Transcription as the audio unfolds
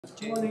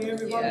Good morning,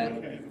 everybody. Yeah.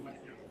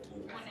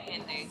 Morning,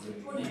 Andy.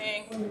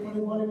 Morning.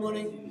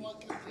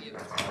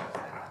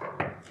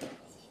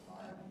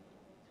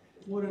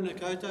 Morena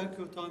koutou,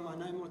 ko tai mai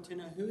nei mo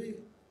tēnā hui.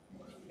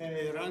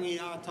 E rangi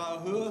a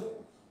tāhua.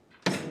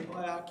 E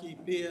pai aki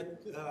pia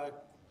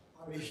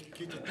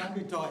ki te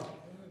takutai.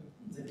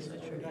 That's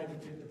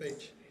related to the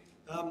beach.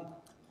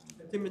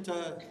 Te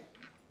timata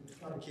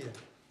Karakia.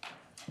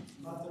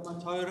 Mata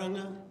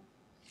matauranga.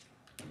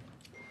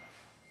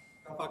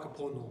 Ka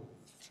whakapono.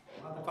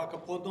 Mata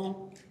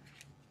whakapono.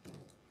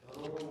 Ka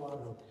rongo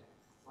wairua.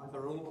 Mata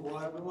rongo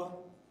wairua.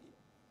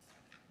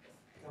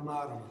 Ka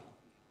marama.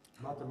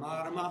 Mata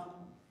marama.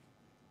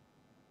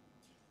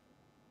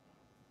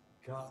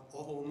 Ka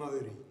oho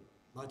mauri.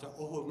 Mata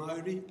oho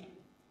mauri.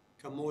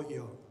 Ka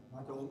mohio.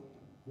 Mata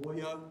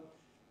mohio.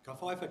 Ka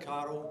whai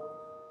whakaro.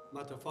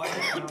 Mata whai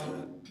whakaro.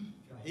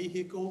 Ka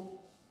hihiko.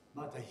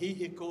 Mata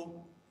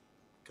hihiko.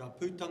 Ka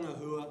pūtanga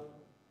hua.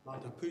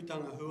 Mata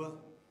pūtanga hua.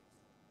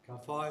 Ka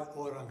whai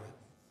oranga.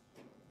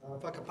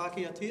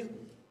 Whakapaki atia.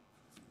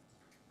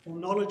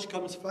 From knowledge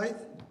comes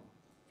faith.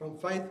 From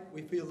faith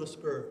we feel the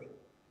Spirit.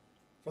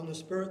 From the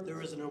Spirit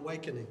there is an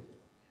awakening.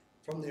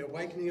 From the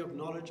awakening of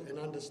knowledge and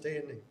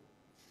understanding.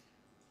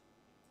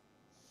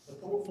 The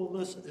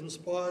thoughtfulness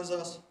inspires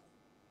us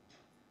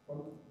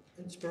from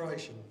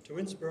inspiration. To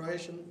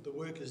inspiration the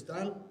work is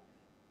done.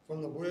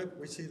 From the work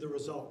we see the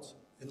results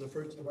and the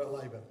fruits of our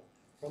labour.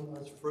 From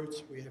those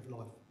fruits we have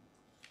life.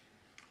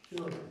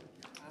 Sure.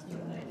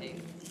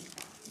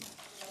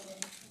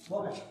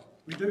 Right,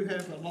 we do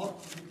have a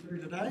lot to get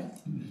through today.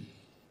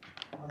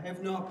 I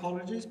have no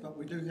apologies, but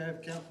we do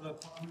have Councillor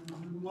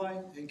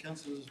Uruguay and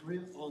Councillors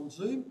Real on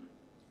Zoom.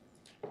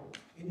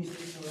 Any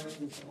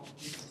declarations of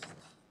business?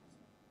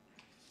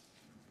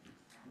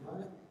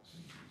 No?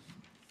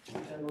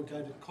 Okay, we'll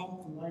go to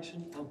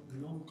confirmation of the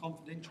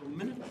non-confidential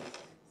minutes.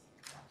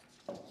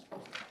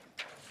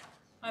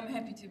 I'm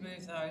happy to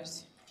move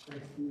those.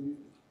 Thank you.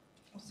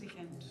 I'll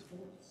second.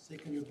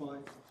 Seconded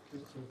by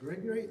Councillor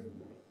Gregory.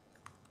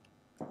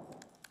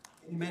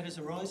 Any matters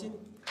arising?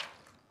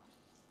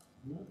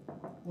 No?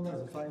 All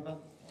those in favour?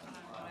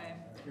 Aye.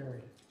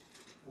 Carried.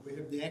 We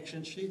have the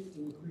action sheet.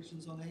 Any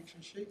questions on the action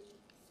sheet?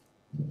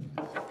 And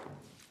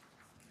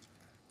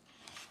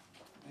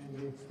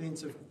the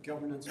extensive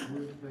governance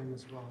work plan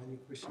as well. Any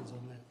questions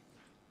on that?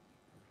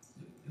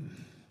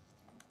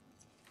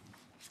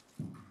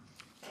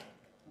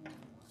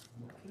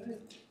 Okay.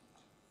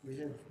 We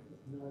have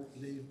no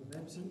leave of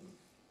absence.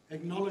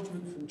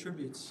 Acknowledgments and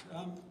tributes.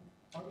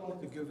 I'd like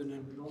to give an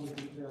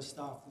acknowledgement to our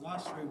staff. The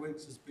last 3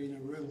 weeks has been a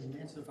really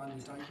massive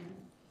undertaking,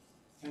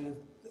 and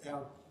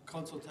our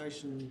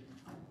consultation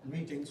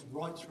meetings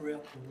right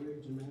throughout the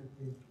region have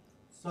been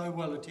so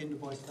well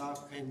attended by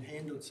staff and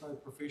handled so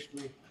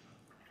professionally.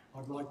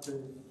 I'd like to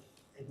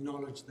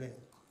acknowledge that.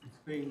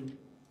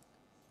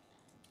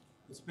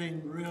 It's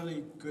been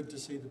really good to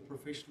see the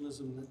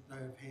professionalism that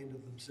they have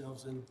handled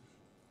themselves in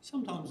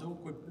sometimes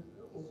awkward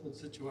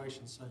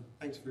situations, so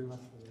thanks very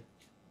much for that.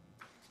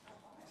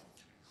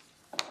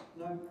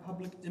 No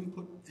public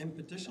input and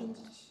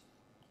petitions.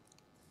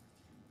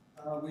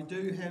 We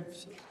do have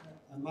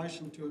a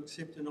motion to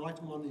accept an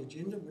item on the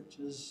agenda, which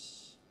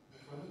is...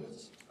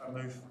 I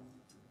move.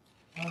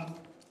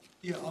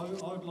 Yeah, I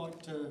would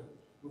like to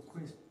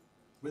request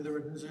whether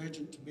it is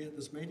urgent to be at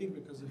this meeting,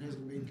 because it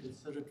hasn't been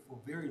considered for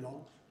very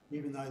long,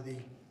 even though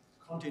the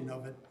content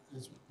of it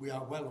is we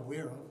are well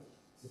aware of.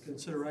 The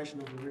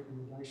consideration of the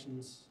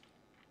recommendations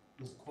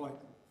is quite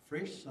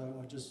fresh, so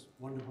I just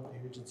wonder what the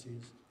urgency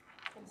is.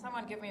 Can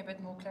someone give me a bit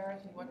more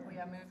clarity what we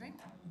are moving?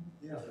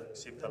 Yeah,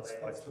 that's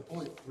the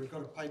point. We've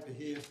got a paper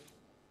here.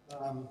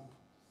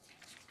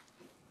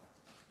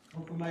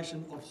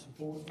 Confirmation of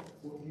support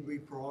for iwi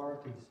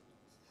priorities.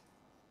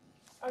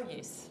 Oh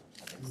yes,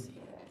 I did see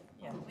that.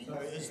 Yeah. So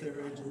is there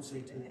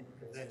urgency to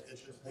that at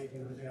this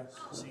meeting without...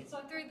 So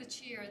through the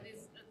chair,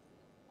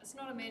 it's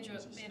not a matter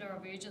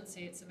of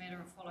urgency, it's a matter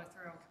of follow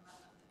through on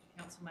commitment that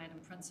the council made in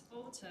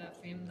principle to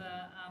affirm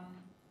the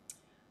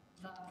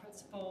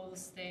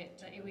principles that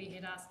the iwi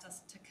had asked us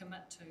to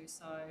commit to.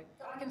 So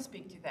I can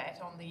speak to that.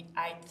 On the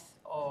 8th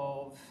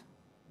of,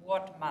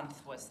 what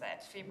month was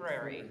that?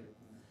 February.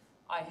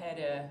 I had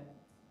a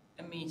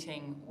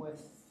meeting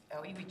with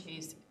our iwi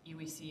chairs,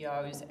 iwi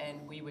CEOs,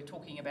 and we were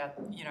talking about,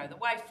 you know, the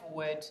way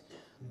forward.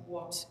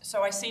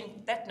 So I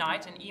sent that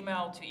night an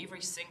email to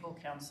every single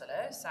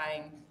councillor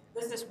saying,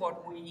 this is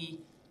what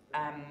we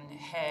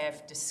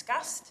have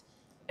discussed.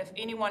 If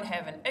anyone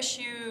have an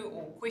issue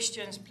or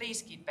questions,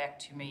 please get back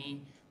to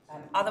me.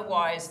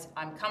 Otherwise,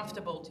 I'm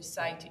comfortable to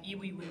say to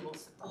iwi we will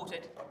support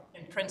it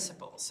in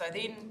principle. So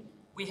then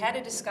we had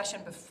a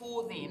discussion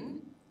before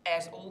then,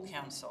 as all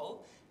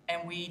council,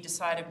 and we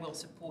decided we'll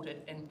support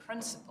it in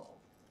principle.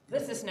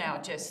 This is now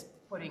just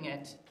putting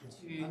it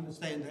to... I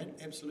understand that,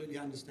 absolutely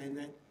understand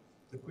that.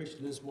 The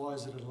question is, why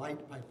is it a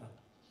late paper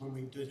when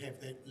we did have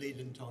that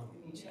lead-in time?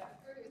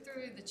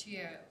 through the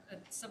chair,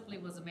 it simply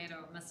was a matter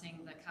of missing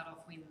the cut-off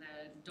when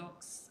the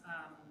docs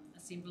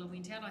assembler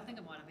went out. I think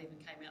it might have even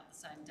came out the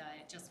same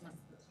day. It just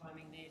missed the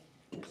timing there.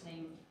 The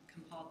team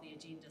compiled the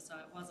agenda, so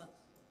it wasn't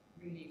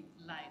really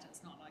late.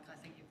 It's not like I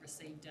think you've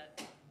received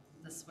it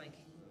this week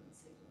and you would have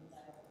received it the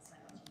day at the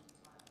same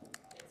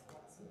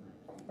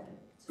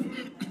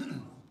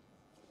time.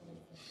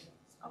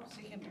 I'll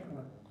second.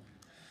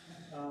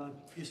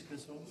 Yes,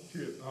 Councillor.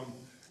 Chair,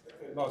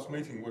 at last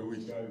meeting where we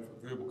gave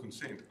verbal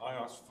consent, I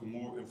asked for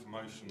more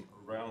information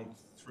around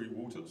Three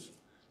Waters,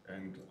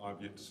 and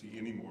I've yet to see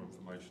any more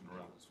information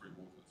around the Three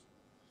Waters.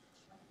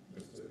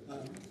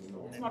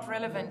 It's not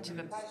relevant to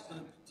the.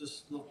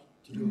 Just not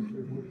to do with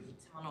Blue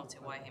Waters. Someone else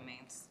why he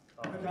means.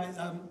 Okay,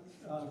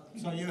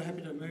 so you're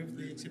happy to move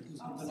the acceptance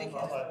of the minutes?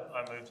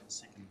 I moved in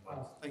second.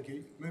 Thank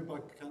you. Moved by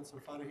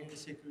Councillor Whanahere,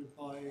 seconded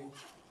by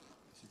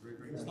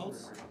Ms.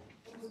 Knowles.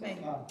 Me.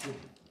 Good.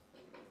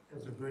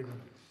 Councillor Gregor.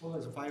 All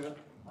those in favour?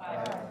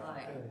 Aye.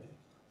 Carried.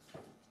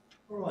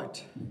 All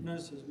right,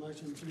 notices,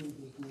 motions, new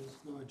business,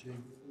 no agenda.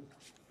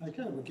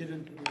 Okay, we'll get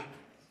into the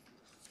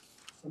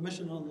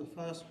submission on the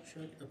fast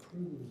track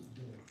approvals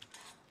bill.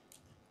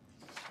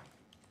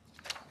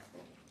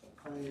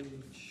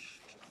 Page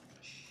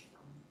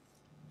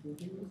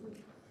 14, is it?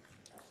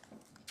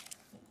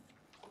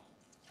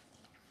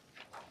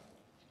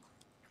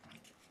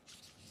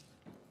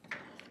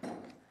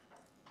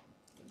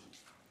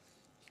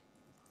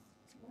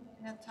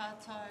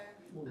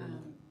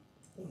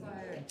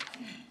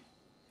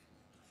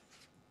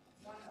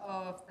 One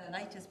of the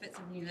latest bits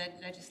of new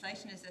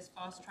legislation is this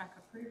fast track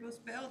approvals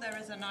bill. There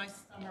is a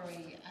nice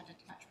summary at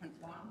attachment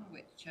 1,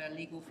 which a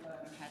legal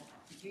firm had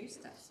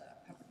produced. That's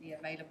a publicly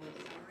available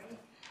summary.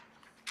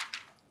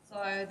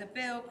 So the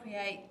bill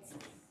creates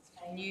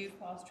a new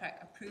fast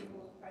track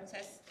approval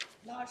process,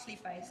 largely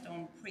based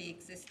on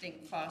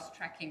pre-existing fast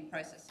tracking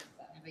processes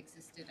that have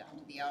existed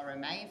under the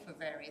RMA for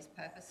various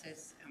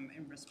purposes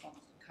in response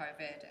to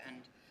COVID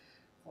and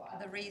for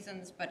other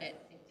reasons, but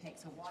it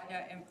takes a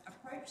wider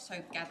approach,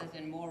 so gathers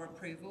in more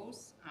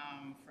approvals.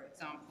 For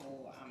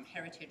example,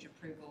 heritage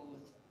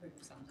approvals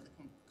under the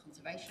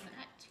Conservation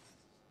Act.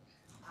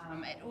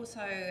 It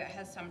also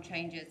has some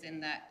changes in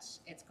that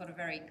it's got a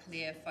very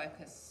clear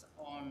focus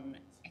on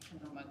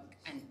economic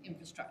and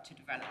infrastructure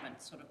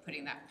development, sort of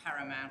putting that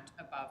paramount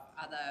above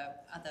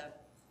other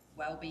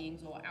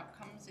well-beings or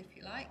outcomes, if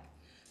you like.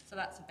 So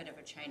that's a bit of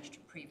a change to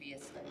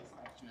previous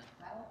legislation as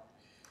well.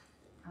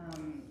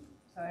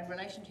 So in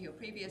relation to your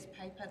previous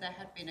paper, there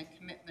had been a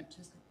commitment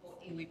to support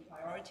iwi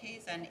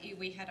priorities, and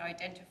iwi had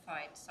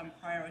identified some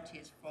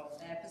priorities from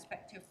their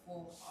perspective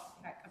for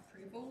fast-track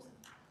approvals.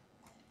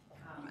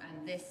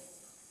 And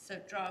this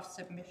draft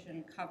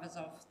submission covers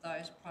off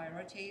those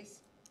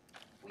priorities.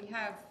 We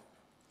have,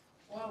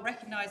 while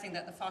recognising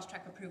that the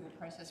fast-track approval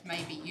process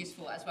may be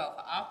useful as well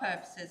for our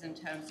purposes in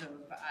terms of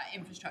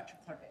infrastructure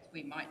projects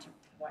we might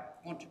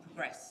want to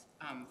progress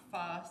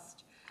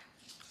fast,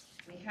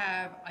 we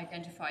have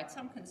identified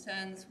some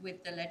concerns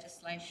with the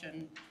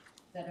legislation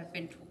that have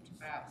been talked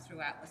about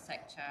throughout the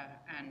sector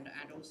and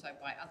also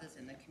by others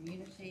in the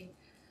community.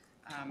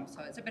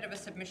 So it's a bit of a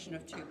submission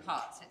of two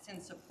parts. It's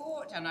in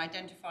support and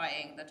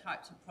identifying the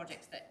types of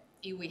projects that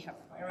iwi have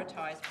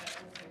prioritised, but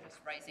also just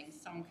raising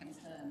some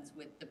concerns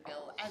with the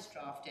bill as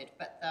drafted,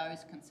 but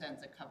those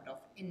concerns are covered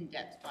off in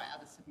depth by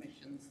other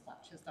submissions,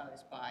 such as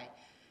those by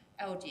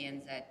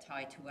LGNZ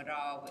Tai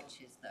Tuara,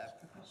 which is the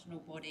professional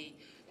body,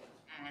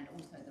 and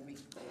also the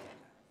regional.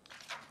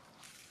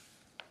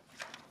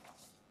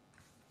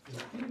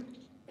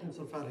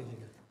 Councillor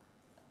Whanahere.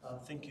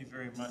 Thank you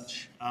very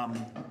much.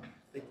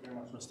 Thank you very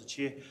much, Mr.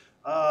 Chair.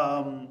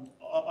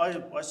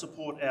 I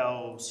support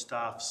our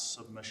staff's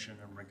submission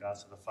in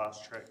regards to the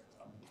fast track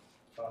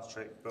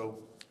bill.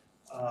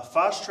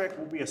 Fast track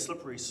will be a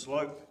slippery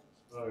slope,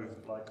 though.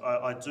 Like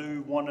I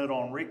do want it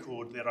on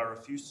record that I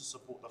refuse to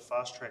support the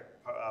fast track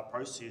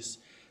process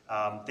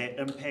that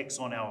impacts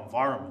on our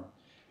environment.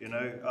 You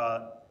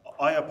know,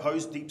 I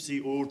oppose deep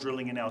sea oil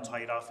drilling in our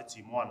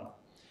Tairāwhiti 1.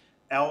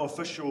 Our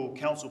official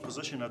council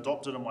position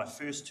adopted in my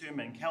first term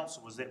in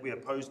council was that we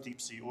oppose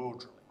deep sea oil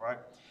drilling, right?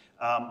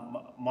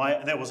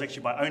 That was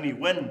actually my only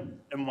win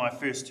in my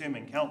first term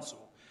in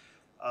council.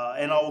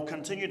 And I will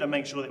continue to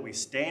make sure that we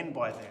stand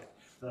by that.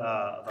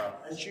 The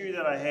issue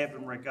that I have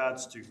in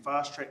regards to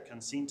fast track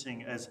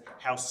consenting is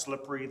how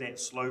slippery that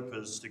slope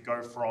is to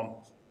go from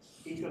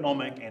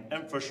economic and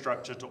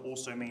infrastructure to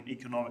also mean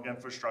economic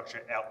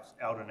infrastructure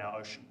out in our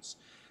oceans.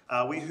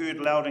 We heard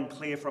loud and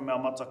clear from our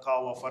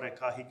matakawa, whare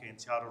kahika and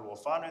Te Araroa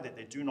whānau that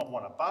they do not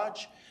want a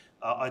barge.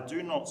 I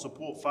do not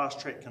support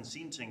fast-track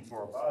consenting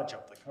for a barge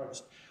up the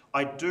coast.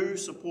 I do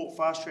support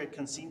fast-track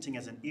consenting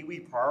as an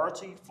iwi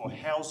priority for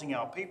housing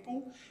our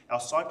people, our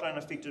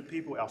cyclone-affected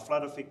people, our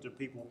flood-affected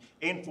people,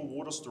 and for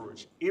water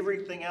storage.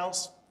 Everything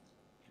else,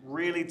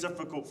 really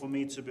difficult for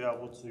me to be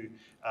able to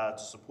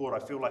support.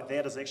 I feel like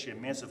that is actually a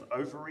massive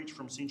overreach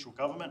from central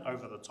government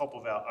over the top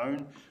of our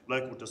own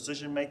local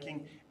decision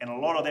making, and a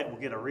lot of that will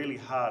get a really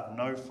hard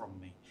no from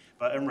me.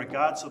 But in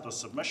regards to the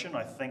submission,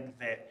 I think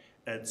that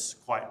it's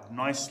quite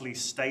nicely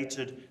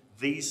stated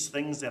these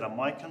things that are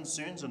my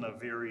concerns in a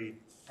very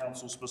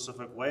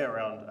council-specific way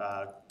around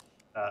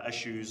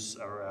issues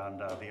around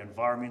the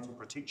environmental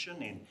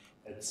protection and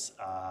its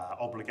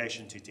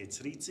obligation to te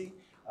tiriti,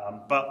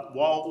 but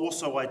while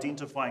also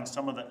identifying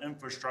some of the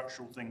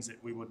infrastructural things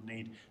that we would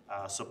need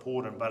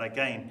support in. But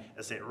again,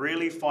 it's that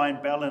really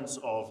fine balance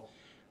of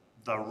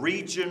the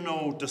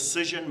regional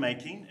decision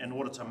making in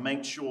order to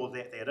make sure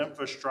that that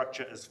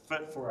infrastructure is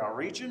fit for our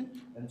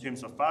region in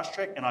terms of fast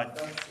track, and I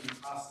don't see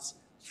us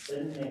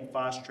in that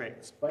fast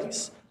track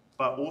space,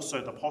 but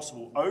also the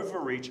possible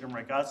overreach in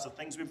regards to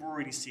things we've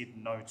already said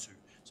no to.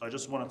 So I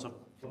just wanted to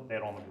put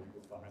that on the board.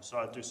 So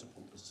I do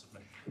support this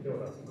submission.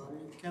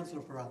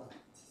 Councillor Parada.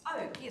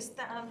 Oh, yes,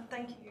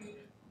 thank you.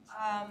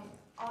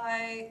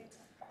 I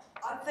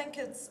think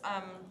it's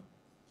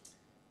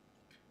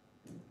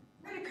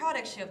really proud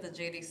actually of the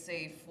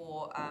GDC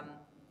for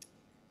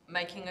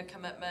making a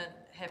commitment,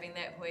 having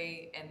that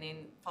hui, and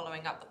then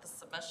following up with the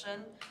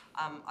submission.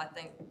 I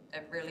think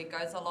it really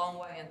goes a long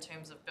way in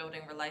terms of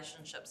building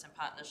relationships and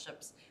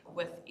partnerships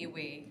with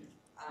iwi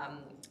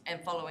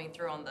and following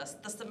through on this.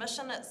 The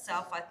submission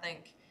itself, I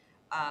think,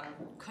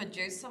 could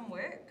use some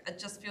work. It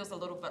just feels a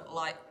little bit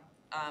light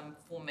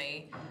for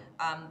me.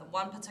 The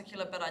one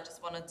particular bit I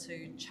just wanted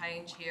to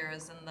change here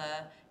is in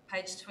the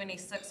page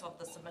 26 of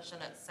the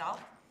submission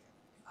itself,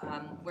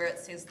 where it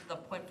says the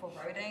point for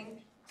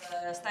roading.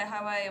 The state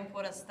highway,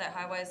 important state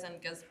highways in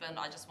Gisborne,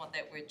 I just want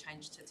that word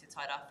changed to Te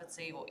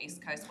Tairāwhiti or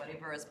East Coast,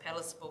 whatever is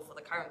palatable for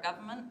the current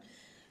government,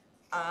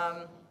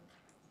 as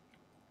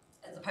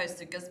opposed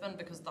to Gisborne,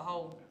 because the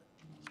whole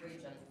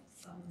region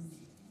sucks.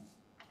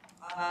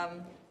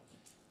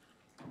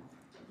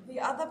 The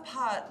other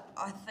part,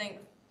 I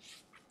think,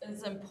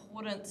 is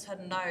important to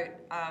note,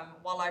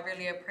 while I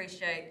really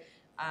appreciate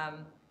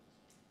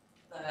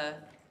the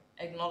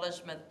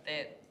acknowledgement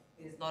that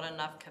there's not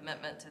enough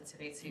commitment to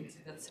the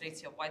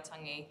tiriti of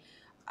Waitangi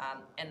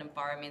and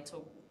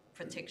environmental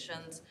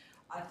protections.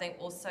 I think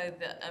also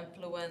the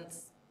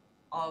influence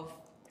of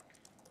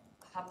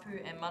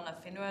hapu and mana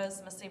whenua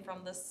is missing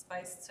from this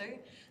space too.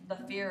 The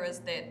fear is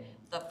that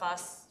the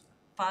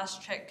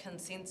fast track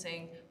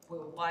consenting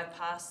will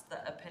bypass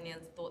the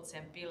opinions, thoughts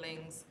and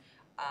feelings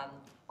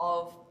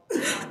of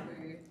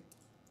hapu,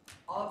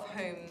 of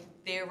whom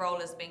their role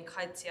has been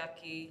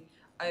kaitiaki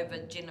over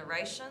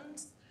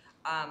generations.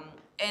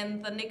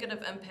 And the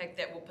negative impact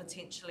that will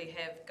potentially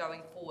have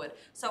going forward.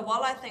 So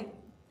while I think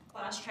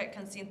fast track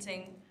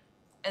consenting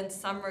in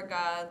some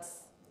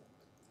regards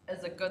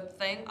is a good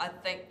thing, I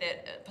think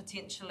that it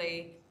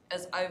potentially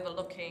is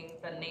overlooking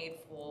the need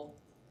for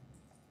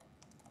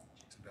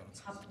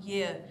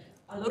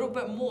a little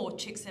bit more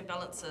checks and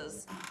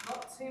balances.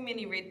 Not too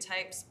many red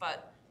tapes,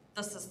 but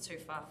this is too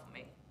far for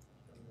me.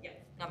 Yeah,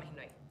 ngā mihi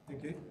nui.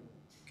 Thank you.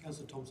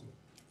 Councillor Thompson.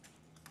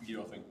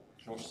 Yeah, I think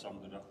Josh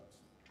summed it up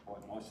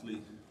quite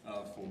nicely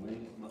for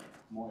me.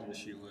 My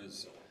issue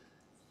is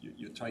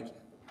you're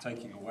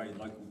taking away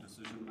local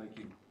decision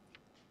making,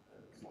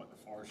 like the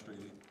forestry.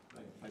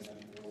 They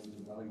don't do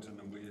in Wellington,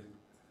 and we're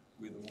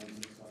the ones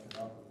that take it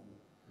up.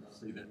 And I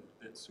see that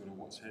that's sort of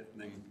what's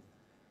happening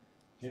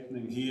here.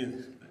 They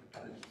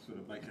sort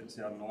of make it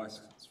sound nice.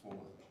 It's for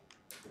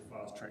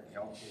fast track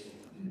health,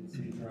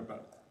 etc.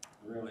 But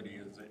the reality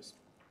is that's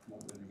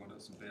not really what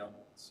it's about.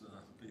 It's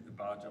either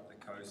barge up the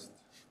coast,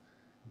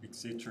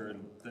 etc.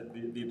 And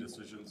they're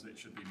decisions that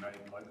should be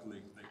made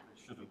locally. They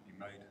shouldn't be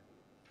made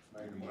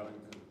in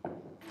Wellington.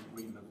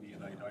 We live here,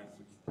 they don't.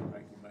 We should be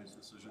making those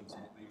decisions,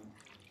 not them.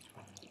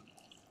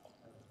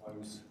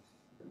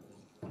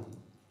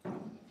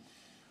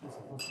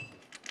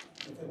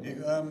 The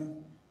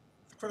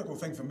critical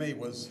thing for me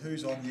was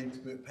who's on the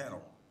expert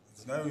panel.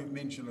 There's no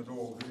mention at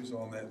all who's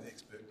on that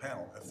expert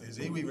panel. If there's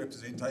iwi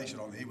representation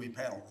on the iwi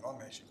panel, then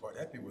I'm actually quite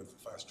happy with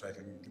fast track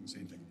and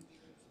consenting.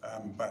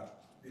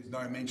 But there's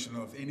no mention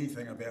of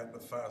anything about the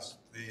panel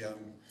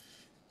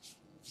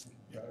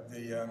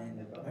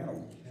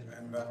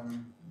and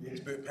the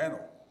expert panel.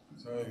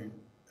 So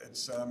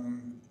it's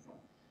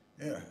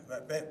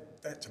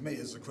that to me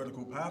is the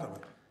critical part of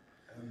it.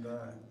 And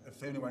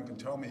if anyone can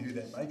tell me who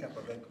that makeup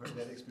of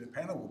that expert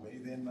panel will be,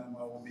 then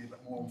I will be a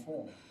bit more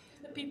informed.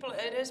 The people,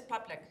 it is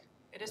public.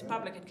 It is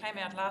public. It came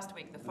out last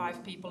week, the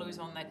 5 people who's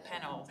on that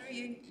panel. Through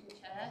you,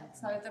 Chair.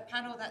 So the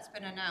panel that's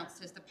been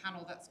announced is the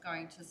panel that's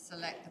going to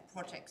select the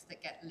projects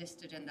that get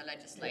listed in the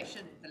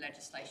legislation. The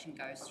legislation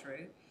goes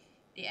through.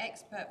 The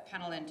expert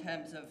panel, in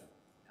terms of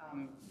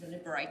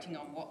deliberating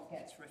on what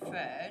gets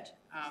referred,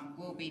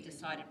 will be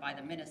decided by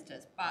the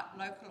ministers. But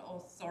local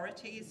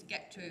authorities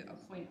get to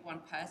appoint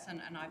one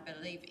person, and I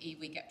believe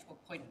we get to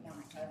appoint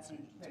one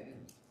person too.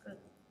 Good.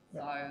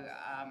 So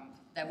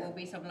there will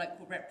be some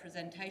local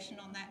representation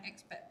on that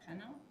expert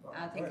panel.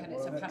 I think, and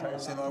it's a panel. In that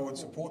case, then I would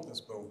support this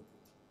bill.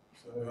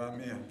 So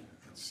yeah,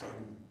 it's.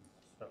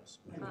 Thank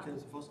you,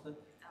 Councillor Foster.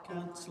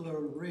 Councillor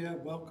Ria,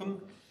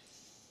 welcome.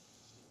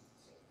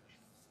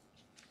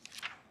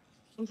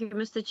 Thank you,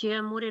 Mr.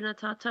 Chair. Morena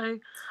tātou.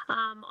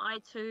 I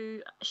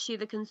too share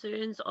the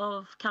concerns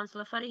of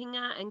Councillor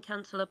Wharehinga and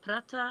Councillor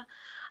Parata.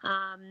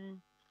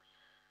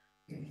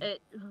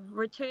 It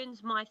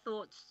returns my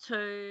thoughts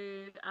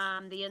to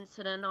the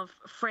incident of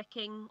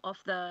fracking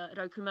off the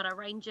Raukumara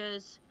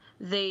Ranges,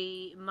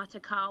 the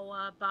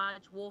Matakawa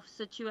barge wharf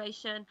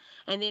situation,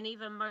 and then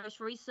even most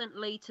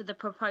recently to the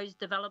proposed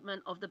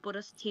development of the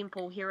Buddhist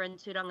temple here in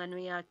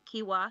Turanganui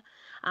Kiwa,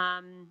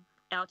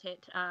 out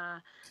at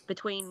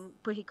between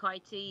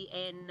Puhikaiti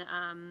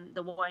and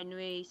the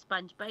Wainui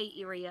Sponge Bay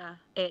area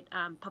at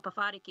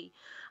Papawhariki.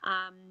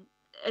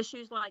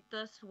 Issues like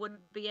this would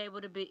be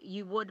able to be,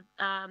 you would,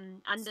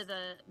 under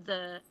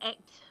the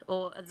Act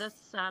or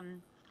this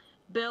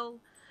bill,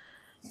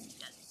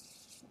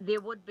 there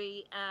would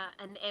be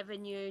an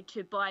avenue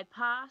to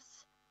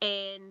bypass,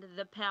 and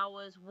the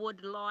powers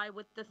would lie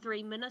with the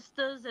three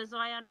ministers, as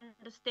I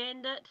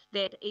understand it,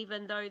 that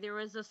even though there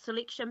is a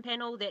selection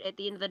panel, that at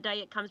the end of the day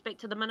it comes back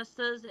to the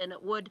ministers, and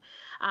it would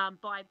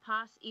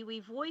bypass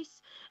iwi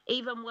voice,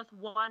 even with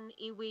one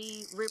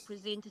iwi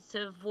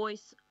representative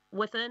voice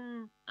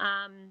within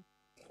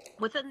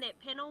that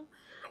panel.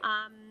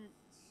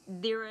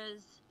 There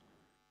is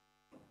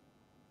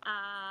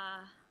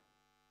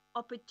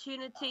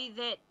opportunity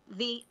that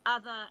the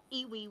other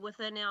iwi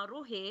within our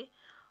rohe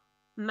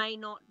may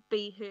not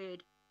be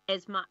heard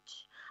as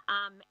much.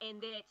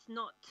 And that's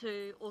not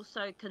to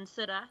also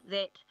consider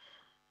that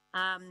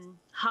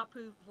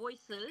hapu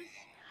voices,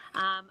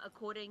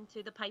 according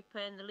to the paper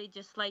and the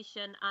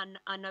legislation,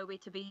 are nowhere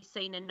to be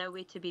seen and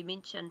nowhere to be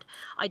mentioned.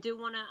 I do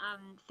want to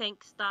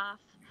thank staff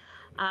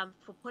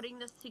for putting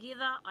this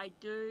together. I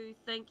do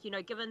think,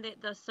 given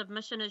that the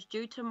submission is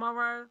due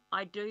tomorrow,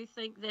 I do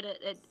think that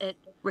it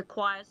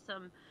requires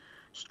some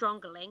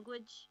stronger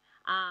language,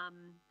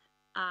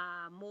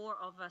 more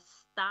of a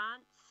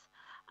stance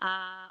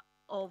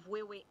of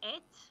where we're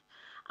at,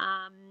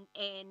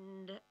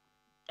 and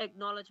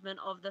acknowledgement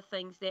of the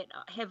things that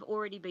have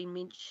already been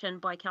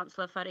mentioned by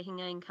Councillor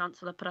Wharehinga and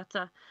Councillor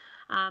Prata.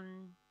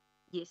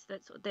 Yes,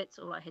 that's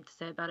all I had to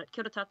say about it.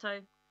 Kia ora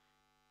tātou.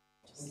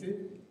 Thank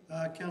you.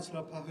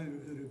 Councillor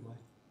Pahuruwai.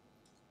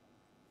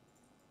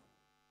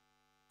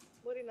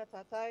 Morena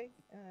tātou.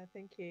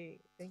 Thank you,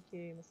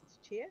 Mr.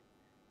 Chair.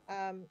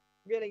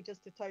 Really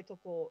just a total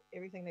for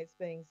everything that's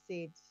being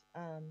said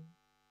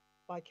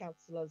by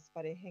Councillors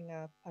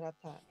Wharehinga,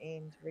 Parata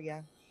and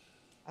Ria.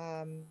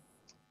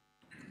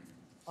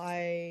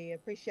 I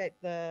appreciate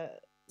the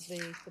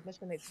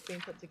submission that's been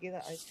put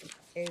together. As the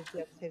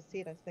others have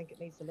said, I think it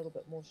needs a little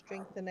bit more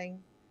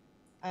strengthening.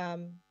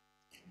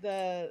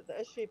 The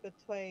issue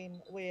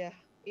between where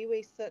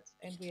iwi sit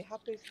and where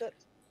hapu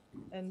sit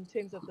in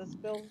terms of this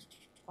bill,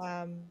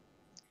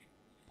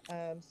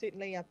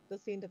 certainly up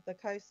this end of the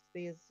coast,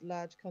 there's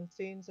large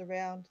concerns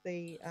around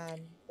the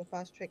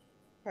fast track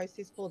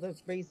process for the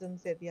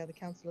reasons that the other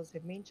councillors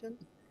have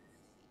mentioned.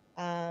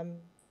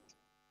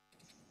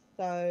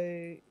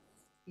 So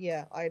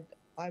yeah,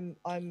 I'm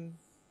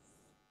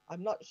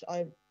not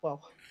sure.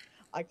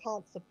 I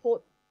can't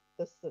support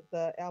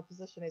our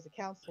position as a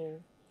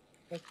council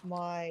if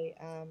my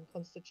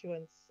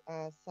constituents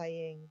are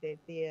saying that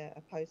they're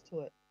opposed to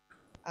it.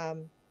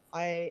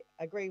 I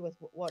agree with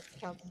what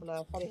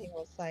Councillor Wharehinga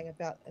was saying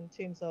about in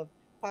terms of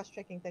fast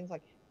tracking things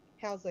like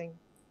housing,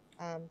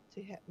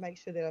 to make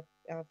sure that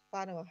our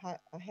whānau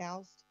are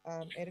housed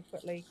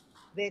adequately.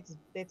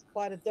 That's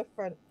quite a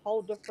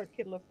whole different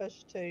kettle of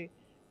fish to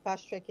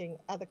fast tracking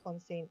other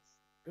consents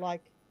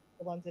like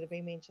the ones that have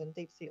been mentioned,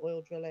 deep sea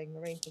oil drilling,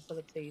 marine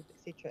facilities,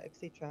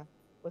 etc.,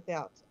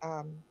 without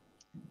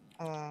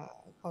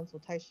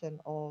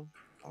consultation of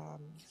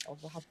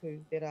the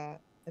hapu that are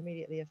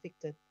immediately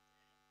affected.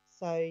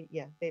 So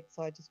yeah,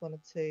 I just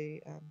wanted to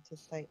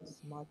state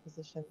my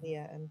position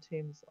there in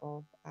terms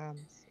of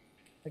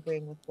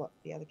agreeing with what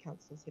the other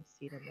councillors have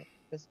said in that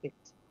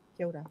respect.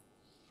 Kia ora.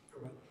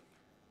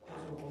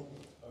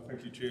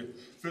 Thank you, Chair.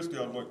 Firstly,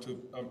 I'd like to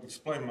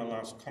explain my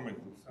last comment,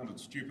 which sounded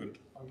stupid.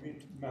 I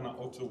meant mana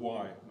o te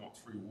wai, not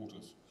three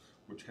waters,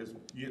 which has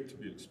yet to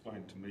be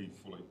explained to me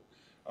fully.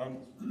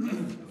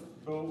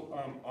 Bill,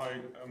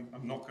 I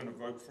am not going to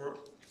vote for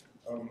it.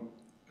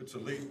 It's a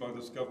lead by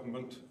this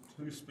government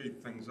to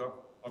speed things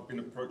up. I've been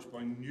approached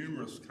by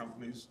numerous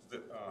companies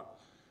that are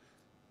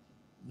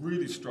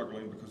really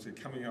struggling because they're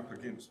coming up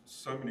against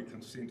so many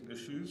consent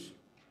issues.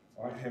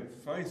 I have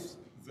faith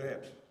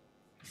that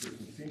the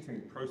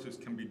consenting process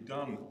can be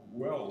done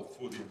well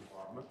for the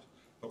environment,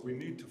 but we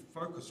need to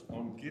focus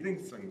on getting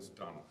things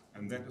done,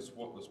 and that is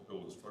what this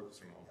bill is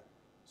focusing on.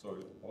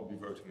 So I'll be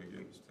voting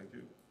against. Thank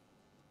you.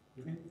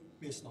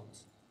 Yes,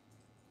 Lance.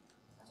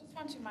 I just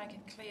want to make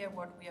it clear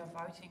what we are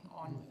voting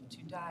on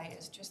today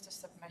is just a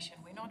submission.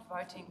 We're not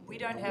voting, we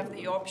don't have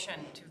the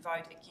option to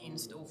vote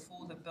against or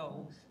for the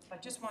bill. I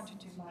just wanted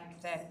to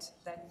make that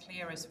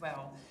clear as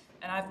well.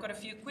 And I've got a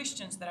few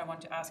questions that I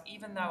want to ask,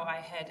 even though I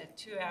had a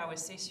 2-hour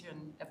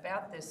session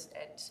about this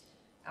at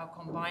our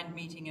combined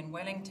meeting in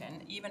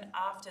Wellington. Even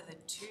after the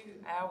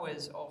 2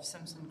 hours of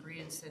Simpson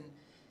Grierson,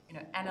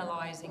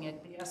 analysing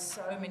it, there are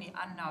so many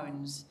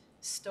unknowns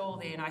still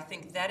there, and I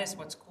think that is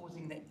what's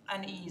causing the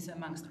unease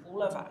amongst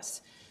all of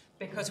us,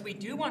 because we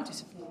do want to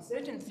support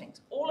certain things.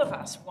 All of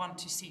us want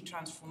to see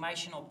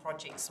transformational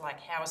projects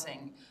like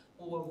housing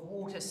or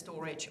water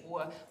storage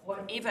or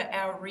whatever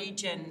our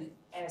region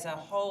as a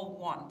whole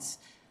wants.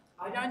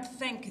 I don't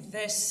think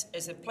this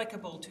is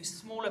applicable to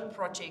smaller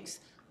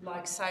projects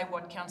like, say,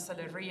 what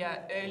Councillor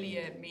Ria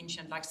earlier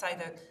mentioned, like, say,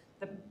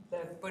 the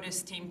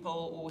Buddhist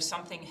temple or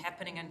something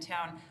happening in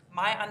town.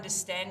 My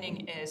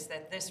understanding is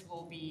that this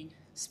will be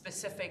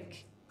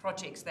specific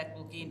projects that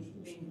will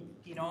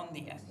get on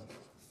there.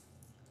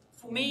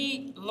 For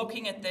me,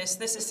 looking at this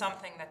is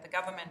something that the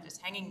government is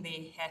hanging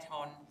their hat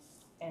on,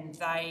 and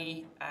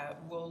they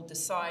will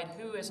decide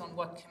who is on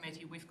what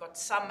committee. We've got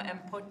some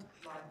input,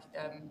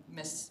 like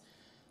Miss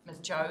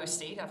Jo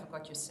said, I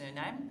forgot your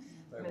surname.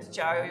 Miss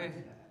Jo.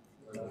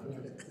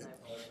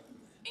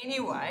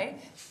 Anyway,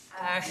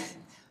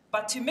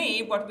 but to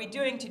me, what we're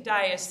doing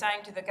today is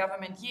saying to the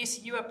government,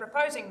 yes, you are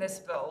proposing this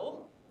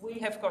bill. We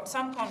have got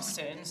some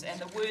concerns, and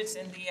the words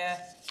in there,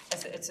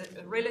 it's a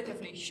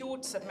relatively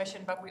short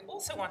submission, but we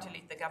also want to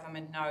let the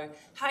government know,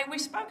 hey, we've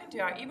spoken to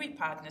our iwi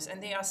partners,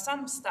 and there are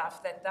some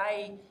stuff that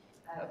they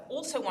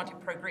also want to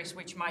progress,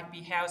 which might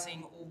be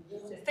housing or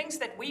water, things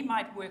that we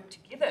might work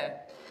together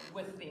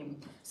with them.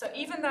 So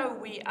even though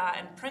we are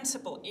in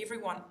principle,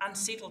 everyone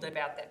unsettled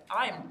about that,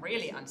 I am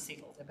really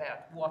unsettled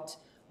about what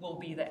will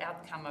be the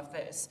outcome of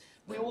this.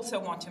 We also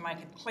want to make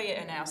it clear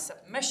in our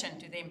submission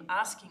to them,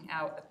 asking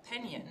our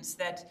opinions,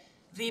 that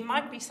there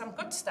might be some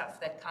good stuff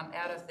that come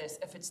out of this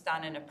if it's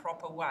done in a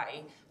proper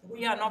way.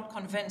 We are not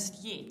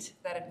convinced yet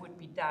that it would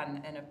be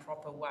done in a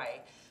proper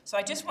way. So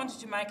I just wanted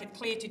to make it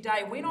clear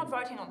today, we're not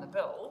voting on the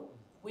bill,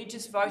 we're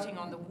just voting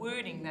on the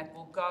wording that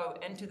will go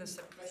into the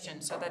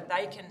submission so that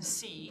they can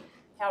see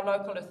how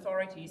local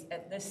authorities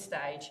at this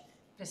stage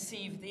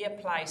perceive their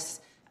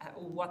place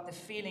or what the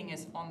feeling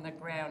is on the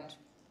ground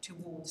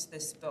towards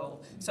this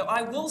bill. So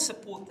I will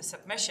support the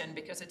submission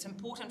because it's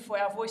important for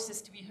our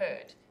voices to be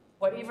heard.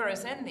 Whatever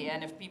is in there,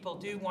 and if people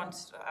do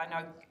want, I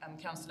know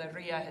Councillor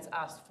Ria has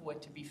asked for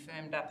it to be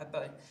firmed up a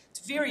bit, it's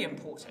very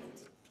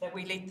important that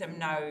we let them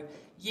know,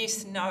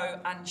 yes, no,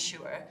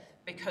 unsure,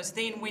 because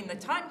then when the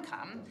time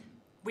comes,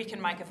 we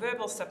can make a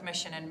verbal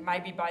submission and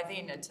maybe by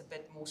then it's a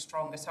bit more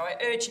stronger. So I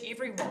urge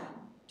everyone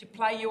to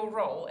play your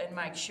role and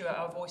make sure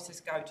our voices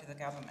go to the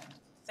government.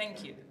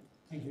 Thank you.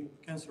 Thank you.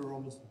 Councillor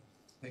Robinson.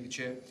 Thank you,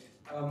 Chair.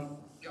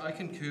 I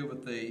concur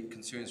with the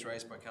concerns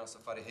raised by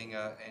Councillor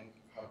Wharehinga and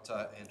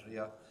Hauta and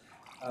Ria.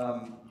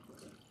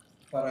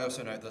 But I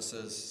also note this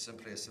is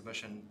simply a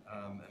submission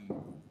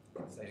and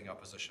stating our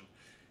position.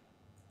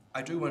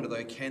 I do wonder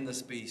though, can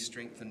this be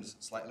strengthened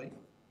slightly,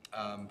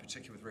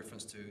 particularly with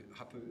reference to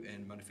hapu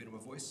and mana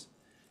whenua voice?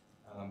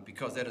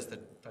 Because that is the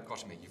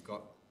dichotomy. You've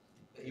got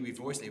the iwi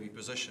voice, the iwi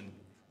position,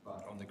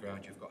 but on the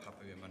ground you've got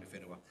hapu and mana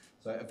whenua.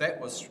 So if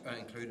that was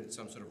included,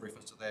 some sort of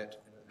reference to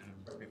that in an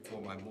appropriate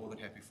form, I'm more than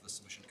happy for the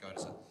submission to go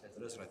as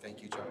it is. And I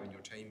thank you, Joe, and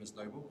your team, Ms.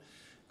 Noble,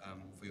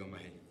 for your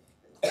mahi.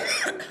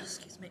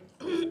 Excuse me.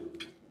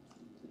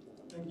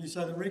 Thank you.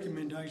 So the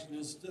recommendation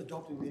is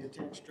adopting the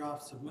attached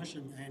draft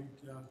submission, and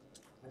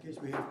I guess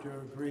we have to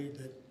agree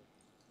that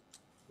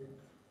we're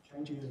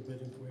changing it a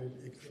bit if we're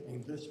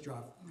accepting this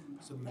draft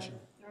submission.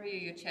 Through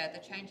you, Chair, the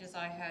changes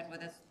I heard were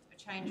a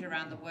change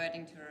around the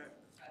wording to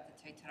refer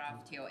to Te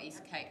Tarawhiti or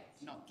East Cape,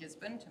 not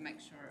Gisborne, to make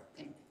sure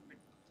in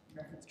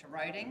reference to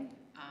roading,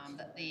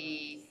 that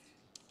the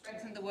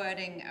strengthen the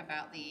wording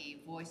about the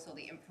voice or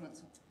the influence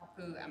of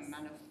hapu and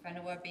mana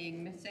whenua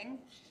being missing,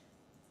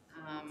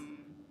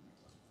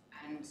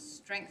 and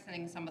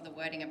strengthening some of the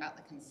wording about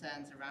the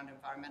concerns around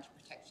environmental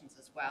protections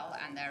as well.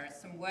 And there is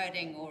some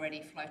wording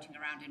already floating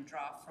around in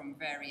draft from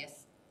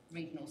various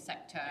regional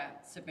sector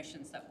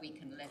submissions that we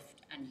can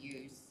lift and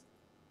use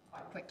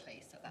quite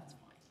quickly, so that's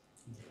fine.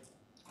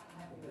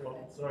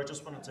 Well, so I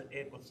just wanted to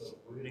add with the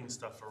wording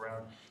stuff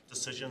around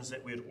decisions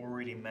that we had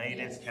already made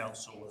as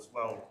council as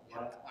well,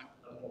 like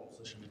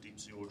opposition to deep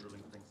sea oil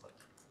drilling, things like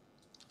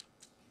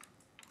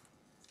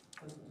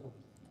that.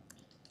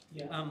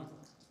 Yeah.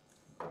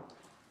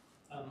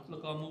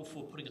 Look, I'm all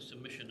for putting a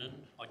submission in.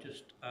 I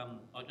just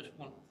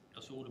want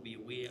us all to be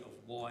aware of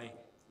why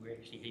we're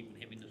actually even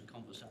having this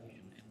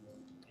conversation.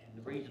 And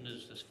the reason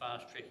is this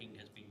fast tracking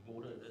has been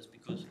brought in is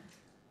because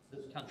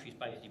this country's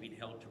basically been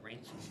held to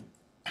ransom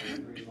for a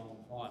very long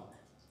time.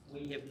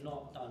 We have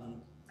not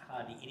done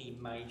hardly any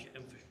major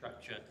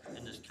infrastructure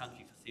in this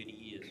country for 30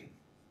 years.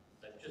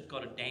 They've just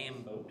got a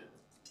dam built,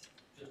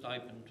 just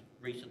opened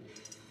recently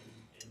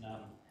in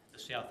the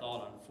South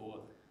Island for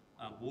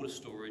water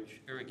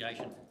storage,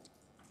 irrigation.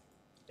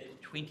 It's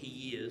 20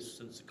 years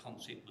since the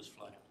concept was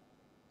floated.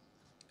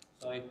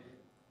 So,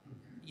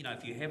 you know,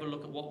 if you have a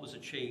look at what was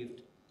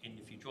achieved, and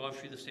if you drive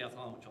through the South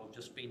Island, which I've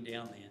just been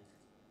down there,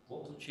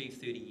 what was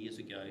achieved 30 years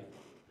ago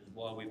is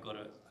why we've got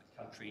a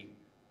country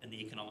in the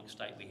economic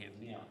state we have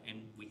now,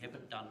 and we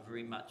haven't done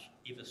very much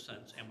ever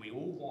since. And we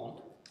all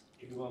want,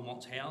 everyone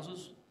wants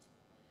houses,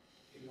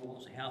 everyone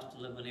wants a house to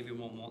live in,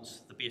 everyone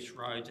wants the best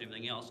roads,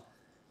 everything else,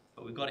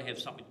 but we've got to have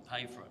something to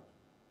pay for it.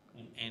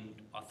 And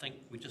I think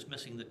we're just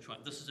missing the train.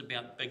 This is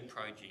about big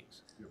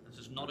projects. Yep. This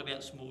is not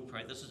about small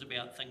projects. This is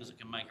about things that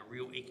can make a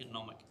real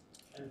economic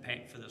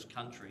impact for this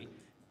country,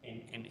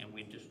 and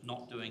we're just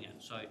not doing it.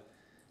 So,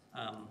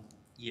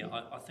 yeah,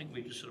 I think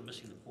we're just sort of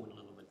missing the point a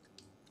little bit.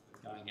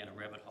 We're going down a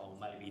rabbit hole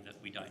maybe that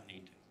we don't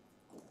need to.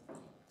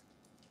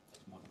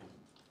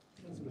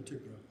 Councillor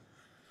Tupera.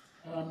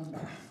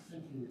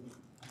 Thank you,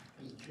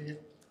 Mr. Chair.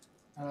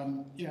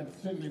 Yeah,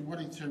 certainly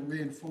wanting to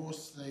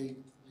reinforce the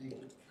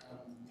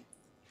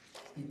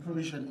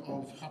inclusion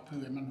of hapu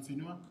and mana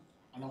whenua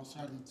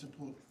alongside and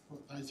support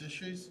those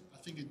issues. I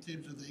think in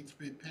terms of the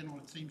expert panel,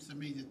 it seems to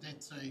me that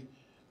that's a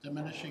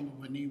diminishing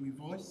of an iwi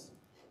voice.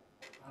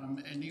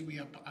 And iwi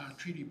are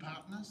treaty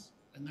partners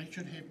and they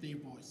should have their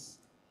voice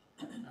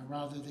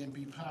rather than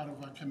be part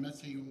of a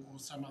committee or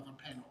some other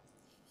panel.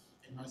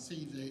 And I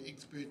see the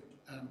expert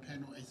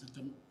panel as a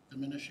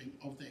diminishing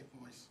of that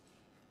voice.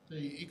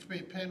 The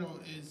expert panel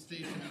is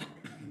there for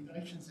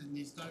recommendations and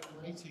there's no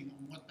rating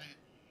on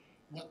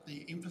what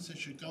the emphasis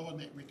should go on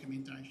that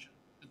recommendation.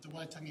 At the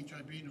Waitangi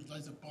Tribunal,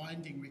 those are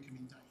binding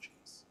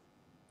recommendations.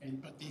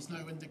 But there's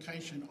no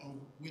indication of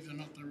whether or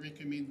not the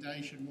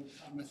recommendation will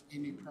come with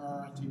any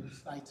priority or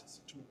status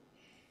at all.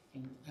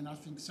 And I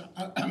think so,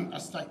 a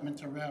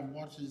statement around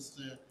what is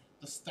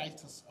the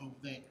status of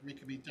that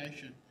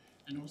recommendation.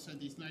 And also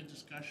there's no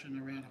discussion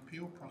around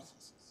appeal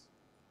processes.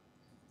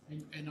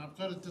 And I've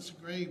got to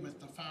disagree with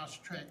the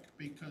fast track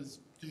because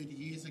 30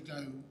 years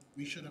ago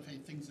we should have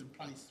had things in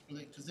place for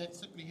that because that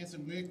simply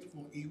hasn't worked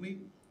for iwi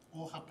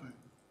or hapu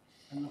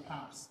in the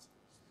past.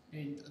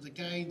 And the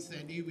gains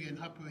that iwi and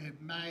hapu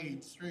have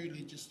made through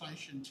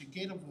legislation to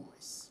get a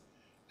voice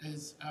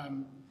is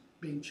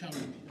being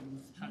challenged in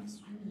this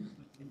case,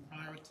 the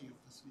entirety of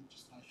this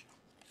legislation.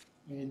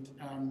 And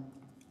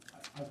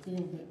I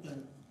feel that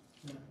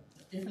the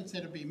efforts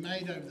that have been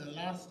made over the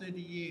last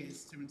 30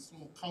 years to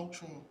install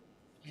cultural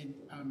and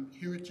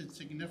heritage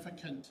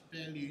significant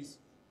values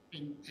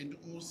and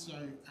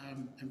also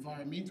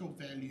environmental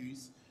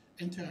values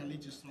into our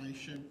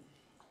legislation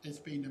has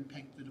been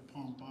impacted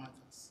upon by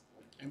this.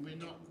 And we're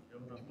not,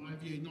 in my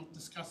view, not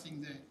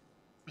discussing that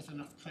with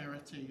enough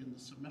clarity in the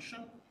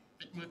submission.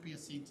 It might be a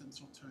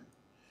sentence or two.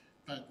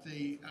 But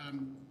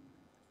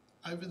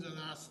over the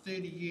last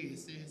 30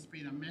 years, there has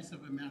been a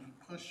massive amount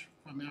of push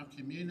from our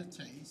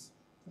communities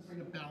to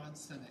bring a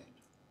balance to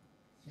that.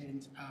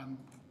 And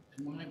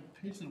in my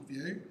personal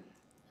view,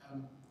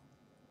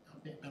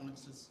 that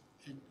balance is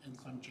in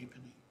some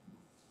jeopardy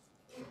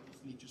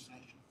with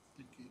legislation.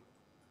 Thank you.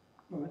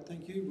 All right,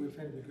 thank you. We've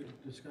had a good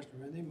discussion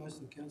around there.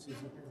 Most of the councillors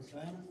have had a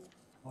say on it.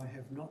 I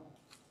have not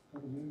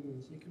got a mover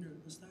and seconder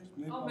at this stage.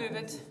 I'll move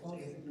it.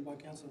 Seconded by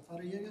Councillor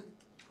Wharejaga.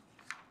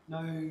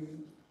 No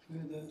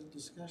further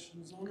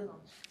discussions on it.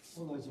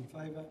 All those in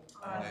favour?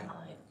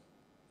 Aye.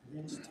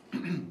 Against?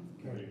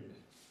 Carried.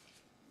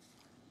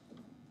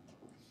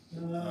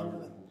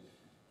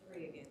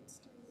 3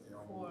 against.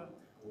 4.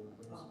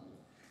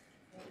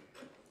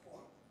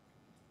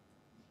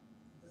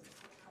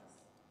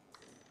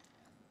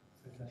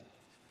 Okay.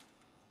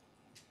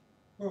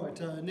 All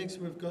right, next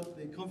we've got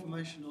the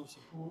confirmation of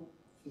support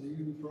for the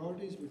iwi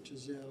priorities, which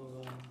is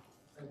our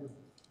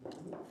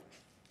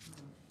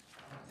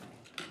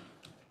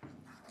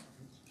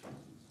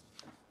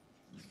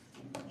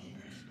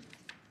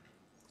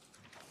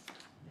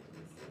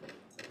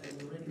and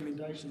the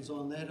recommendations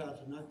on that are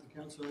to note the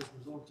council has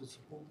resolved to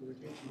support the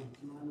retention of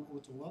Tamana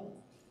Otawala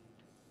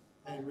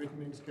and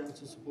recommends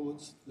council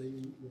supports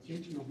the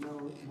retention of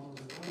Maori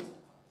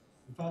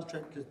and fast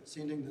track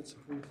consenting that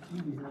supports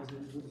iwi housing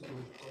and good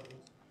storage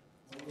projects,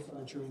 while also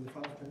ensuring the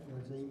fast track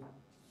regime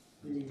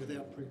being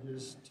without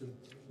prejudice to the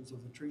provisions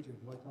of the Treaty of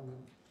Waitangi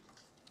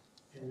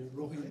and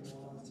Rohi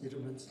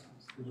settlements.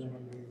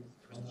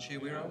 Chair,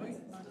 where are we?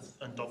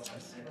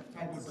 Adopted.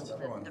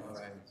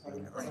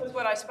 This is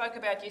what I spoke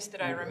about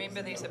yesterday.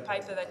 Remember, there's a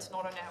paper that's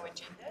not on our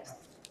agenda.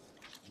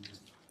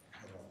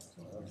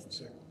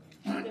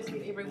 Just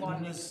get everyone.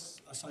 And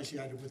is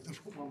associated with the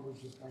one we've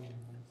just done.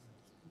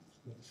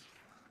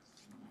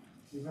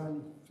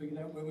 Everyone figured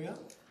out where we are?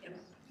 Yep.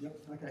 Yep,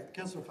 okay.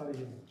 Councillor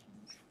Wharejaga.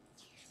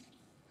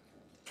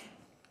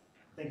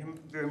 Thank you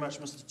very much,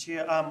 Mr.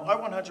 Chair. I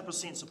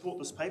 100% support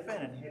this paper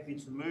and am happy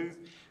to move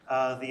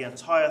the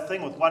entire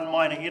thing with one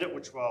minor edit,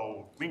 which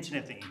I'll mention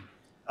at the end.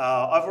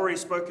 I've already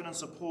spoken in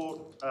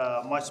support,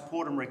 my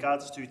support in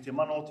regards to Te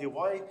Mana o Te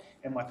Wai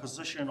and my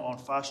position on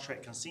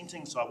fast-track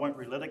consenting, so I won't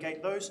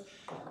relitigate those.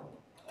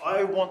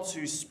 I want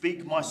to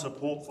speak my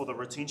support for the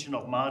retention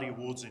of Māori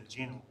wards in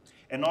general.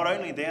 And not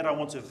only that, I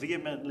want to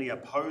vehemently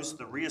oppose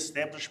the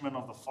re-establishment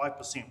of the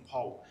 5%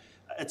 poll.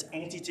 It's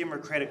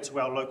anti-democratic to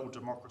our local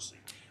democracy.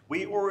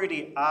 We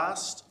already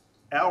asked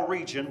our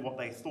region what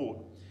they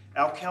thought.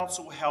 Our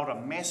council held a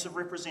massive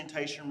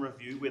representation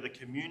review where the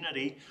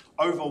community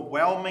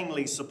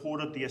overwhelmingly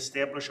supported the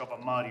establishment of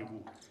a Māori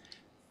ward.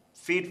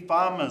 Fed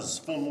Farmers'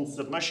 formal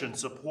submission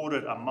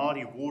supported a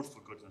Māori ward,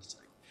 for goodness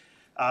sake.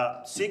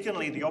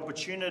 Secondly, the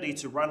opportunity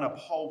to run a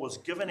poll was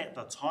given at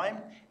the time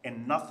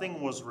and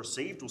nothing was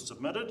received or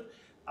submitted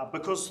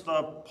because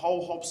the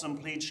poll Hobson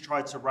Pledge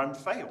tried to run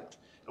failed.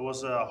 It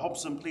was a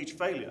Hobson Pledge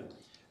failure.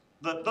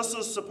 This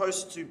is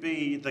supposed to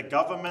be the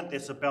government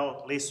that's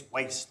about less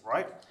waste,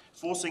 right?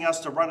 Forcing us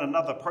to run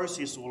another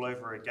process all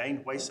over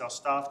again, waste our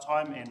staff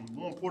time, and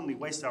more importantly,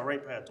 waste our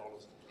ratepayer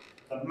dollars.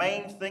 The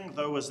main thing,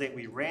 though, is that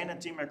we ran a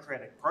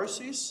democratic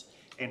process,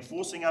 and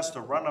forcing us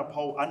to run a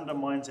poll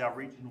undermines our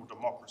regional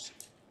democracy.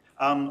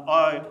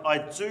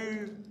 I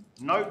do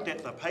note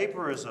that the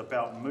paper is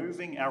about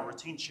moving our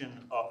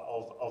retention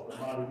of the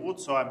Māori ward,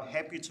 so I'm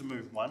happy to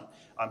move 1.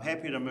 I'm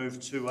happy to move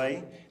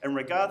 2A. In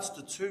regards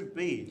to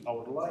 2B, I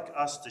would like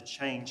us to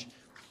change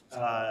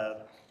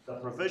the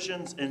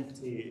provisions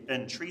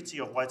in Treaty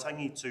of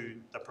Waitangi to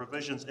the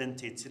provisions in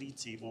Te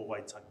Tiriti o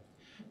Waitangi,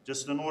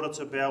 just in order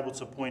to be able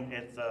to point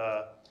at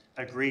the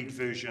agreed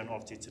version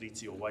of Te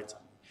Tiriti o Waitangi.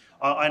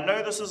 I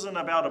know this isn't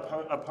about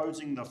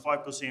opposing the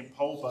 5%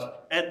 poll,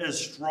 but it is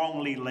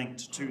strongly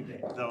linked to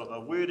that. The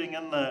wording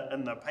in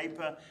the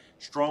paper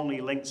strongly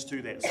links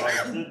to that. So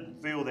I did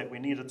feel that we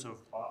needed to,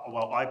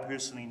 well, I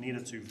personally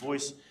needed to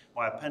voice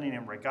my opinion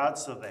in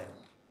regards to that.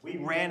 We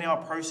ran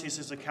our process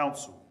as a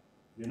council.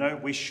 You know,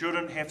 we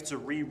shouldn't have to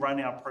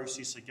rerun our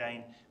process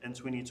again in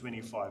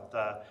 2025.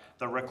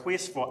 The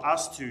request for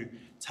us to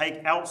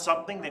take out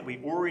something that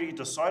we already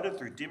decided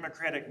through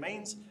democratic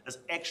means is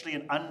actually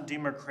an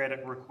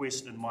undemocratic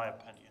request, in my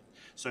opinion.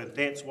 So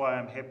that's why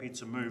I'm happy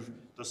to move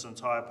this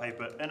entire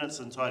paper in its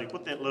entirety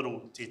with that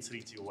little Te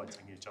Tiriti o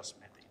Waitangi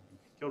adjustment at the end.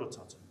 Kia ora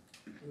tātou.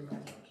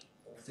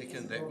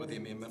 Second that with the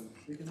amendment.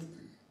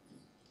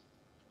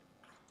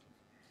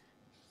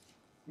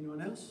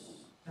 Anyone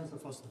else? Councillor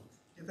Foster.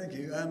 Yeah, thank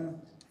you.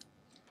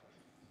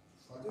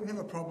 I do have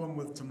a problem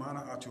with Te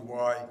Mana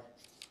Atuwai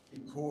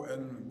being caught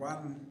in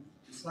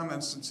some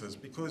instances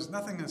because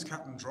nothing is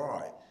cut and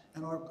dry.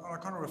 And I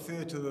kind of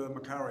refer to the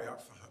Karakia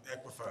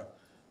aquifer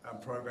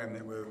program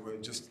that we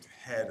just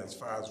had as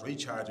far as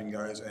recharging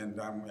goes, and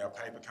our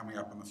paper coming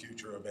up in the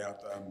future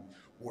about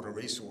water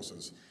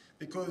resources.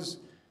 Because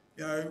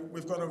you know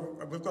we've got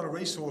a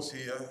resource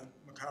here,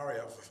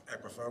 Karakia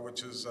aquifer,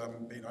 which has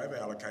been over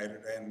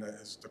allocated and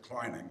is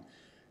declining.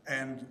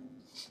 And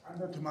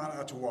under Te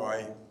Mana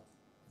Atuwai,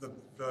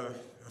 the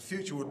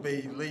future would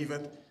be leave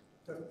it,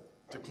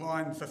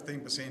 decline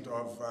 15%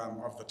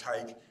 of the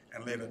take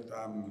and let it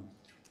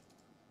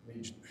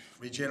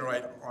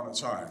regenerate on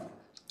its own.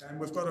 And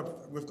we've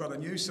got a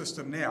new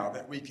system now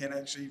that we can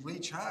actually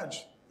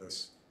recharge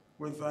this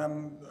with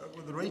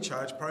the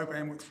recharge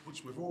program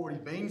which we've already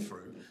been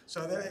through.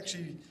 So that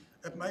actually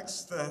it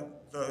makes the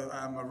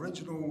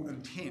original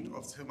intent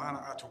of Te Mana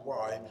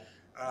Atuwai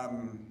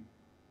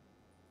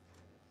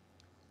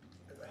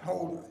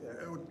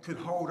could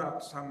hold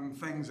up some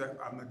things that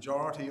a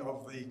majority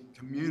of the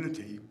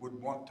community would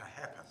want to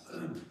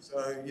happen.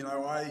 So, you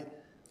know, I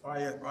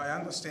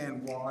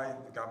understand why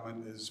the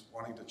government is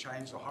wanting to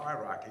change the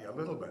hierarchy a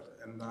little bit.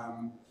 And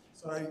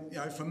so, you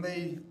know, for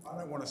me, I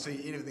don't want to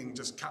see anything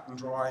just cut and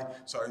dry,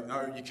 so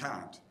no, you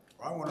can't.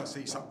 I want to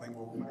see something,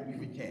 well, maybe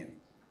we can.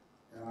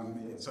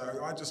 So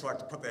I'd just like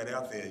to put that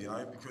out there, you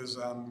know, because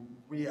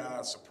we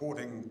are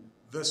supporting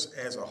this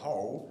as a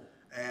whole,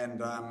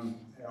 and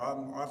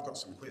I've got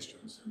some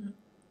questions.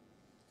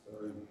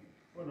 So,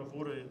 Point of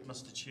order,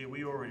 Mr. Chair.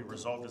 We already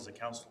resolved as a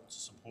council to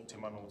support Te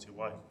Mana o Te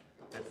Wai.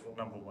 That's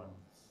number 1.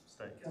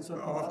 Stay. I've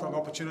got an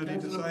opportunity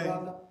to say.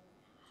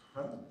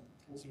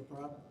 Councillor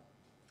Prada.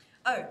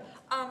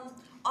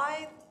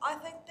 I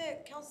think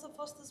that Councillor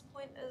Foster's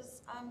point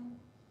is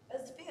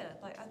fair.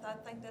 Like I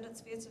think that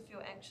it's fair to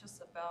feel anxious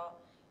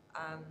about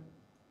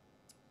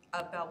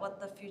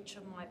what the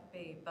future might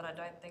be, but I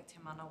don't think Te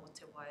Mana o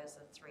Te Wai is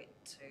a threat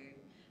to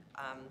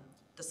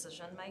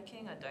decision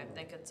making. I don't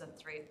think it's a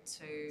threat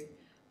to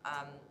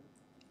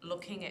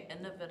looking at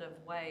innovative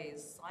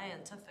ways,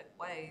 scientific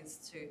ways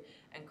to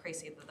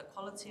increase either the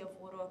quality of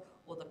water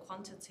or the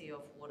quantity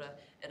of water.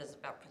 It is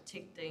about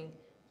protecting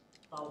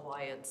the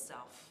wai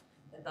itself.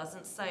 It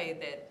doesn't say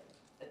that,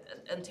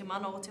 in Te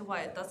Mana o Te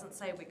Wai, it doesn't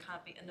say we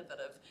can't be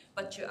innovative,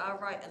 but you are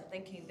right in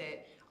thinking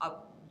that I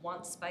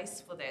want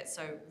space for that.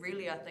 So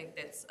really I think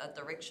that's a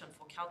direction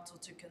for council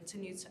to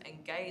continue to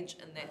engage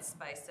in that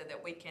space so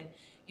that we can,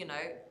 you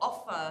know,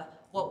 offer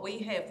what we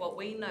have, what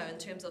we know in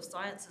terms of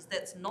sciences.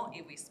 That's not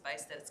iwi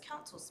space, that is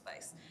council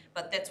space,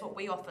 but that's what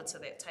we offer to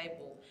that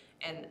table.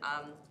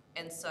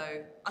 And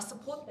so I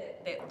support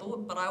that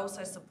thought, but I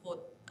also support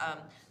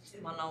Te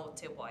Mana o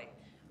Te Wai.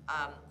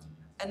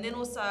 And then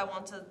also I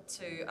wanted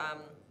to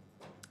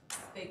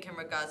speak in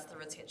regards to the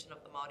retention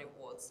of the Māori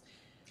wards.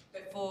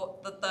 Before,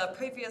 the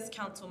previous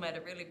council made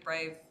a really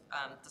brave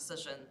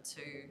decision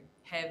to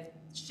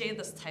share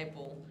this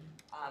table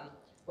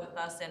with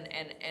us,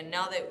 and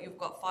now that you've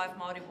got 5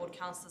 Māori ward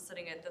councillors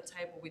sitting at the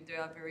table, we do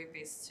our very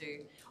best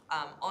to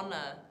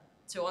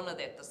honour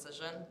that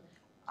decision.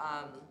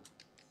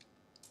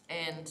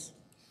 And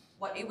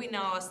what iwi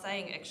now are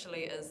saying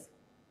actually is,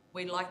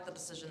 we like the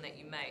decision that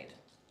you made.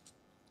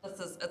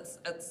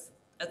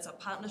 It's a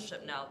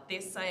partnership now. They're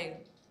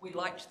saying, we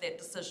liked that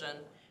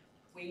decision.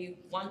 We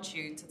want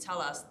you to tell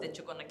us that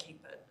you're going to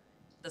keep it.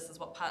 This is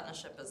what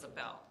partnership is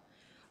about.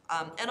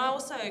 And I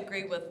also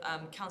agree with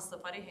Councillor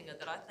Wharehinga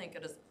that I think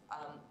it is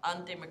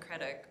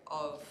undemocratic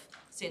of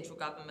central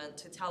government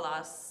to tell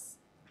us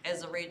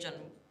as a region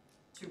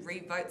to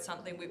re-vote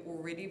something we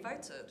already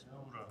voted.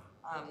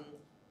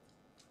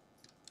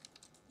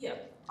 Yeah,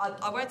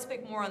 I won't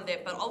speak more on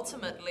that, but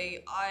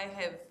ultimately I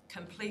have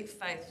complete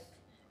faith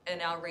in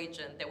our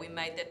region that we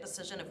made that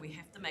decision. If we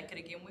have to make it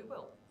again, we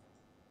will.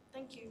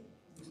 Thank you.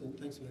 Excellent,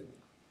 thanks for that.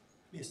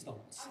 Ms.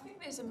 Stoltz. I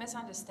think there's a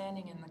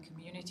misunderstanding in the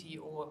community,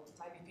 or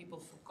maybe people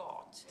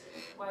forgot,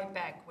 way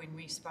back when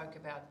we spoke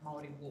about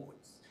Māori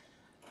wards.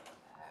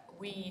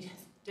 We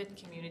did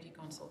community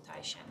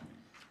consultation,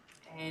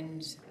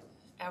 and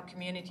our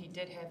community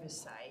did have a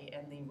say,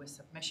 and there were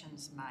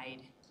submissions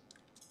made.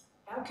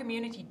 Our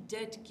community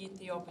did get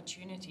the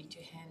opportunity to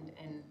hand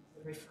in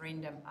the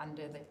referendum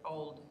under the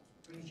old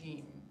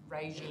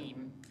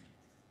regime.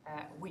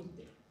 We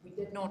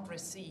did not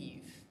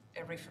receive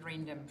a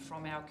referendum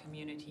from our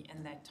community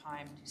in that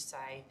time to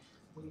say,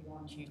 we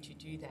want you to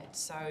do that.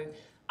 So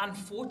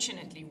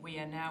unfortunately, we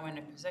are now in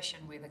a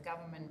position where the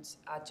government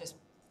are just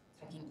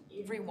taking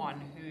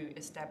everyone who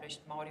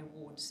established Māori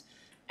wards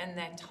in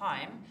that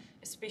time,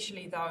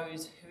 especially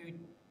those who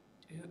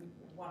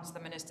once the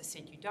minister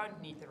said you don't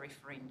need the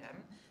referendum,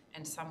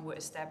 and some were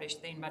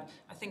established then, but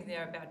I think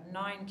there are about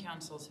 9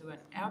 councils who are in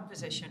our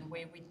position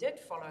where we did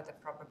follow the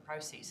proper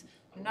process.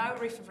 No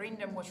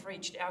referendum was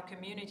reached. Our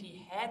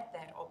community had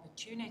that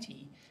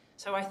opportunity.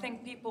 So I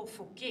think people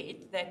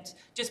forget that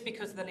just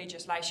because the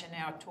legislation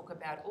now talk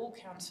about all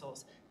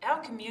councils,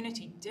 our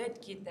community did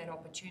get that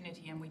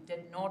opportunity, and we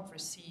did not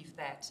receive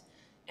that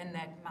in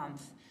that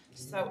month.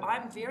 So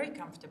I'm very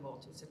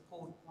comfortable to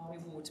support Māori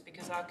wards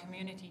because our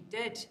community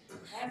did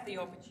have the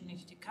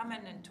opportunity to come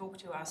in and talk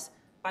to us,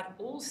 but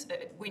also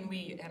when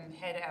we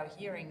had our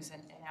hearings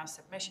and our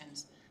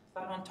submissions.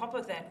 But on top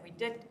of that, we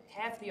did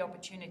have the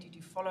opportunity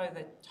to follow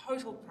the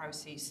total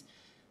process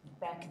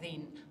back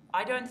then.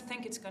 I don't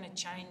think it's going to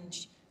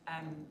change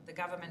the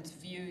government's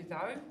view,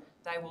 though.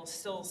 They will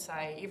still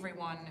say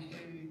everyone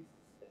who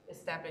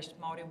established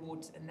Māori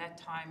wards in that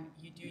time,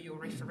 you do your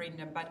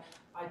referendum. But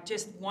I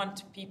just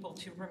want people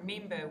to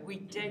remember we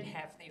did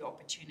have the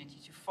opportunity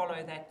to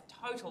follow that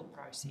total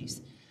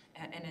process.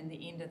 And in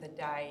the end of the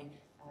day,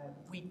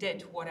 we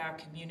did what our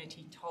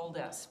community told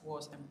us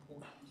was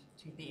important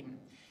to them.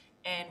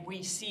 And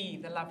we see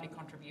the lovely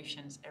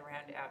contributions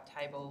around our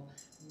table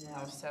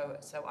now,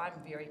 so I'm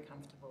very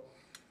comfortable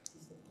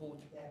to support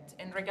that.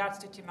 In regards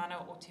to Te Mana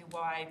o Te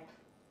Wai,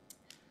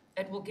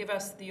 it will give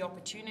us the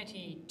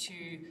opportunity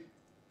to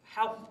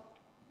help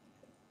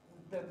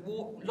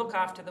look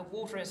after the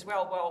water as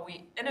well while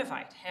we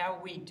innovate how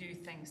we do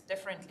things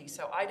differently.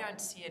 So I don't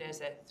see it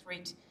as a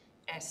threat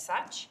as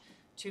such.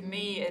 To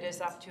me, it is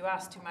up to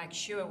us to make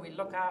sure we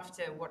look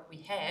after what we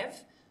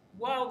have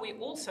while we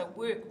also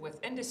work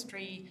with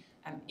industry,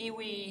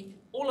 iwi,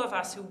 all of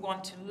us who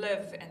want to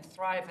live and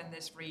thrive in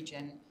this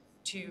region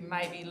to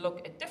maybe look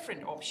at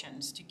different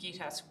options to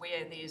get us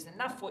where there's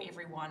enough for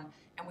everyone,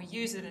 and we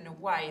use it in a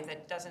way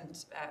that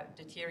doesn't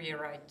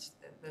deteriorate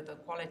the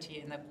quality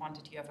and the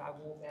quantity of our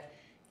water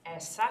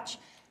as such.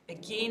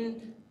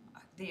 Again,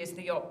 there's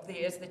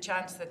the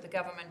chance that the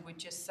government would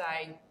just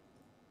say,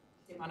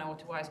 Te Mana o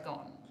Te Wai is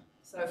gone.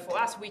 So for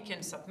us, we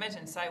can submit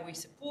and say we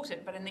support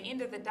it, but in the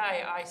end of the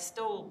day, I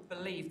still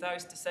believe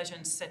those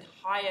decisions sit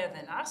higher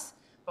than us,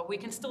 but we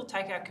can still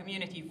take our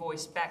community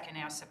voice back in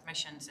our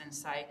submissions and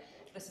say,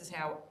 this is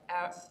how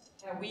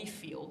we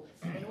feel.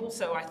 And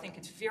also, I think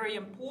it's very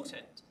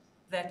important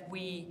that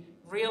we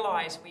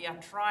realise we are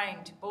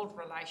trying to build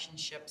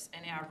relationships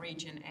in our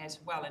region as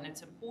well, and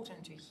it's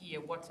important to hear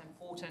what's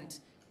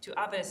important to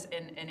others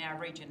in our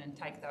region and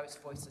take those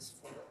voices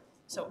forward.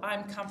 So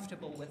I'm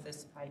comfortable with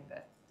this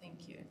paper.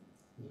 Thank you.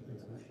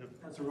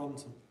 Councillor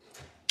Robinson.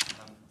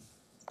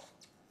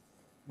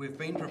 We've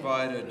been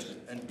provided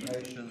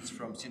indications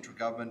from central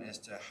government as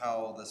to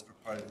how this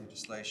proposed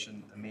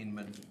legislation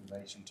amendment in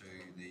relation to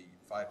the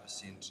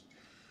 5%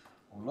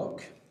 will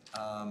look,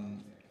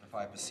 the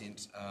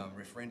 5%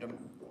 referendum,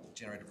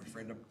 generated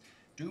referendum.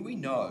 Do we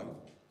know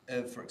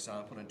if, for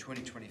example, in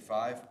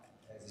 2025,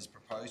 as is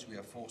proposed, we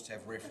are forced to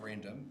have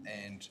referendum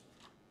and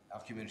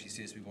our community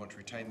says we want to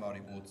retain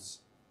Māori wards?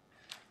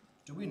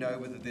 Do we know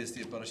whether there's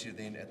the ability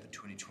then at the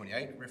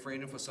 2028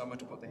 referendum for someone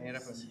to put their hand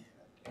up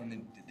and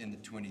then in the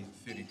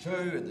 2032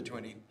 and the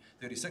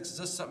 2036? Is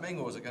this something,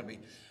 or is it going to be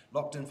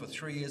locked in for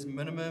 3 years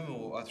minimum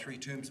or 3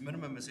 terms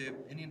minimum? Is there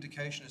any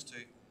indication as to,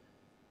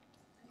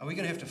 are we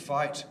going to have to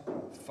fight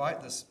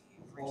this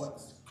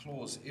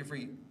clause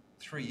every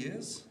 3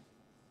 years?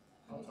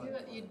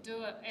 You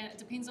do it, and it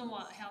depends on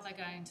how they're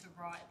going to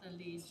write the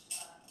lead.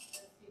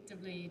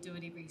 Effectively, you do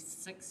it every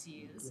 6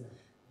 years. Yeah.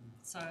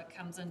 So it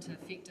comes into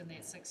effect in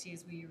that 6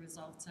 years where you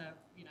resolve to,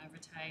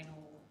 retain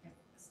or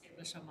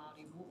establish a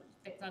Māori ward.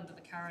 That's under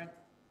the current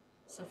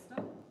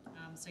system.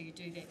 So you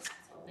do that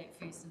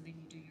first, and then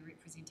you do your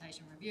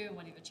representation review, and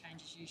whatever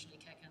changes usually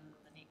kick in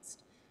the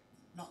next,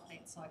 not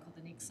that cycle,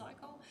 the next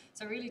cycle.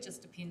 So it really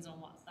just depends on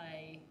what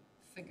they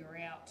figure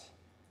out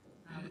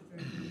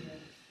through the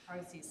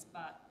process.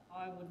 But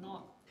I would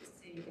not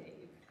see that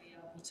you'd be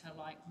able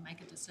to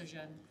make a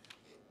decision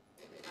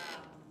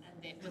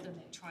and that within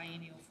that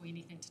triennial for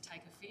anything to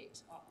take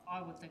effect.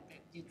 I would think that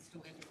you'd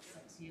still have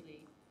a 6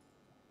 yearly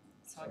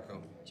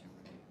cycle.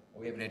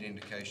 We haven't had any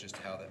indication as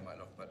to how that might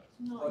look, but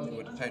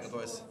would it take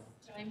otherwise?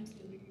 James,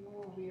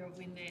 you're aware of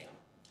when that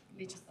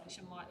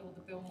legislation or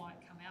the bill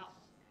might come out?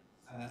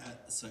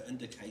 So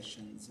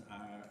indications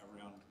are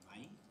around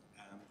May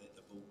that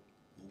the bill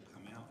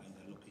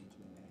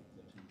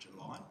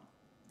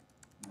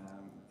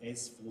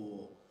As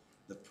for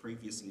the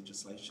previous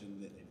legislation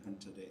that they've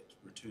hinted at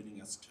returning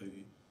us to,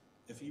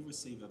 if you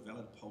receive a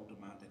valid poll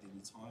demand at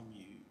any time,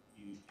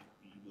 you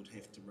would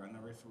have to run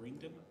a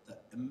referendum. The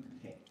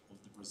impact of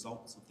the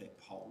results of that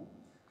poll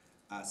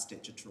are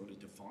statutorily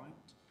defined.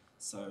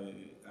 So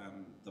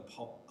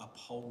a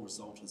poll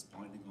result is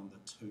binding on the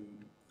two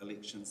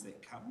elections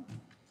that come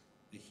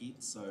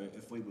ahead. So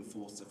if we were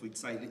forced, let's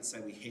say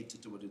we had to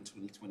do it in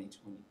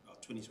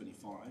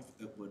 2025,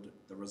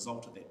 the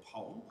result of that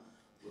poll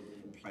would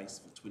be in place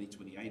for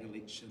 2028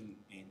 election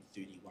and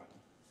 31.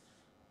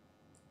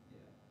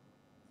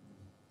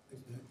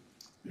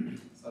 Yeah.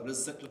 So it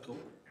is cyclical.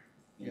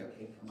 Yeah. It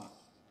can come up.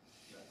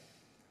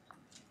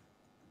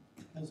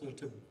 Councillor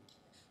Tibb.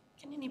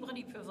 Can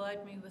anybody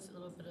provide me with a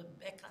little bit of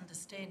back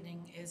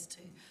understanding as to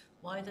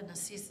why the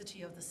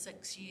necessity of the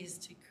 6 years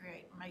to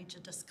create major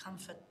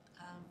discomfort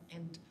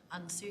and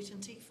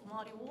uncertainty for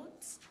Māori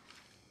wards?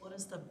 What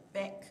is the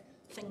back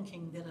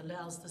thinking that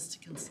allows this to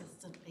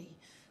consistently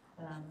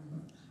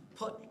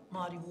put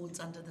Māori wards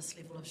under this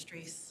level of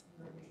stress?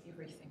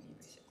 Everything.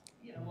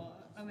 Yeah, well,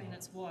 I mean,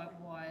 it's why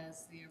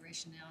is there a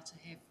rationale to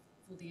have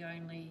for the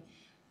only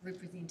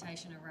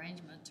representation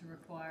arrangement to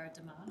require a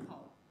demand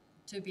poll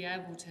to be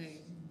able to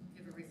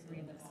have a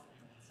referendum on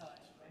it?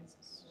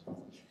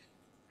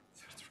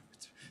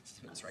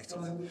 That's right.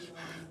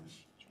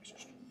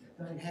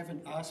 They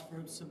haven't asked for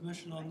a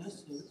submission on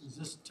this. Is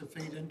this to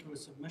feed into a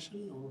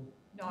submission or?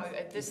 No,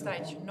 at this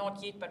stage,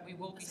 not yet, but we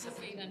will be It's to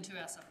feed submitting. into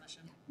our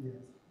submission. Yeah.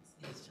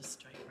 It's just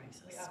straight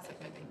racist. We are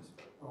submitting.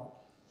 Right.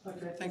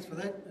 Okay, thanks for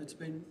that. It's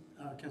been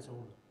Councillor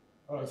Hall.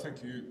 Oh,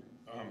 thank you,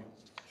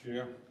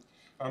 Chair.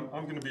 I'm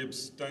going to be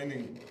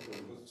abstaining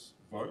from this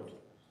vote.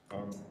 I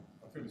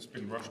feel it's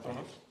been rushed on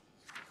us.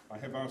 I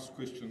have asked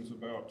questions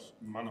about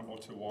mana o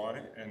te wai,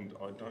 and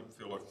I don't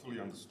feel I fully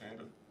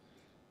understand it.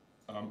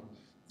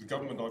 The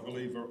government, I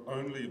believe, are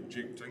only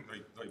objecting,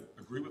 they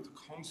agree with the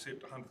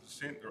concept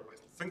 100%, I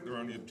think they're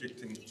only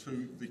objecting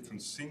to the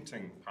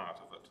consenting part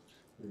of it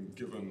being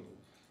given.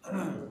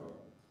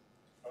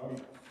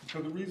 So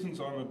the reasons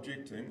I'm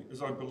objecting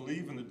is I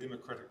believe in the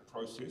democratic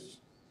process.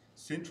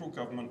 Central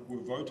government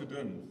were voted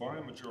in by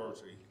a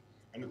majority,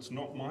 and it's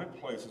not my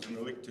place as an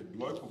elected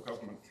local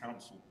government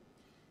councillor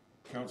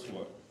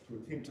to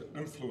attempt to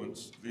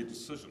influence their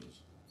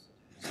decisions.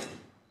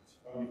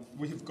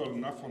 We have got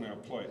enough on our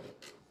plate.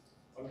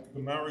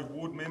 The Maori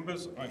ward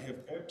members, I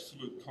have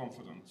absolute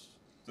confidence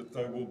that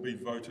they will be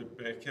voted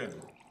back in,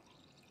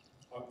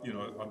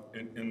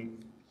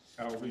 in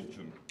our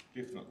region,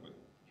 definitely.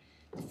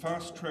 The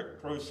fast track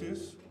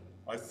process,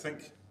 I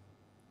think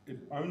it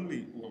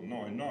only,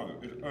 I know,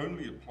 it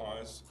only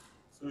applies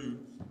to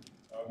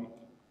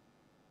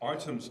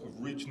items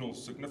of regional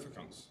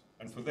significance.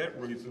 And for that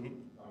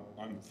reason,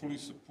 I'm fully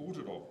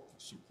supportive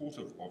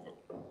of it.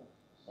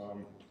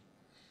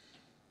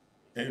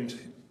 And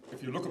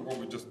if you look at what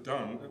we've just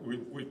done,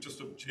 we've just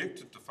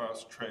objected to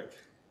fast track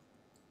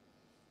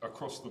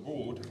across the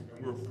board,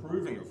 and we're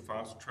approving of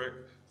fast track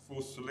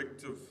for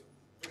selective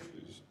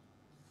issues.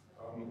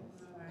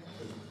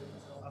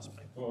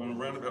 Well, in a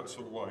roundabout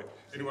sort of way.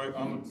 Anyway,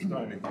 I'm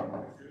abstaining.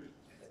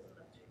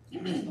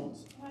 Can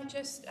I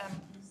just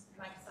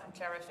make some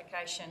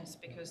clarifications,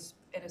 because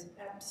it is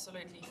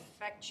absolutely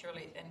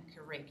factually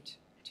incorrect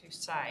to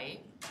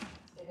say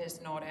it is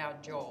not our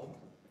job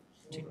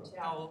to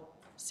tell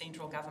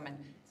central government.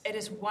 It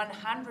is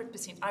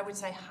 100%, I would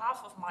say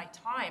half of my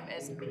time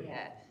as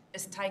mayor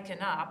is taken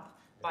up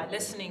by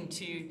listening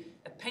to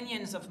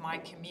opinions of my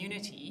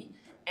community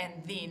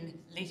and then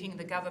letting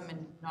the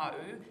government know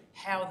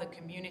how the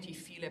community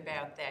feel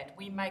about that.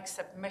 We make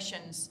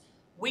submissions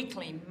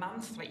weekly,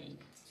 monthly,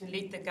 to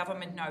let the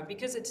government know,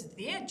 because it's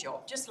their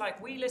job, just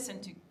like we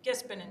listen to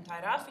Gisborne and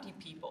Tairāwhiti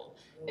people,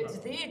 it's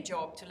their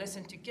job to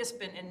listen to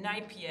Gisborne and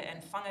Napier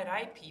and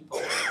Whangarei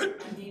people and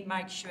then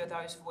make sure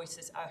those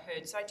voices are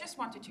heard. So I just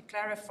wanted to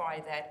clarify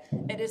that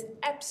it is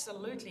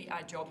absolutely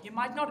our job. You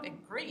might not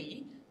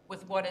agree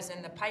with what is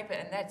in the paper,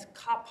 and that's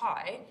ka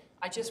pai.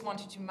 I just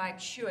wanted to make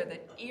sure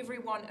that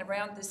everyone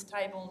around this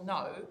table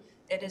know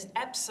it is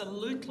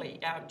absolutely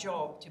our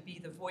job to be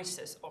the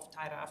voices of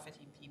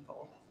Tairāwhiti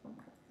people.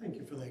 Thank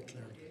you for that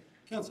clarity.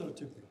 Councillor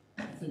Tupia.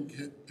 I think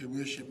Her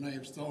Worship may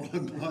have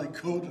stolen my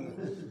quarter.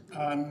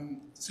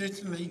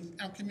 Certainly,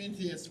 our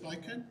community has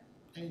spoken,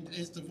 and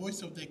as the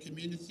voice of their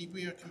community,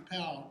 we are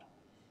compelled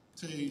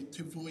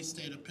to voice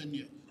that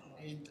opinion.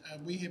 And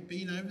we have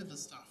been over the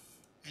stuff,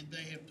 and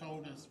they have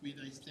told us where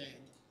they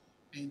stand.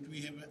 And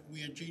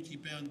we are duty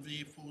bound,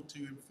 therefore, to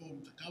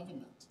inform the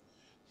government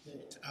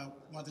that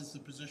what is the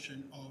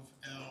position of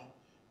our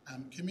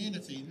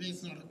community. And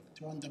that's not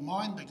to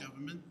undermine the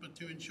government, but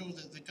to ensure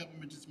that the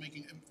government is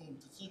making informed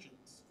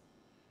decisions.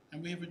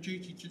 And we have a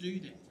duty to do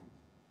that.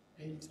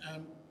 And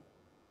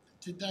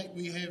to date,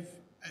 we have,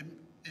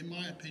 in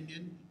my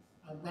opinion,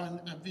 run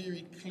a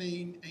very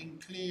clean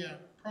and clear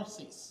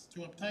process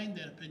to obtain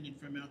that opinion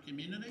from our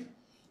community,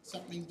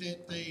 something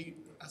that the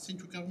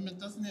central government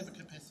doesn't have a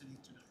capacity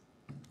to do.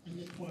 And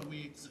that's why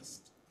we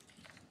exist.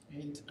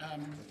 And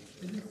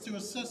it is to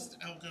assist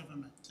our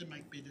government to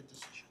make better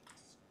decisions.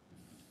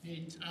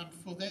 And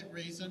for that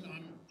reason,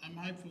 I'm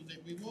hopeful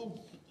that we will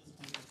put this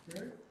budget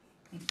through,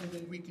 and so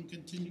that we can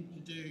continue to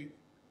do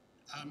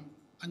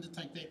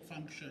undertake that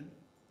function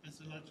as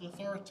a local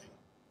authority.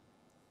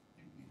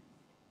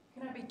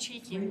 Can I be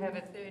cheeky and have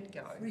a third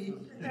go?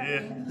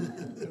 Yeah.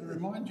 I'll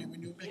remind you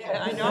when you're back.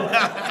 Yeah, I know.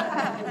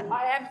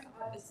 I am.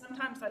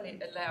 Sometimes I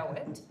allow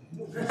it.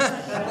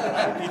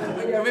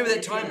 Yeah, remember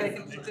that time back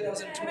in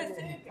 2012? Have a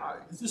third go.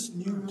 Is this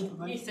new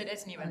information? Yes, it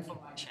is new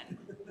information.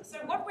 So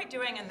what we're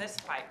doing in this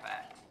paper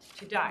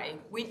today,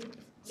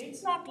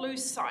 let's not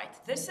lose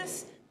sight. This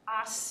is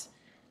us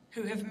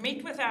who have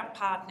met with our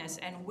partners,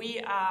 and we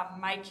are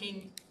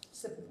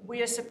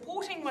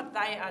supporting what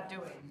they are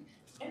doing.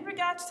 In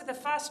regards to the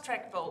fast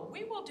track bill,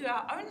 we will do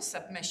our own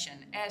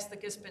submission as the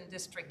Gisborne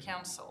District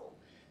Council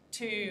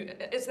to,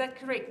 is that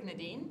correct,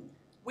 Nadine?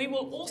 We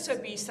will also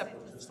be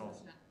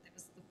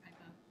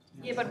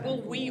yeah, but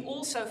will we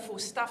also, for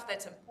stuff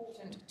that's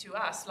important to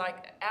us,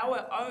 like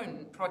our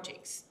own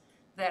projects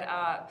that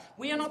are,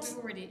 we are not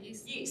already,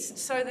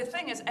 yes. So the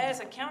thing is,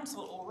 as a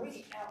council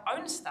already, our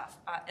own stuff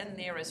are in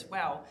there as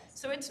well.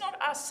 So it's not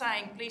us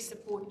saying, please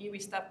support iwi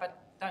stuff, but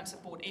don't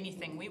support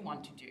anything we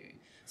want to do.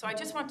 So I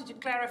just wanted to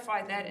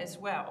clarify that as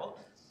well.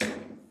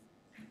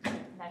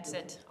 That's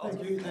it.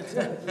 Thank you. That's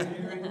it.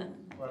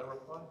 Right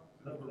reply?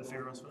 If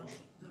everyone's finished?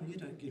 No, you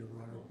don't get a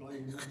right reply.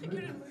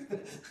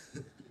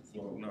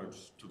 Well, no,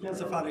 just to the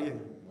Councillor ground. Farahin.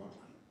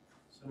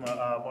 So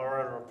my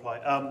right reply.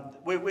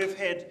 We've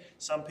had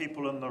some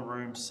people in the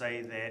room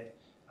say that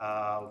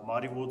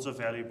Māori wards are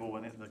valuable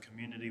and that the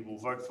community will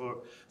vote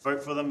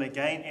for them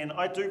again. And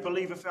I do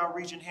believe if our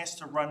region has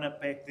to run it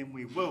back, then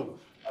we will.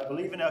 I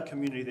believe in our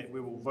community that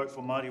we will vote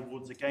for Māori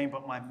wards again.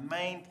 But my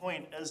main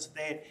point is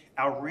that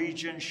our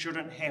region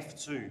shouldn't have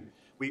to.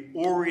 We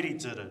already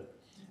did it.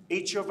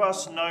 Each of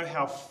us know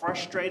how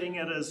frustrating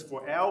it is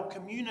for our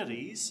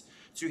communities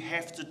to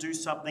have to do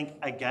something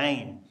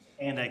again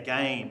and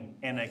again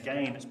and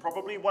again. It's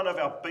probably one of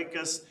our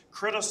biggest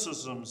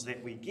criticisms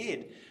that we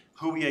get.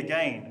 Hui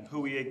again,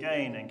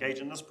 engage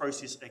in this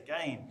process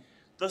again.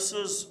 This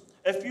is,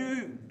 if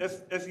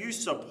you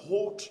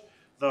support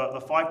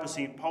the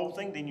 5% poll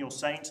thing, then you're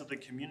saying to the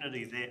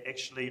community that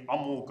actually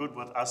I'm all good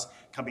with us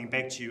coming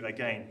back to you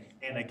again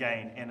and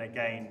again and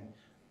again.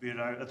 You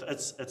know,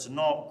 it's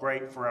not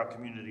great for our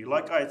community.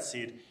 Like I had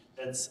said,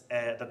 it's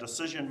the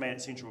decision made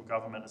at central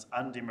government is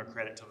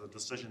undemocratic to the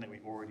decision that we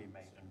already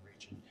made in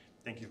region.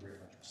 Thank you very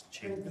much, Mr.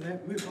 Chair. Thank you for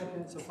that. Moved by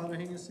Councillor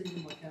Whanahinga,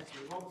 seconded by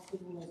Councillor Robertson.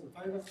 All those in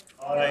favour?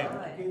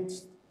 Aye.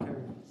 Against?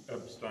 Carried.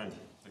 Abstain.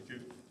 Thank you.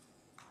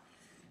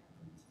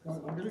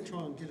 Right, I'm going to try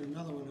and get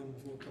another one in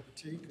before a cup of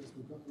tea because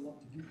we've got a lot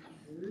to get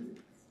through.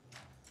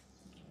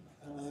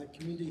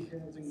 Community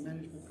Housing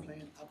Management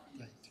Plan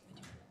update.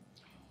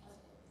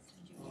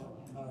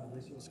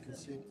 Resource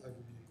consent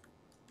overview.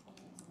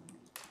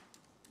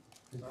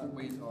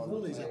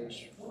 All these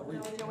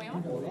we've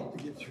got a lot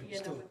to get through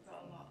still.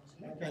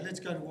 Okay, let's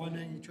go to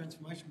Waingake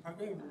Transformation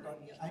Program. We've got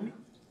Amy.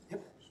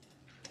 Yep.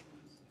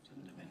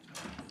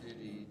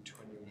 30, 20.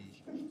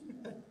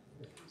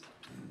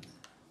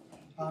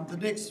 The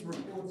next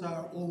reports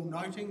are all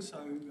noting, so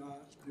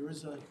there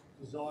is a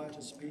desire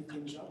to speed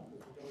things up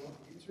if we've got a lot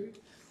to get through.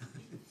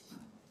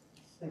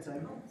 Thanks,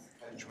 Amy.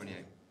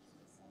 28.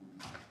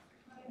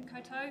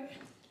 Koutou.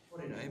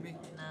 Morning, Amy.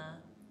 Nah.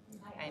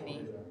 Hi, Amy.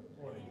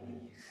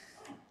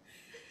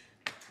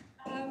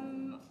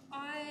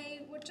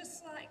 I would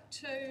just like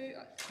to,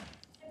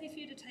 happy for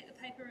you to take the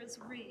paper as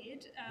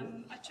read.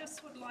 I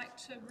just would like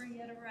to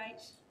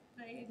reiterate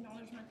the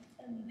acknowledgement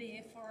in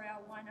there for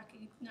our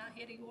Waingake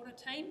Ngāhere Order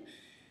team.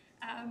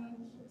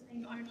 The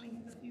team only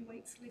have a few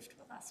weeks left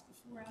with us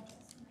before our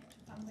designated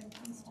funding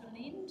comes to an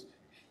end.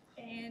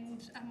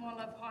 And while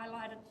I've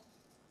highlighted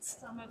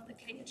some of the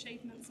key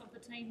achievements of the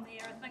team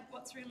there, I think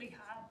what's really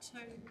hard to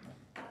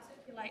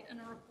articulate in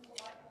a report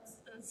like this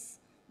is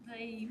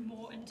the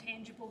more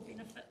intangible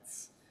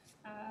benefits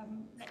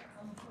that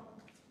come from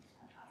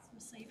us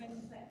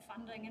receiving that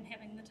funding and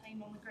having the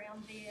team on the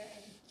ground there,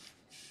 and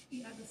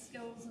you know, the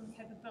skills and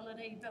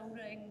capability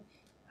building,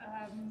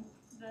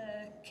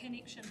 the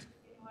connection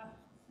together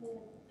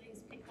for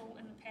these people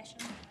and the passion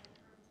for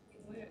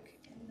their work,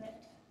 and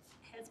that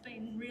has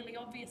been really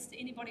obvious to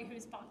anybody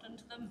who's bumped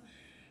into them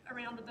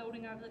around the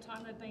building over the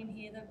time they've been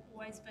here. They've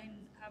always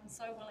been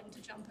so willing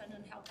to jump in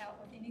and help out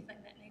with anything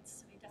that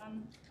needs to be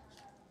done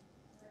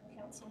for the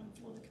council and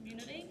for the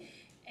community,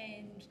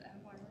 and I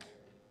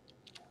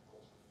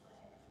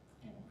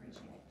really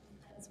appreciate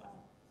that as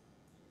well.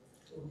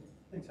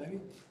 Thanks, Amy.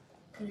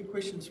 Any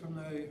questions from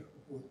the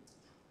report?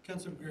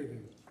 Councillor Gregory.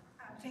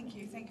 Thank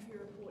you for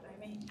your report,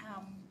 Amy.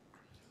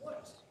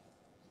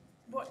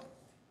 What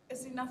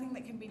is there nothing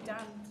that can be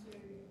done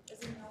to, is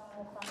there no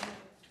more funding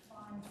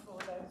find for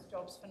those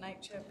jobs for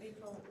nature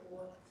people,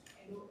 or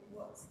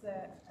what's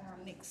the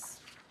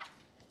next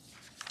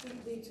step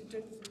there to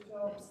do the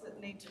jobs that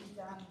need to be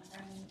done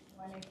and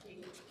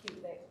Waingake to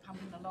keep that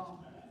pumping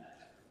along?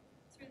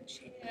 Through the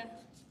chair,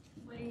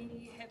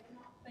 we have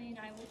not been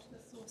able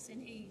to source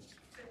any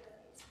further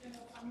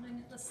external funding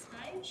at this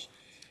stage.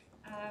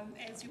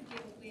 As you'll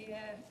be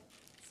aware,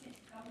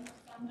 central government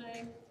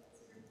funding,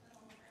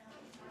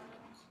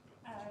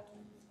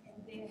 and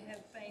there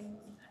have been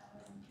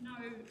no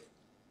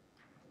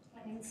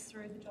plans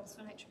through the Jobs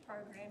for Nature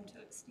program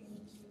to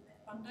extend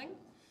that funding.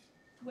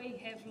 We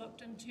have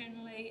looked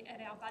internally at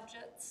our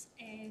budgets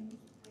and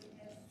we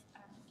have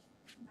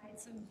made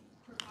some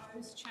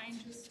proposed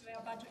changes to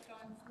our budget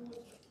going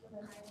forward which would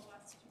enable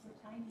us to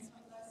retain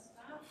some of those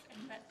staff,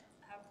 and that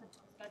proposed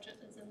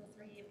budget is in the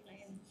 3-year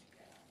plan.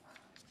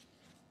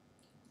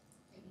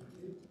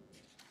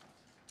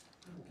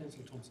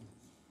 Councillor Thompson.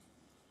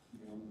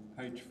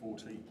 Page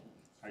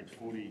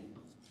 40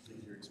 says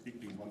you're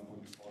expecting 1.5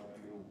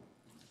 mil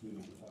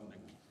external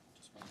funding.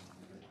 Just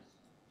wondering,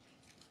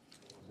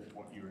 is that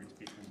what you're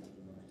expecting, but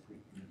you're not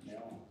expecting it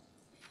now?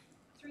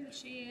 Through the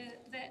chair,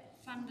 that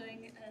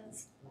funding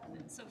is a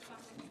mix of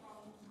funding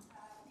from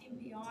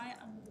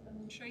MPI under the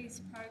Bin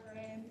Trees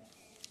program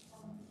and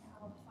from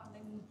our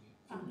funding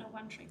partner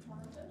One Tree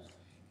Planted,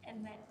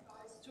 and that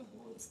goes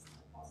towards the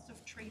cost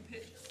of tree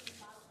purchase and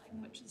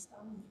planting, which is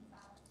done by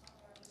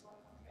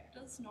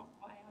contractors, not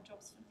by our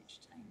Jobs for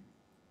Nature team.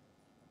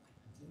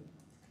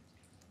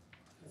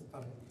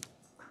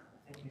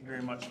 Thank you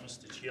very much,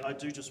 Mr. Chair. I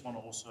do just want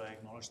to also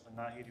acknowledge the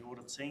Ngāhere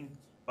Audit team,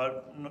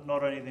 but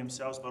not only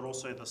themselves, but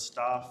also the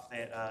staff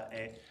that are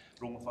at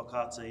Ronga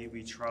Whakaata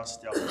Iwi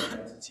Trust, our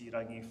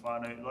Tirangi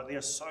Whānau. Like, there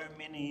are so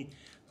many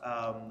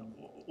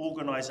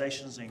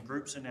organisations and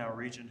groups in our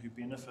region who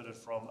benefited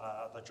from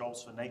the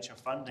Jobs for Nature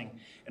funding.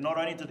 And not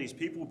only did these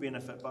people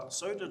benefit, but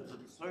so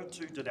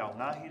too did our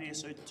Ngāhere,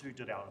 so too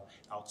did our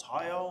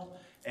taiao.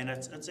 And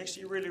it's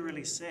actually really,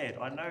 really sad.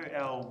 I know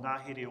our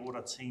Ngāhere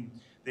Audit team,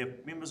 they're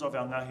members of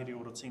our Ngāhere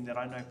Audit team that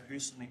I know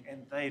personally,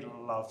 and they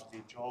loved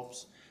their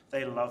jobs.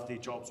 They love their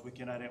jobs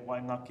working out at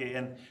Waingake.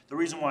 And the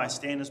reason why I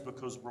stand is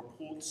because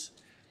reports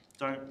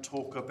don't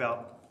talk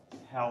about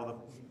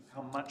how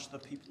much the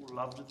people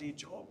loved their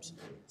jobs.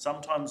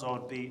 Sometimes I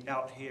would be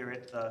out here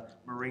at the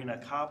Marina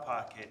car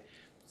park at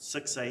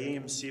 6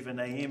 a.m, 7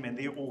 a.m, and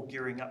they're all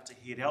gearing up to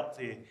head out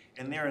there,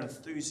 and they're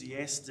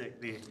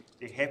enthusiastic,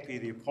 they're happy,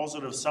 they're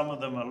positive. Some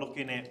of them are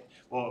looking at,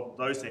 well,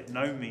 those that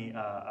know me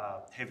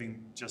are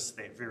having just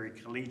that very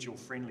collegial,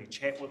 friendly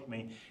chat with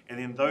me, and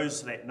then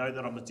those that know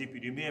that I'm a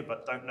deputy mayor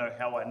but don't know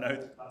how I know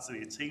parts of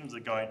their teams are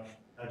going,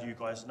 how do you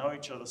guys know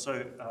each other?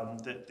 So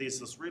that there's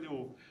this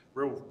real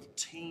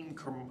team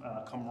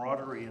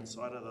camaraderie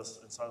inside of the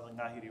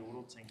Ngāhere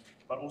Audit team,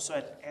 but also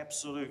an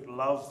absolute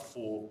love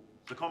for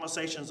the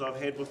conversations I've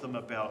had with them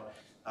about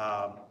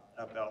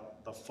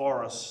the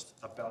forest,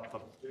 about the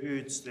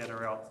birds that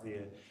are out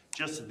there,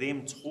 just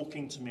them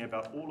talking to me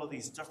about all of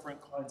these different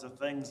kinds of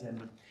things,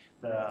 and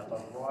the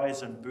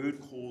rise in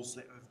bird calls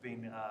that have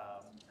been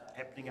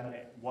happening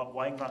at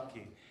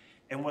Waingake.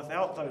 And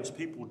without those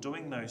people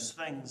doing those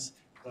things,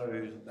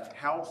 the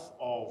health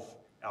of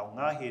our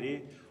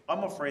Ngāhere,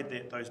 I'm afraid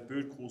that those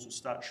bird calls will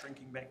start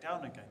shrinking back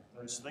down again.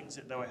 Those things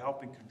that they were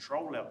helping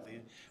control out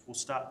there will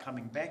start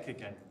coming back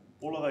again.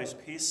 All of those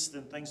pests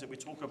and things that we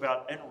talk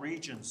about in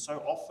regions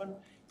so often,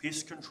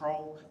 pest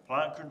control,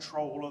 plant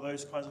control, all of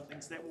those kinds of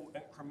things, that will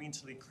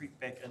incrementally creep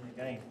back in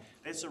again.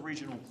 That's a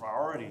regional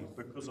priority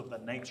because of the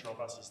nature of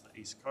us as the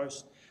East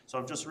Coast. So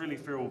I just really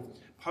feel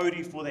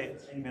pōti for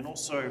that team, and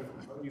also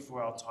pōti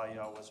for our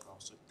taiao as well.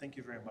 So thank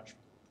you very much.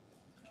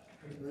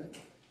 Thank you, mate.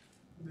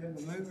 We have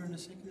a mover and a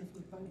seconder for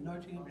the vote,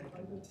 noting of the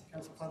vote.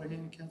 Councillor Karakia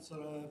and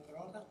Councillor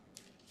Parata.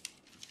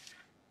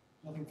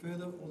 Nothing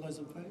further, all those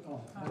in favour?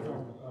 Oh,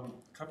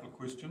 a couple of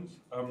questions.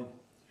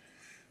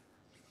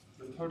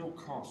 The total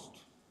cost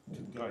to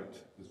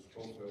date is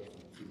 12,200,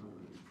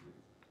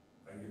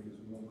 and there's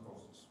more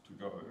costs to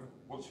go.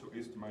 What's your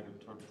estimated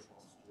total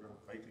cost? Around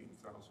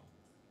 18,000.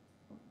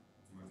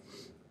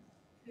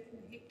 Per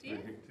hectare?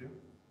 Per hectare?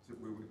 Is that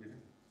where we're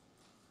heading?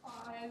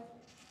 I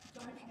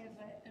don't have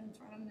that in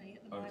front of me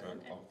at the moment.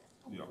 Okay,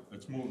 yeah,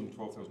 it's more than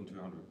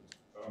 12,200.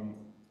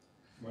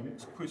 My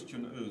next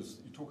question is,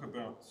 you talk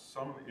about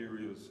some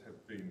areas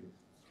have been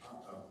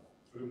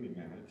firmly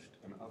managed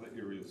and other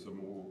areas are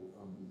more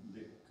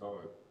let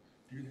go.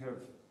 Do you have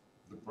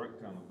the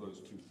breakdown of those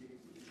two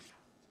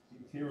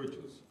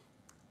hectareages?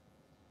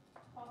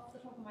 Off the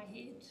top of my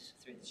head,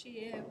 through the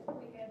chair,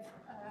 we have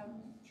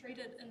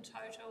treated in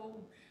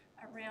total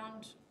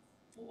around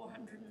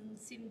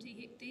 470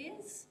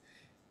 hectares.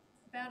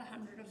 About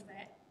 100 of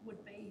that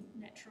would be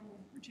natural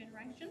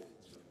regeneration,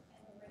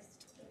 and the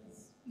rest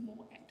is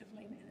more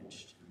actively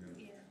managed.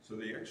 Yeah. So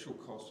the actual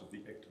cost of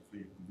the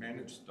actively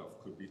managed stuff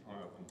could be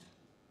higher than,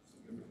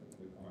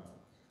 significantly higher.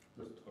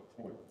 Just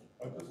a point.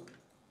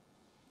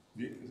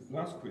 The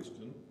last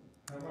question,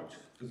 how much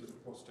is it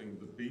costing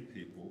the bee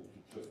people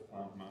to just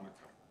plant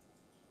Manukau?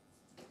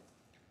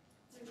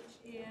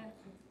 Yeah,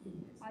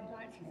 I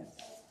don't have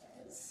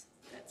those.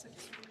 That's a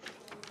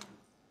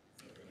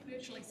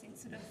virtually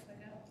sensitive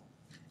figure.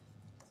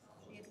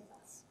 Shared with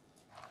us.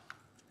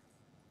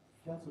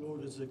 Council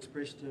Orders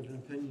expressed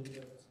an opinion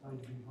that it's going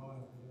to be higher,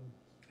 but I'm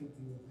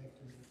thinking of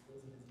acting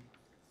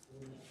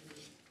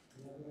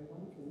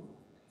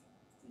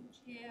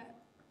Yeah,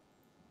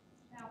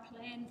 our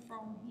plan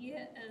from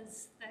here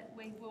is that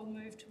we will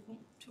move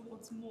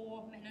towards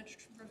more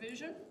managed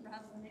reversion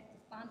rather than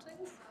active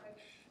planting. So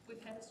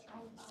we've had a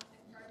strong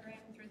planting program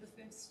through the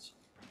first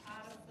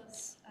part of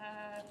this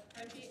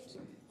project,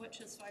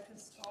 which is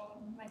focused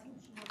on making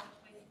sure that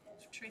we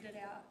have treated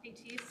our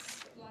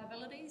ETS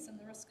liabilities and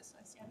the risk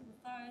associated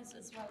with those,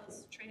 as well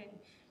as treating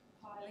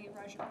highly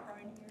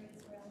erosion-prone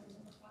areas around the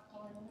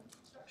pipeline and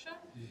infrastructure.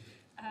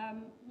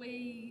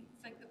 We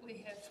think that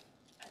we have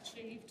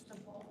achieved the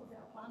bulk of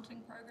our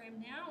planting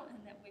program now,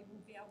 and that we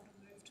will be able to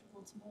move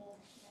towards more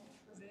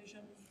managed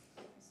reversion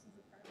for the rest of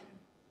the program.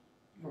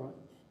 All right,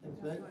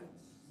 thanks, mate.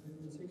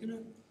 Second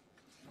it?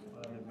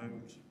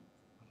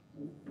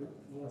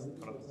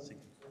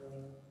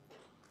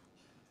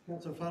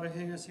 Councillor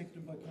Wharehenga,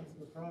 seconded by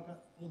Councillor Praga.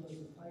 All those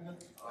in favour?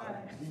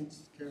 Aye. Against?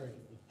 Carried.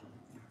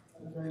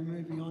 Okay,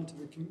 moving on to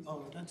the...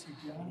 Oh, I don't see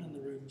Diana in the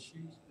room. She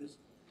is...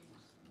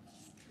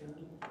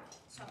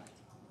 Sorry.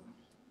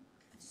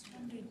 I just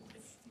wondered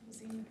if there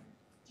was any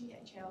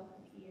GHL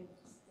here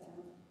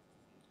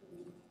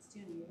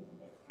externally.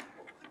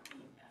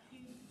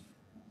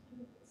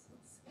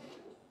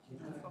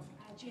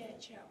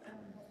 GHL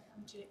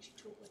come to actually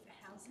talk with the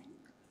housing.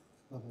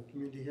 Of the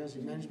Community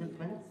Housing Management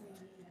Plan?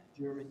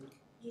 Jeremy?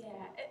 Yeah,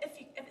 if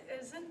it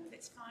isn't,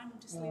 that's fine, we'll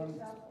just leave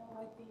it out that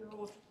way, you're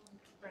all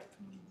great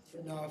from you.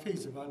 No, if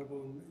he's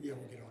available, yeah,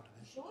 we'll get on to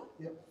that. Sure?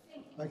 Yep.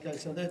 Okay,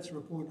 so that's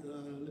report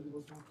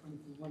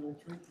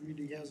 11.103,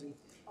 Community Housing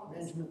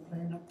Management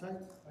Plan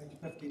update, page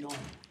 59.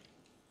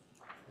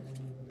 And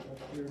we've got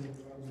Jeremy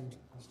Rowan,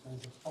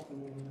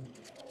 popping in.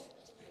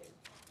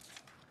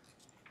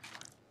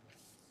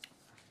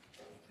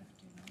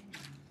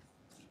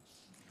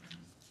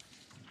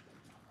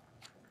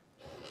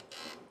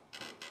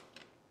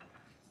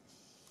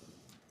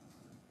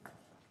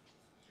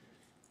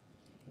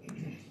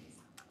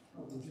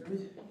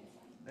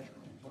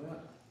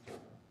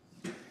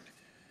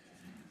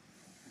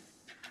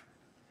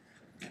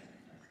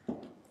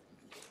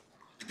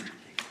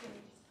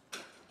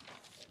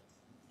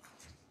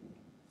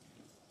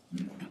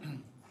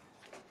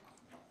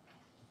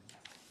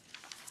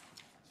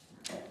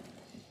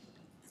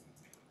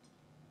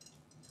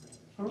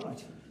 All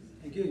right,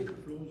 thank you. The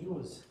floor is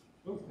yours.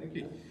 Cool, thank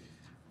you.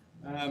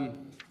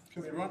 Come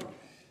everyone.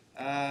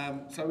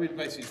 So we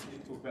basically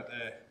talk about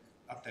the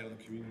update on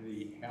the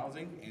community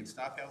housing and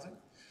staff housing.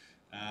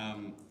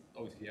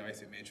 Obviously our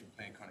asset management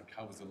plan kind of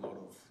covers a lot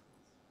of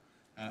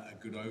a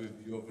good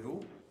overview of it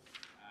all.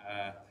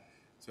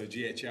 So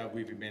GHR,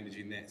 we've been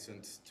managing that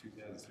since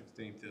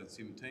 2016,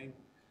 2017.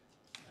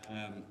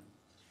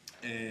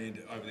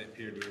 And over that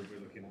period we're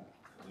looking at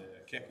the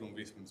capital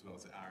investments as well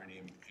as the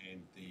R&M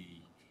and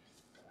the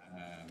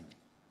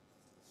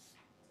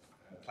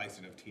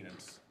placing of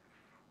tenants.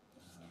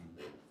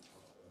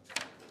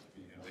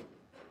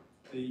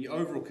 The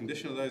overall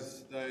condition of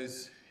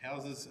those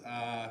houses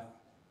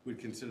we'd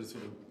consider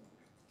sort of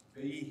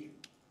B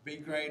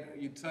grade,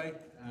 you'd say.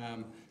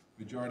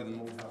 Majority of them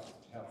all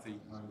healthy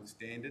home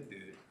standard.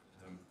 There's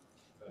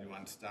only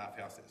one staff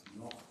house that's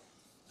not.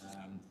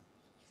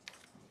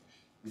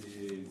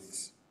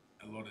 There's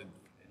a lot of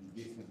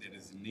investment that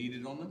is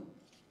needed on them.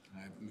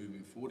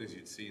 Moving forward, as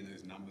you'd see in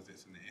those numbers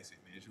that's in the asset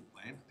management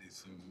plan, there's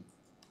some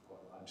quite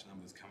large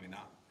numbers coming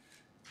up,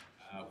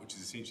 which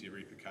is essentially a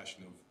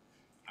repercussion of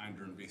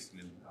underinvesting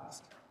in the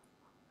past.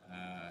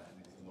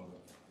 There's a lot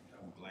of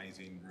double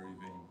glazing,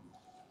 roofing.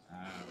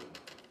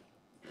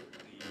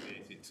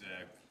 These assets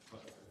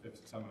are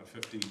some are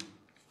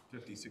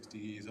 50, 60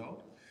 years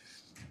old,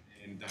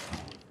 and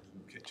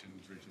original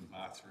kitchens, original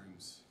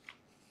bathrooms.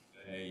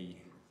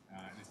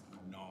 There's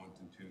unknowns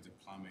in terms of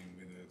plumbing,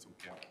 whether it's all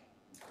plumbing.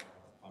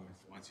 So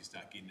once you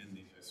start getting in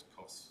there, those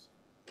costs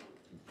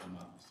can come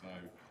up. So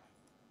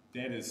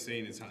that is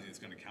seen as something that's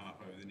going to come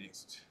up over the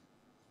next,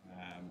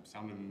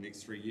 some in the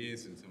next 3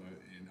 years and some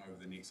over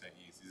the next 8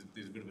 years.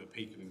 There's a bit of a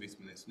peak of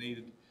investment that's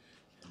needed,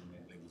 and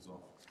then that levels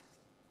off.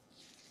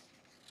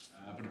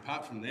 But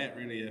apart from that,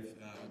 really, if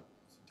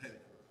take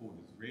that report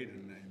as read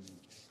and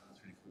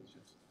answer any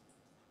questions.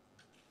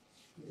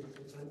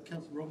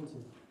 Councillor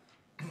Robinson.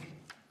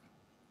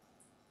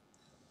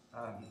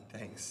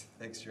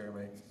 Thanks,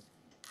 Jeremy.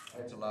 I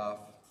had to laugh.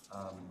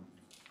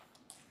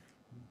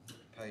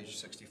 Page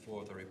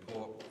 64 of the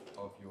report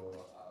of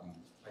your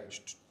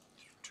page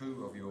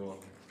 2 of your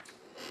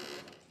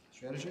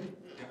strategy.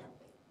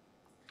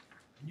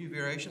 A new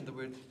variation of the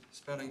word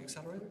spelling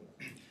accelerator.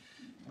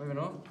 Moving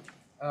on.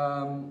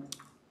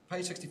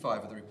 Page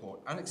 65 of the report.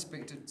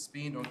 Unexpected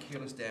spend on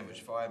careless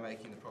damage, fire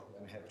making the property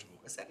uninhabitable.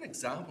 Is that an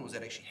example or has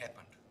that actually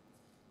happened?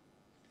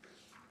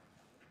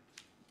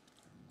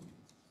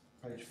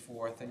 Page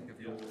 4, I think, of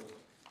your...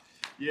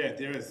 Yeah,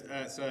 there is.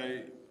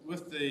 So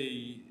with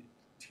the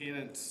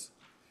tenants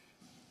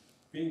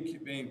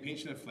being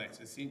pensioner flats,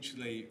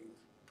 essentially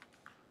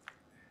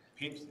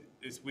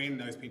it's when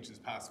those pensions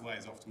pass away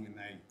is often when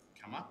they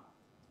come up,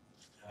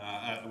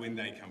 when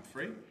they come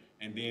free,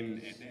 and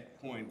then at that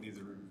point we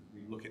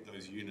look at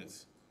those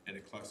units at a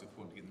closer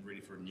point to get them ready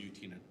for a new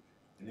tenant,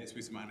 and that's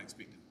where some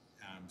unexpected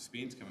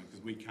spends come in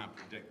because we can't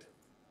predict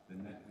the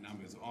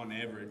numbers. On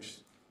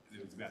average,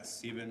 there was about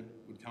 7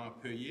 would come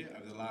up per year.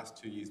 Over the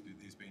last 2 years,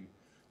 there's been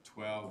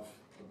 12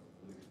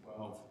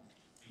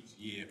 each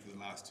year for the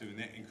last 2, and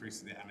that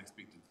increases their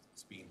unexpected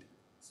spend.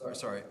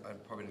 Sorry, I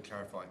probably didn't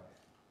clarify.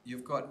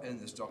 You've got in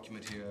this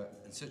document here,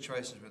 in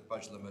situations with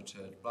budget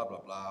limited, blah, blah,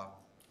 blah,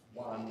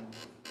 1,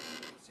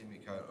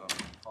 semicolon,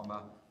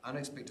 comma,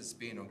 unexpected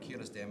spend on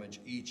careless damage,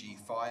 e.g.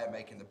 fire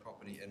making the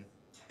property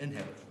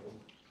uninhabitable.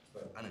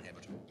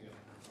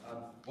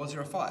 Was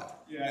there a fire?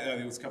 Yeah,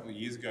 there was a couple of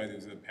years ago, there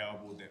was a power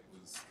board that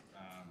was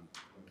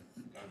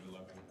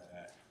overlooking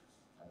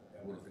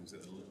water things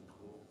at the Little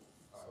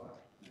Court.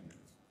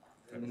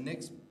 And the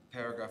next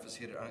paragraph is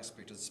headed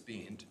unexpected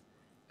spend,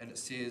 and it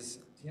says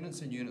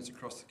tenants and units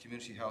across the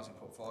community housing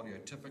portfolio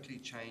typically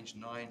change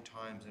 9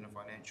 times in a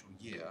financial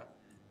year.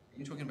 Are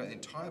you talking about the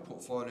entire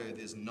portfolio,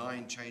 there's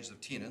 9 changes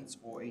of tenants,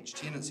 or each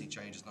tenancy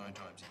changes 9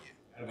 times a year?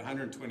 Out of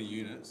 120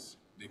 units,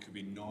 there could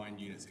be 9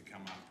 units that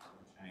come up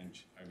and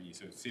change over a year.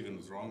 So if 7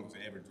 was wrong,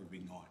 the average would be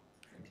 9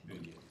 per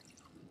year.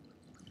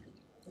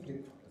 Thank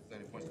you. That's the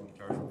only point I want to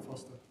clarify.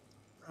 Foster.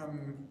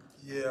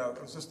 Yeah,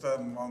 it was just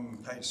on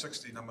page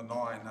 60, number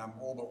 9,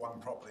 all but one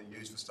property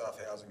used for staff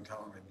housing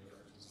currently.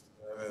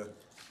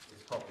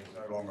 This property is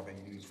no longer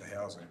being used for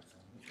housing.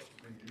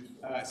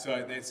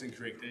 So that's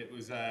incorrect. It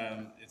was,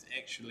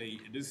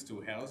 it is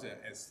still housed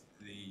as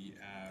the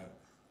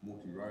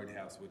Morton Road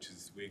house, which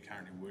is, we're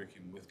currently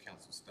working with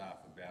council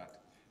staff about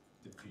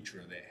the future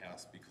of that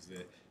house, because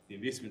the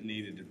investment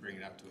needed to bring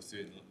it up to a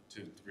certain,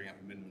 to bring up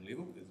a minimum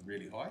level is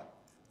really high.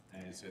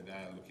 And so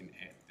they're looking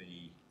at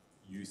the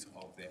use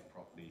of that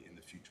property and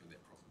the future of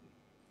that property.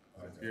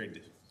 So it's very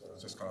different. So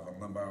it's just kind of a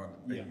limbo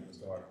and being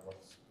decided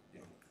what's the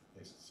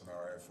best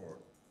scenario for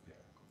it.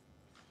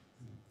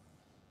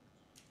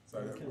 So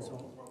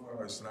one of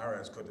those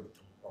scenarios could the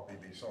property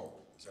be sold?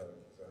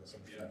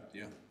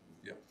 Yeah.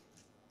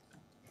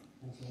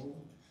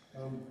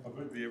 I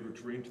believe the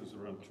average rent is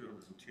around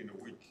 210 a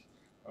week.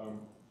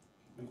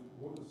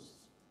 What is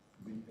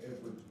the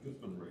average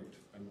Gisborne rate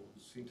and what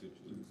percentage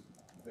is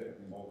that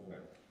of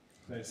that?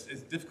 So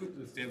it's difficult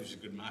to establish a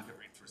good market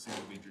rate for a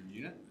single bedroom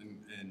unit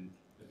in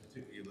the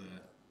particular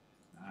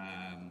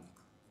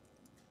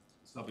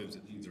suburbs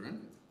that these are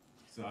in.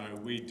 So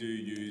we do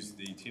use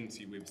the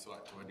tenancy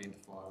website to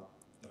identify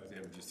those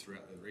averages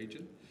throughout the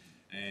region,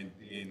 and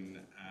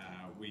then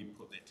we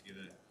put that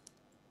together,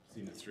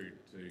 send it through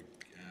to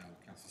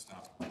council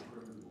staff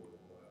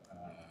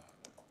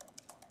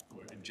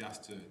or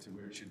adjust to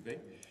where it should be.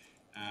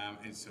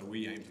 And so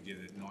we aim to get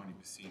it at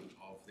 90%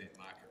 of that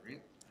market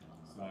rent.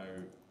 So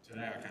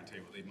today I can't tell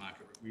you what the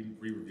market rent,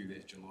 we review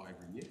that July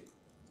every year.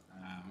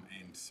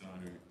 And so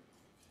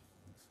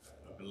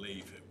I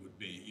believe it would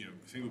be,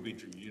 single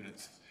bedroom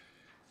units.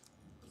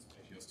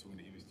 Actually, I was talking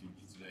to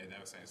MSD today, they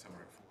were saying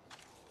somewhere at 4.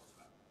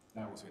 But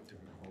they're also at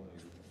different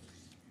qualities of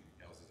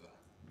houses are.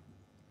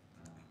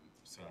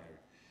 So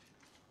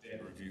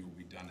that review will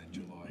be done in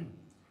July.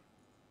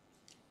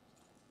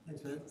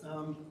 Thanks, Matt.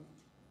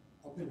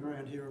 I've been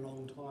around here a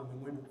long time,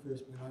 and when it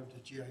first went over to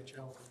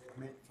GHL,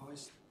 Matt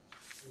Feist,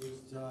 who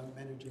was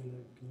managing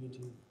the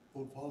community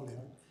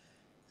portfolio.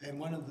 And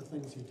one of the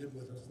things he did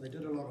with us, they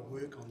did a lot of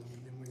work on them,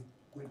 and then we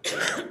went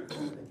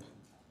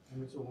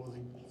and we saw all the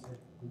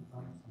new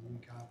pumps and new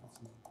carpets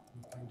and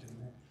new paint and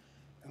that.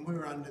 And we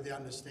were under the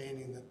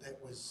understanding that that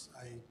was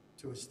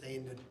to a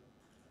standard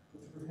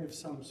which would have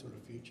some sort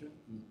of future.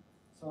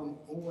 So I'm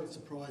always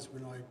surprised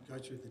when I go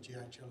through the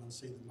GHL and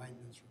see the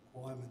maintenance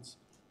requirements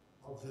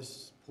of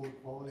this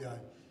portfolio.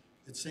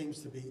 It seems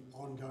to be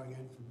ongoing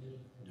and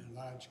for a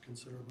large,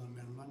 considerable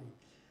amount of money.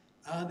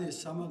 Are there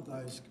some of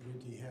those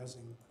community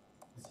housing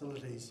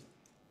facilities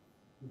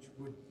which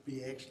would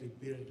be actually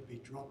better to be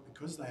dropped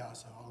because they are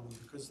so old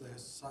and because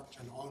there's such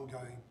an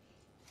ongoing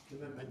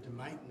commitment to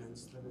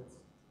maintenance that it's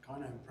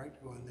kind of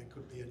impractical and there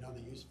could be another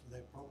use for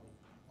that property,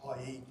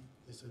 i.e.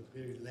 there's a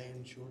very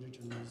land shortage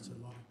and there's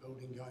a lot of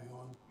building going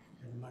on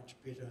and a much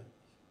better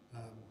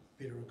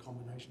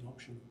accommodation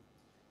option?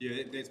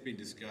 Yeah, that's been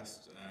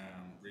discussed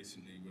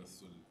recently with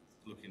sort of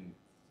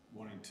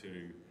wanting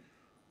to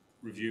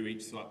review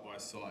each site by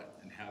site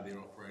and how they're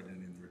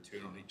operating and the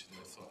return on each of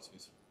those sites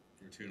was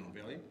return on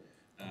value.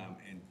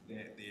 And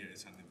that there is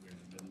something we're in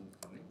the middle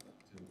of doing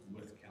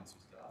with council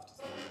staff to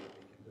see what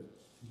we can do.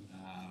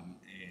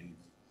 And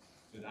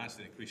to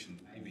answer that question,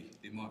 maybe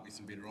there might be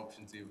some better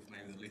options there with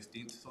maybe the less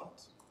dense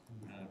sites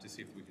to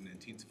see if we can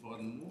intensify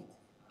them more.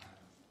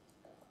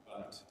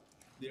 But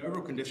the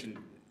overall condition,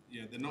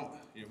 they're not,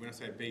 when I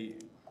say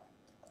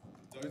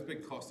those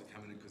big costs are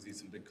coming in because there's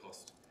some big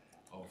costs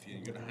of,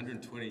 you've got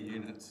 120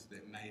 units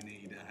that may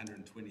need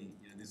 120,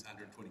 there's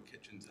 120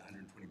 kitchens,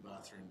 120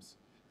 bathrooms,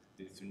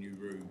 there's some new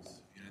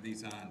rooms.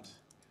 These have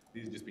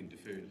just been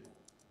deferred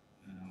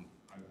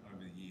over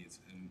the years.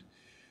 And,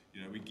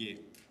 we get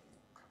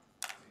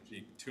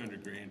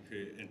 200 grand per,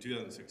 in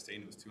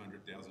 2016 it was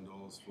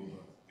 $200,000 for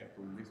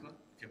capital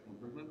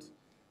improvements.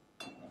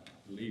 I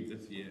believe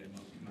this year it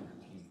might be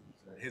 110.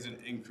 So it hasn't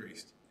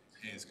increased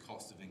as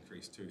costs have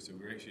increased too. So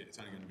it's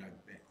only going to go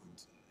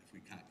backwards if we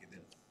can't get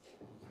that.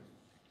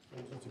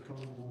 Just a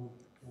comment on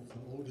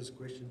Councillor Alder's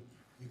question.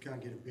 You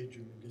can't get a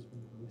bedroom in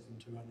Gisborne for less than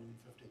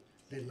 250,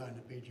 let alone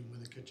a bedroom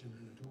with a kitchen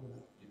and a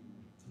toilet.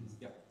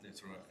 Yep,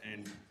 that's right.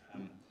 And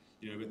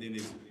but then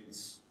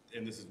there's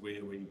and this is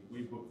where we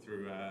put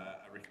through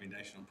a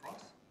recommendation on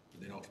price,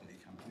 but then ultimately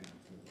comes down to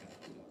the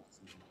council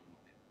decision on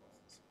that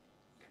prices.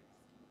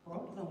 All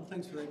right, well,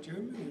 thanks for that,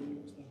 Jeremy. And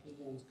looks like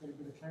everyone's got a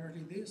bit of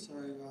clarity there. So,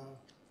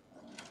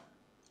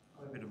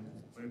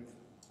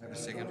 Have a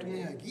second.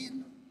 Yeah,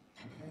 again.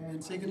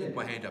 And seconded.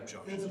 My hand up,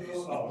 Josh.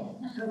 Oh,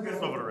 swap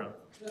it around.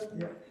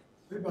 Yeah.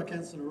 Moved by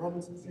Councillor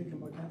Robinson, seconded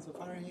by Councillor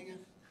Wharehiga.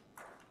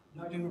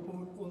 Voting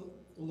report,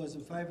 all those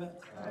in favour?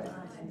 Aye.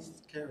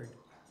 Carried.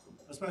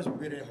 I suppose we're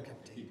going to have a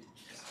cup of tea.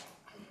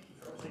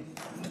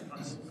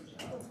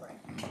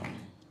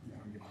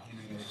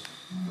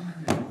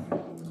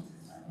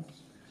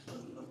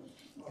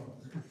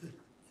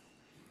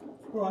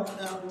 Right,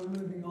 we're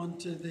moving on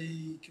to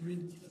the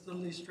community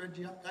facility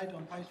strategy update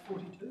on page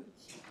 42.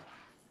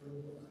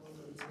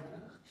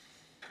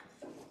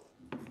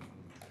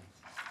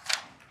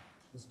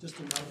 It's just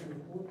a voting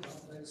report,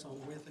 updates on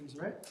where things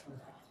are at.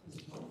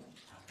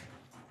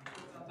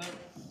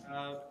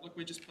 Look,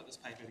 we just put this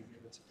paper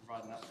together to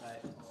provide an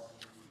update on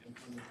the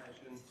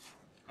implementation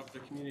of the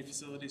community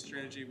facility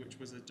strategy, which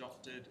was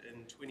adopted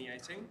in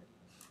 2018.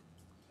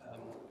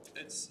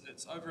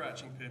 Its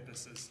overarching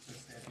purpose is to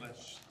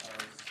establish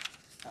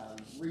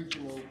those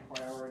regional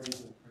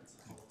priorities and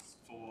principles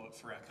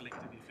for our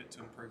collective effort to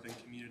improving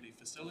community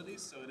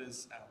facilities. So it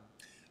is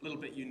a little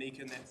bit unique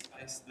in that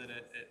space that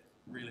it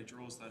really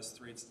draws those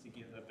threads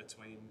together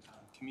between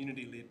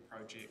community-led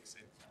projects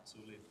and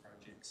council-led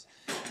projects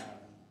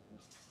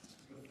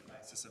with the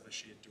basis of a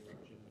shared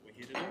direction that we're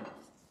headed in.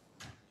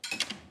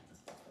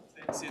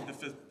 That said,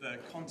 the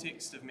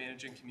context of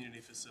managing community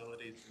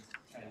facilities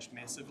has changed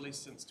massively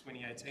since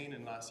 2018,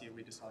 and last year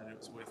we decided it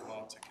was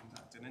worthwhile to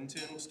conduct an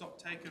internal stock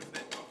take of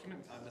that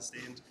document to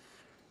understand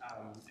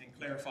and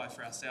clarify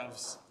for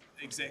ourselves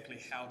exactly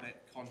how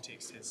that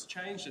context has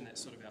changed, and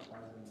that's sort of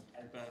outlined in the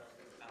paper.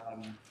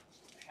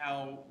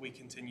 How we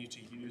continue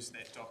to use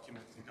that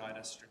document to guide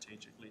us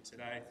strategically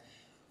today,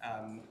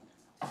 and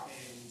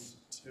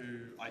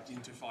to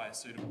identify a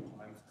suitable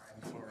time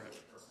frame for a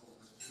full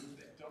review of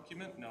that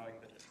document, knowing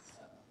that it's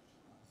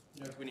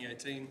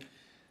 2018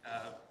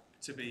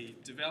 to be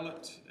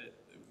developed.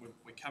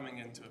 We're coming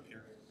into a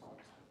period of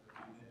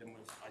time, and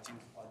we've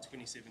identified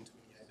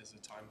 27-28 as a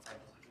time frame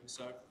to do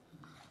so.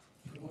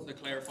 We've also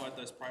clarified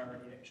those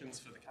priority actions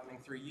for the coming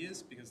 3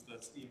 years, because the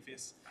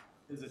CFS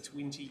is a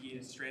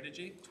 20-year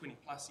strategy, 20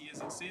 plus years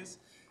it says,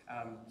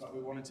 but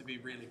we wanted to be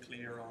really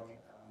clear on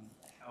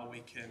how we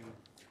can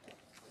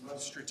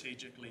most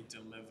strategically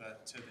deliver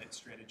to that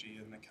strategy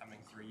in the coming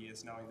 3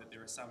 years, knowing that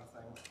there are some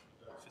things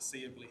that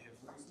foreseeably have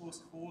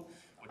resource for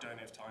or don't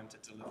have time to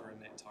deliver in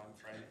that time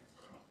frame.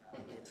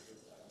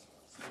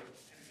 So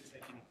happy to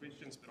take any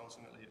questions, but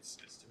ultimately it's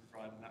to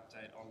provide an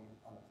update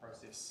on the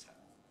process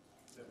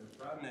that we've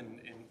run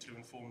and to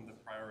inform the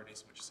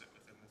priorities which sit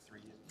within the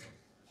 3 year plan.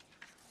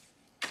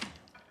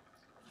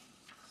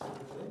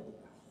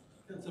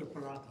 Councillor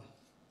Parata.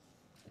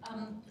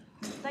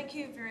 Thank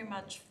you very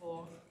much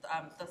for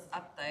this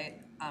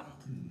update.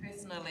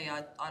 Personally,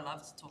 I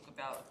love to talk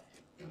about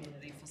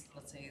community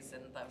facilities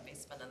and the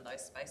investment in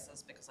those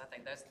spaces, because I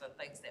think those are the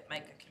things that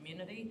make a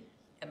community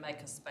and make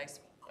a space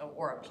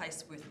or a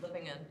place worth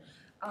living in.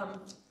 I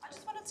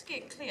just wanted to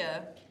get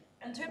clear,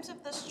 in terms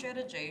of this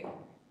strategy,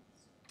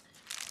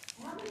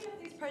 how many of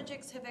these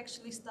projects have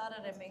actually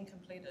started and been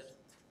completed?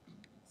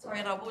 Sorry,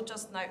 and I will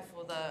just note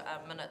for the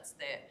minutes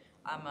that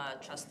I'm a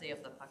trustee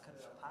of the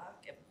Pakarua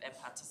Park and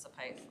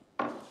participate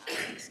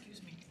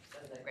excuse me,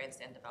 in the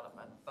grandstand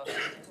development, but we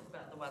can talk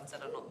about the ones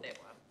that are not that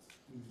one.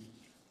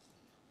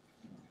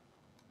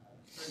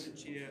 Through the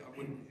chair, I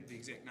wouldn't have the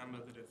exact number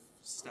that have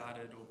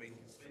started or been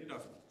completed.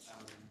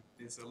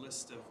 There's a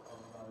list of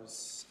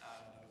those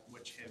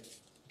which have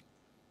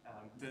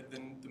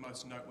the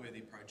most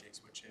noteworthy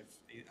projects which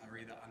are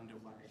either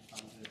underway,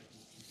 funded,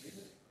 or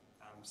completed,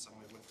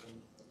 somewhere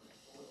within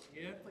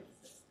here,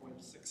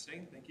 point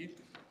 16, thank you.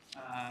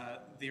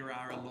 There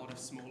are a lot of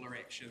smaller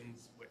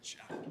actions which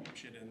are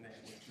captured in that,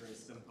 which are as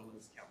simple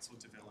as council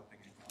developing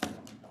a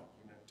guideline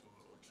document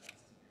or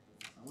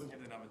I wouldn't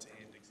have the number to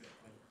hand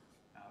exactly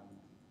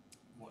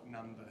what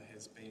number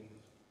has been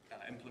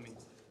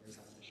implemented as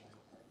undertaken.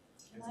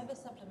 Can I have a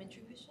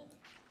supplementary question?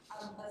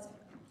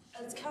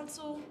 Is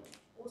council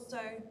also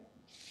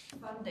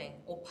funding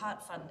or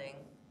part funding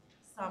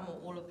some or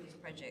all of these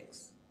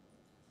projects?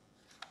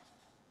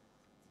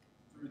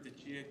 Through the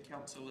chair,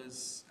 council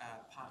is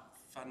part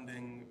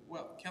funding.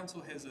 Well,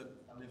 council has a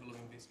level of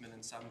investment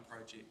in some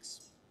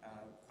projects,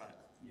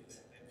 but yes,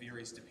 it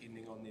varies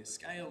depending on their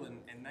scale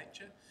and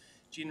nature.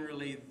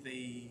 Generally,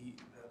 the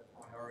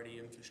priority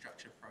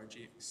infrastructure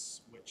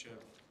projects, which are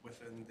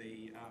within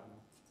the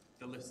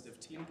list of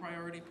 10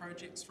 priority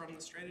projects from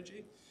the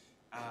strategy,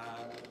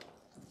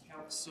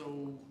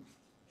 council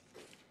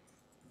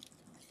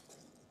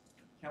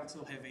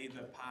have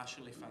either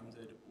partially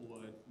funded or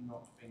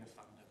not been a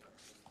funder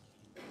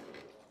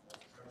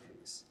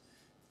projects,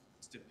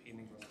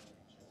 depending on the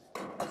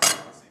nature.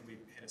 We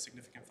had a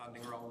significant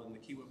funding role in the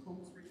Kiwa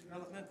Pools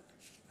redevelopment.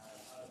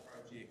 Other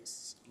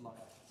projects like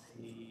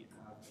the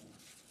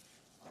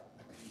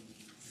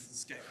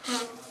escape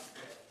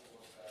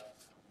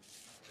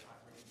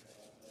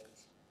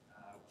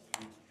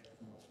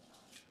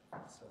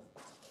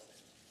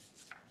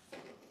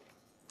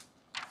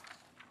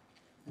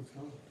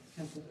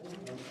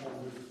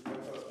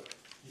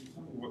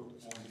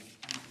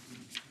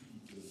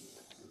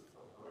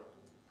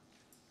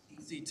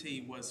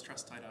ECT was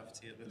Trust Tide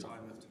IFT at the time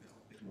of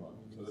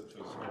developing. So that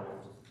shows how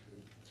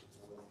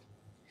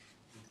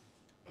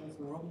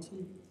Councillor Robinson?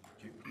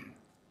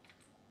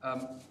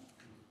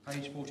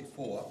 Page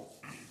 44,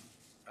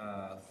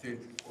 third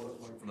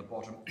bullet point from the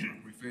bottom,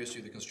 refers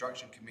to the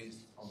construction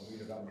commenced on the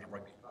redevelopment of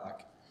Rugby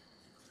Park.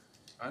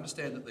 I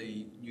understand that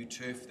the new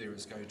turf there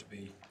is going to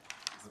be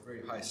of a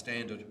very high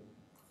standard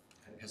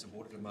and has a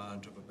water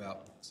demand of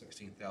about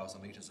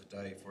 16,000 litres a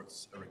day for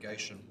its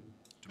irrigation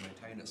to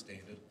maintain its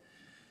standard.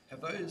 Have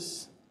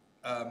those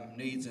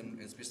needs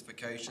and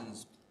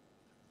specifications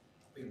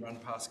been run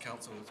past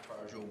council as far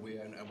as you're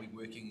aware, and are we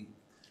working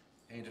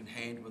hand in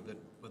hand with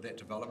that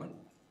development?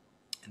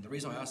 And the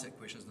reason I ask that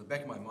question is in the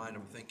back of my mind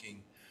I'm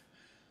thinking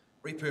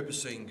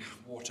repurposing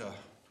water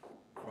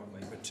from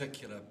a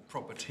particular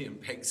property in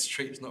Bank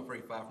Street is not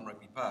very far from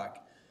Rugby Park,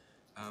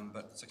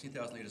 but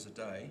 16,000 litres a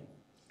day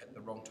at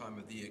the wrong time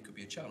of the year could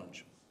be a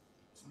challenge.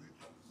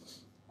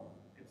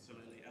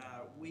 Absolutely.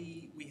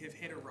 We have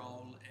had a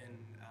role in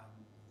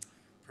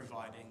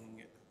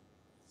providing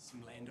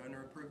some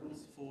landowner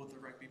approvals for the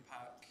Rugby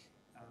Park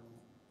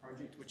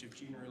project, which have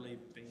generally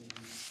been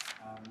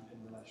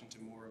in relation to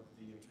more of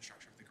the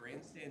infrastructure of the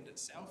grandstand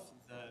itself.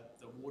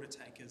 The water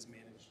tank is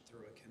managed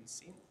through a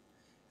consent.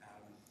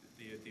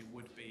 There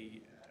would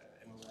be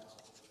an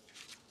allowable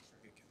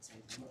triggered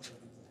consent. I'm not sure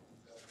if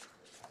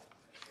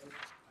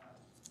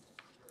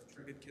it's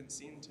triggered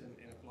consent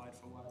and applied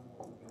for one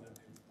rather than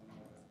a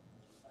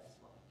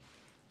baseline.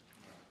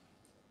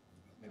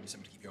 Maybe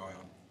something to keep your eye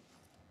on.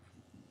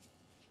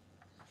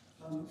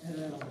 At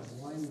our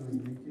winery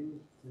meeting,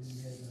 we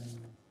had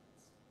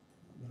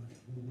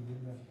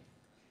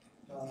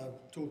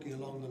talking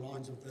along the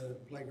lines of the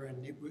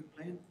playground network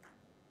plan.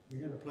 We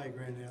had a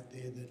playground out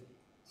there that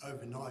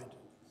overnight,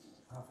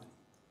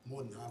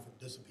 more than half it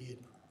disappeared.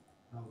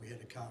 We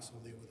had a castle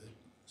there with a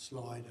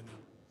slide and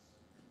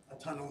a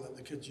tunnel that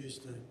the kids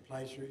used to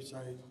play through, so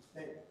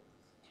that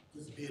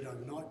disappeared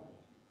overnight.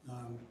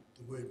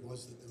 The word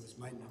was that there was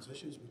maintenance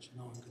issues, which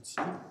no one could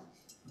see.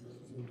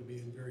 It seemed to be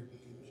in very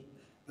good condition.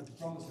 But the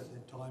promise at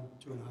that time,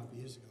 2.5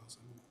 years ago or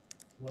something,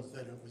 was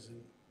that it was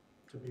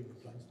to be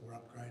replaced or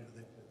upgraded,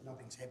 that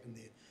nothing's happened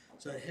there.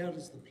 So how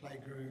does the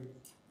playground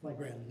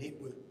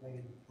network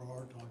plan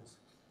prioritise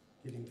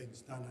getting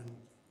things done? And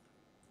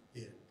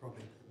yeah,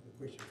 probably the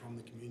question from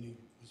the community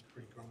was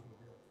pretty grumpy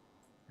about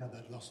how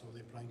they'd lost all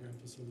their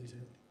playground facilities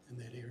out in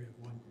that area of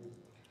Waingake.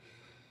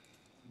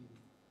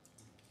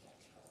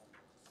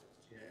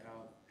 Yeah,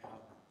 our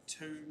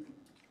two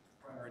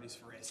priorities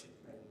for asset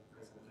planning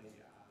presently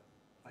are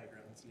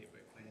playgrounds,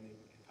 network planning,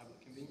 and public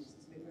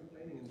conveniences network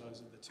planning, and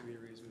those are the two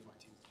areas we've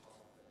identified.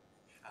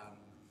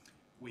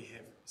 We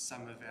have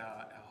some of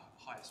our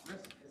highest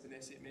risk as an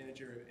asset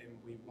manager, and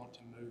we want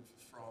to move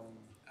from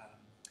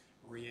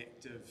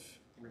reactive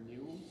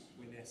renewals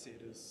when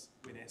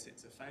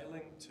assets are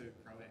failing to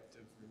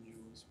proactive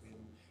renewals when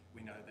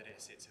we know that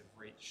assets have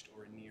reached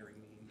or are nearing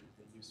the end of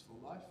their useful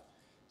life.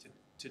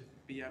 To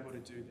be able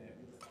to do that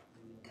with the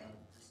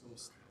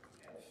resource that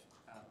we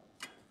have,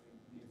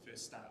 we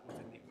first start with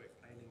a network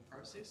planning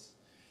process.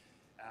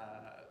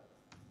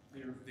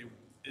 There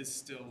is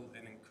still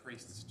an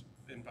increased,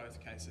 in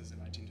both cases,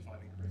 an identified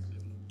increased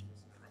level of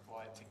investment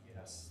required to get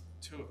us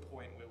to a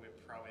point where we're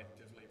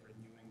proactively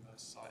renewing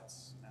those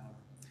sites.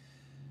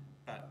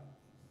 But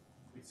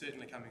we're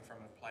certainly coming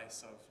from a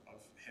place of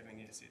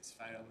having assets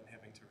fail and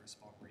having to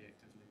respond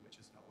reactively, which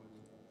is not what we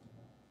want.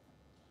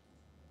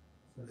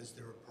 So is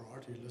there a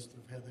priority list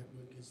of how that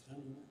work gets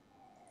done?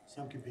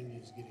 Some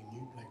communities are getting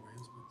new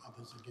playgrounds, but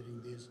others are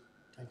getting theirs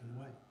taken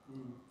away.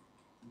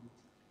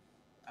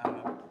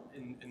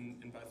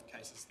 In both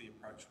cases, the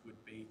approach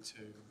would be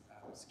to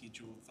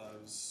schedule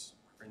those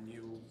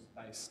renewals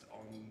based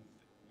on the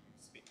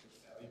expected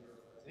value of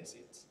those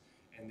assets,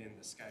 and then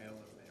the scale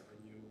of that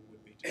renewal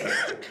would be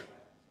determined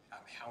by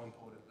how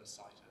important the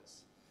site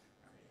is.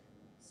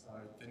 So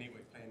the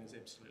network plan is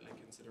absolutely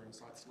considering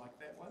sites like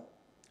that one,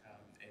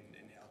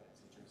 and how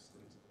that's addressed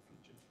into the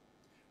future.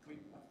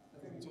 I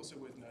think it's also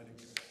worth noting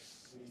that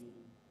we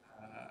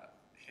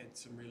had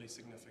some really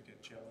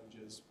significant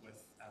challenges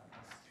with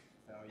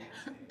values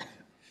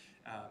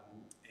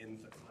and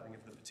the flooding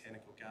of the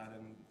Botanical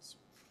Gardens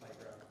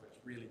playground, which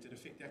really did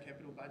affect our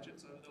capital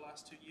budgets over the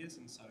last 2 years,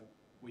 and so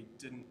we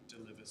didn't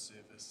deliver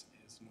service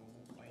as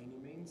normal by any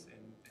means,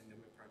 and there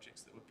were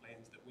projects that were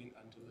planned that went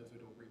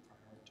undelivered or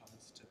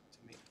reprioritised to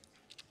meet.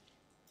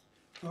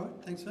 All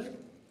right, thanks, Vic.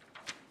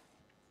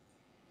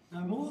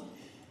 No more?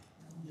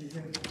 You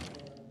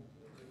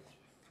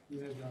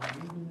have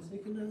movement and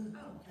seconder,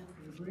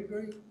 Councillor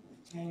Gregory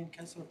and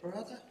Councillor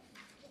Parata.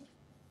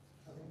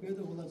 I think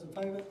further? All those in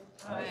favour?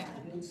 Aye.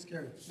 Against?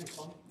 Carried. Next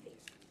one.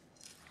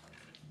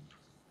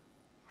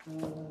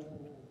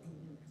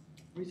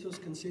 Resource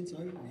consents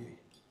overview.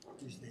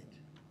 Who's that?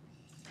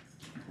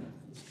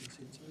 Resource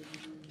consents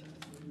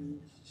overview.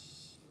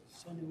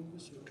 Sonia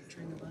August or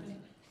Katrina Bay?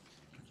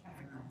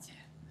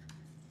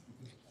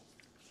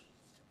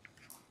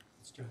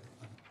 Let's go.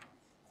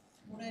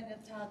 Morena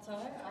tātou.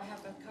 I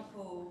have a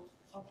couple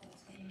of the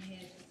team here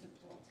to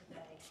support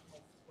today as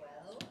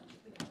well.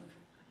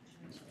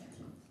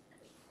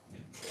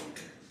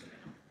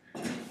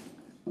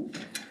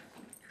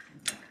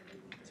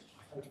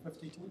 Page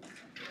 52.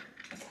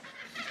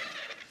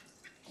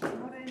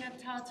 Morena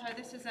tātou.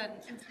 This is an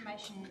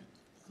information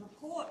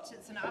report.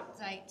 It's an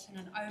update and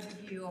an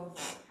overview of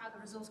how the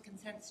resource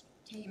consents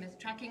team is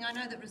tracking. I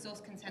know that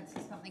resource consents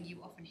is something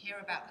you often hear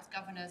about as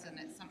governors, and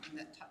it's something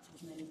that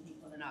touches many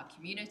people in our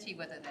community,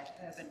 whether they're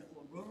urban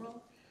or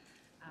rural.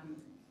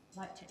 I'd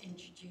like to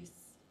introduce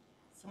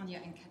Sonia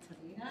and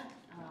Katarina.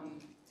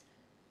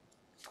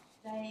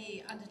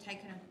 They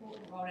undertake an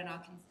important role in our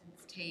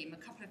consents team. A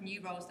couple of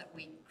new roles that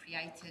we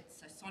created.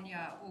 So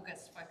Sonia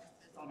August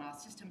focuses on our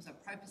systems and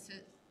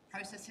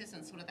processes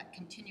and sort of that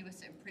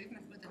continuous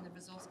improvement within the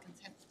resource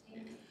consent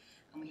team.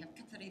 And we have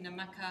Katarina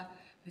Maka,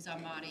 who's our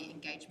Māori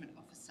engagement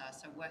officer,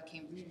 so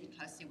working really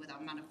closely with our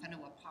mana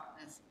whenua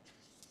partners,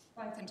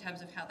 both in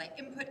terms of how they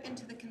input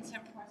into the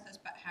consent process,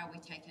 but how we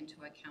take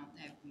into account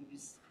their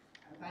views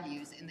and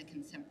values in the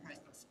consent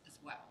process as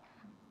well.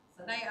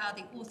 So they are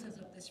the authors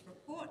of this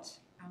report.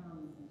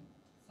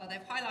 So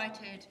they've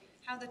highlighted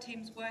how the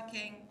team's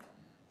working,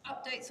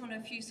 updates on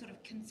a few sort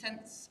of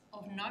consents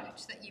of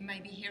note that you may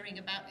be hearing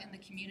about in the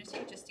community,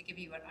 just to give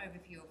you an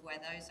overview of where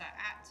those are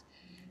at,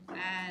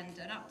 and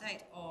an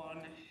update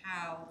on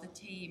how the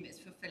team is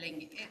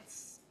fulfilling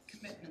its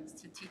commitments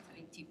to Te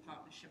Tiriti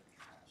Partnership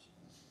approach.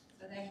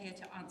 So they're here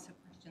to answer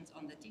questions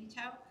on the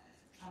detail,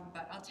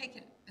 but I'll take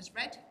it as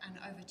read and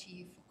over to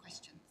you for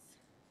questions.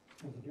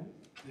 Thank you, Joe.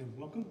 And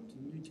welcome to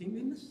the new team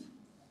members.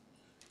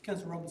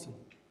 Councillor Robinson.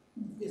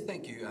 Yes,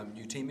 thank you,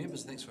 new team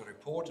members. Thanks for the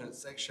report. And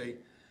it's actually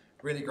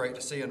really great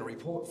to see in a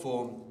report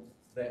form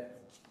that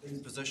these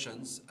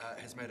positions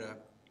has made a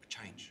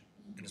change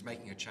and is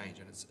making a change.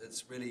 And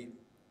it's really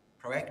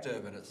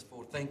proactive and it's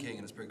forward thinking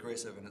and it's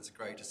progressive, and it's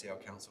great to see our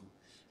council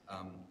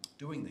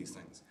doing these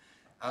things.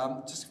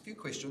 Just a few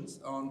questions.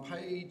 On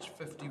page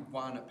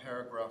 51 at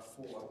paragraph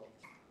 4,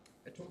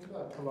 it talks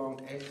about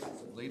prolonged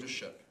absence of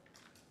leadership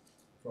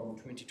from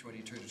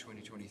 2022 to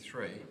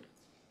 2023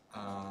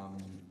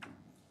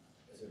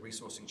 as a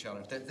resourcing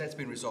challenge. That's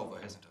been resolved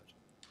though, hasn't it?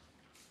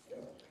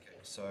 Okay,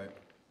 so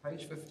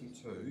page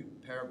 52,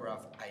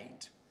 paragraph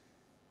 8,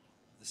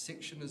 the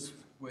section is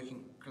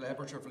working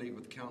collaboratively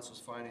with Council's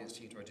finance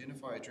team to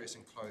identify, address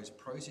and close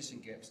processing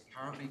gaps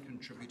currently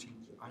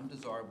contributing to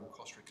undesirable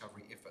cost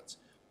recovery efforts.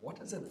 What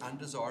is an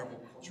undesirable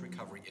cost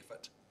recovery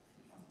effort?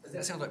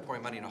 That sounds like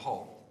pouring money in a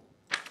hole.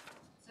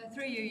 So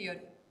through you, your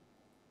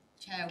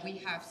Chair, we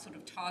have sort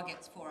of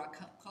targets for our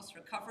cost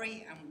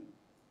recovery, and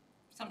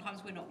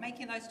sometimes we're not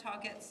making those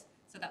targets,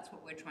 so that's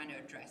what we're trying to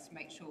address,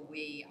 make sure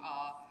we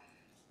are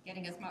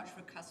getting as much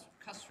for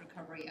cost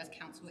recovery as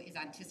Council is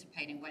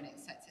anticipating when it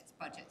sets its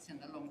budgets in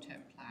the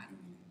long-term plan.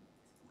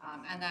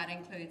 And that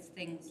includes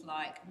things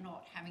like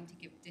not having to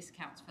give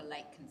discounts for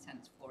late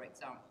consents, for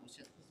example,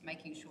 just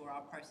making sure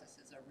our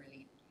processes are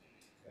really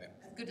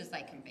as good as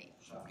they can be.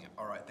 Yeah,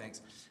 all right,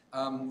 thanks.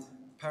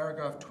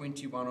 Paragraph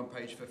 21 on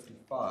page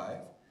 55,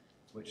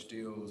 which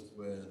deals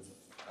with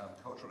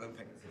cultural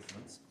impact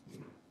assessments.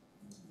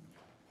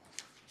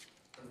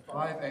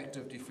 5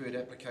 active deferred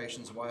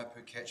applications of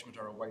Waihapu catchment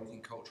are awaiting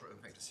cultural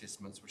impact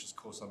assessments, which has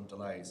caused some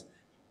delays.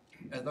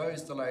 Are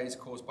those delays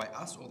caused by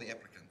us or the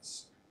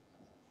applicants?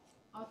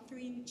 Through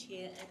you,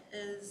 Chair, it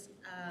is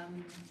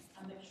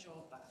a mixture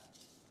of both.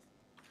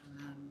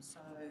 So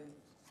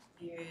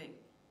there,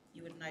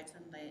 you would note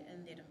in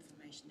that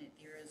information that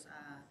there is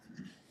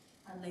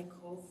a lack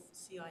of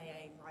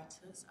CIA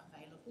writers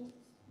available.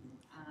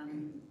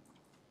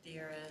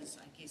 There is,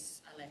 I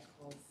guess, a lack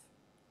of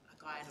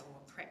a guide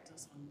or a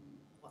practice on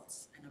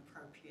what's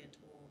inappropriate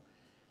or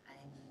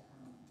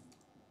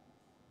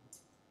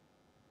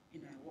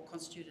what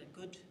constitutes a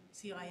good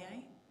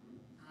CIA.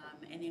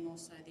 And then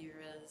also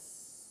there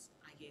is,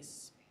 I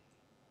guess,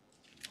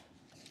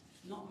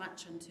 not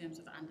much in terms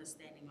of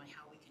understanding like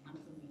how we can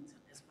implement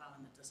it as well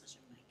in the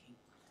decision making.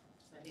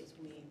 So that's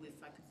where we're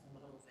focusing a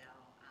lot of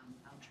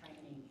our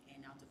training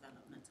and our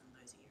development in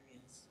those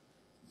areas.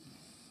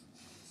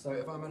 So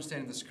if I'm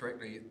understanding this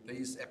correctly,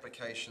 these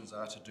applications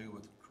are to do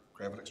with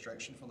gravel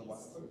extraction from the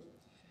Waihapu,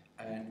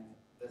 and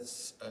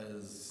this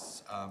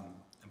is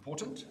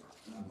important,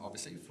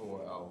 obviously,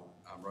 for our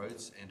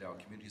roads and our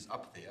communities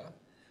up there.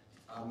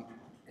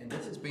 And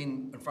this has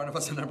been in front of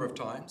us a number of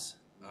times.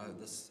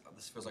 This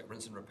feels like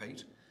rinse and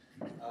repeat.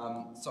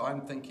 So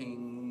I'm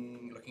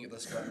thinking, looking at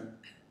this, going,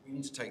 we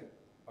need to take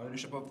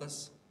ownership of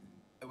this.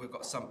 We've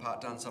got some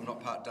part done, some not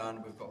part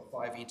done. We've got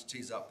 5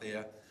 entities up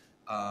there.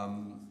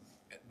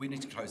 We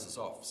need to close this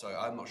off. So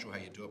I'm not sure how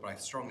you do it, but I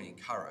strongly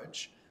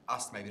encourage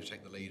us maybe to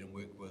take the lead and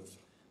work with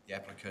the the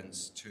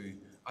applicants to,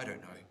 I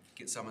don't know,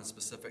 get someone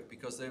specific,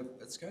 because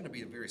it's going to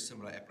be a very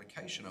similar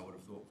application, I would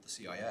have thought, with the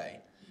CIA,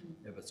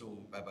 if it's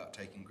all about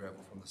taking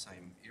gravel from the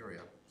same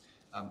area.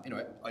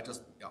 Anyway, I'd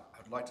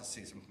like to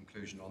see some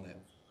conclusion on that,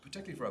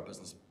 particularly for our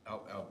business,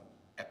 our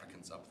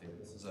applicants up there.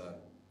 This is an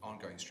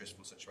ongoing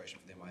stressful situation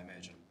for them, I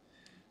imagine.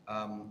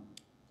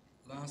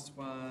 Last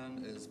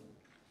one is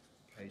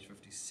page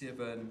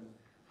 57.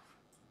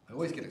 I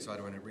always get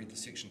excited when I read the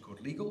section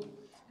called legal.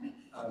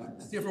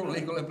 Several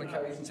legal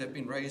implications have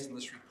been raised in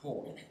this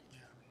report.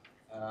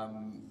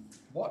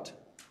 What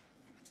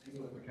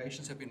legal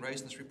implications have been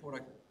raised in this report?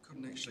 I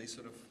couldn't actually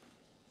sort of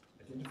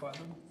identify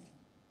them.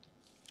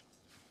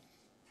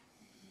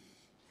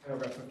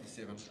 Paragraph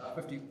 57,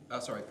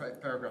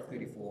 paragraph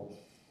 34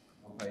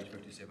 on page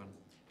 57.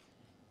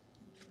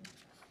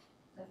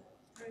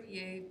 Through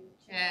you,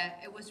 Chair,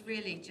 it was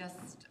really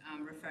just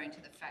referring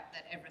to the fact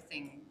that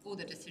all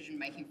the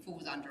decision-making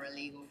falls under a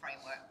legal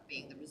framework,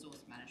 being the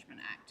Resource Management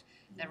Act.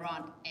 There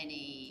aren't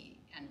any,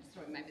 and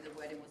sorry, maybe the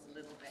wording was a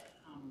little bit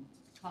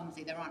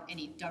clumsy, there aren't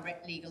any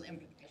direct legal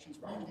implications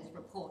from this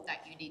report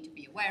that you need to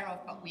be aware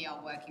of, but we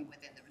are working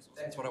within the resource.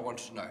 That's what I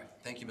wanted to know.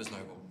 Thank you, Ms.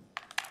 Noble.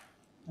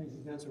 Thank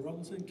you, Councillor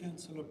Robinson.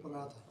 Councillor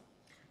Parata.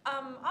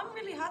 I'm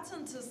really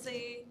heartened to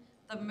see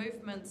the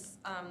movements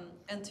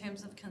in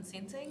terms of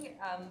consenting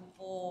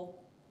for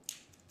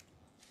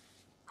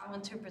our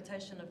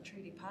interpretation of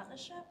treaty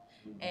partnership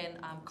and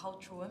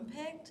cultural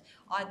impact.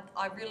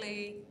 I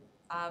really,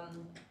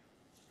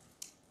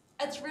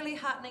 it's really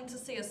heartening to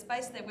see a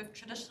space that we've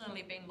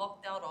traditionally been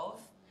locked out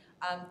of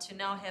to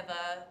now have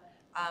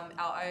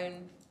our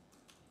own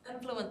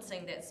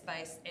influencing that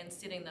space and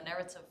setting the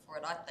narrative for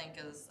it. I think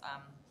is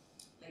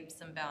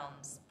leaps and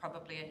bounds,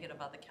 probably ahead of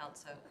other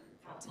councils.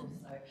 So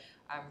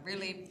I'm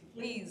really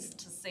pleased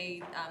to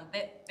see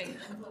that being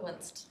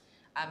influenced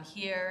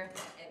here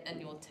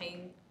in your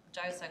team.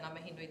 Joe, so ngā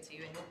mihi nui to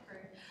you and your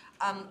crew.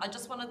 I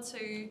just wanted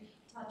to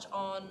touch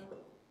on,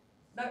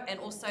 and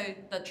also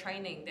the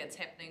training that's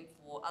happening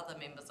for other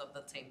members of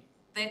the team.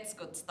 That's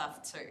good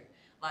stuff too.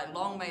 Like,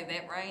 long may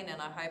that reign,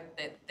 and I hope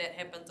that that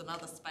happens in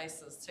other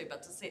spaces too,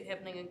 but to see it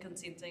happening in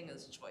consenting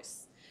is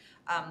choice.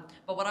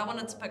 But what I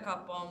wanted to pick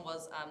up on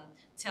was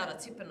te ara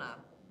tipuna,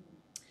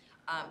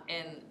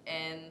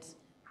 and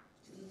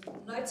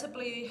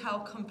notably how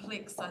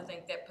complex I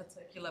think that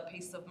particular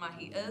piece of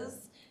mahi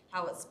is,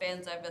 how it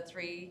spans over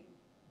three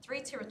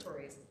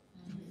territories.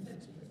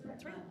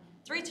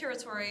 Three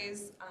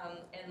territories,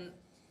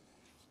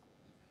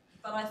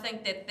 but I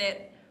think that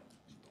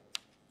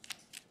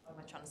what am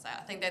I trying to say?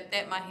 I think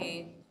that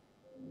mahi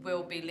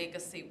will be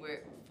legacy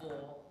work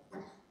for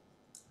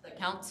the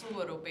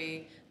council. It'll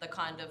be the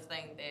kind of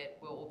thing that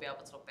we'll all be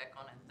able to look back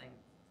on and think,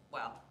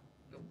 wow,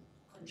 we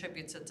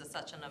contributed to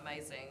such an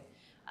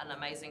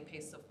amazing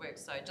piece of work.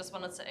 So I just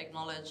wanted to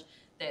acknowledge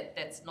that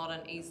it's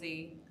not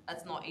easy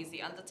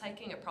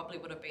undertaking. It probably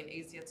would have been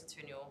easier to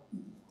turn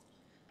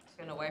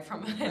away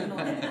from it and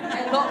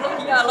not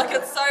look. Yeah, like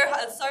it's so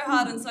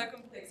hard and so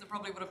complex. It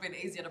probably would have been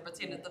easier to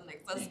pretend it didn't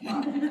exist.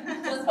 But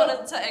just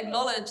wanted to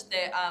acknowledge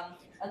that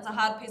it's a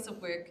hard piece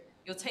of work.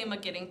 Your team are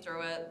getting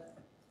through it.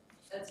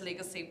 It's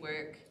legacy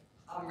work.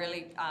 I'm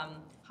really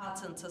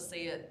heartened to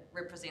see it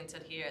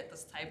represented here at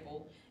this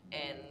table.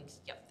 And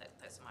yep,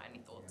 those are my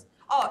only thoughts.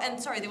 Oh, and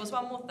sorry, there was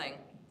one more thing.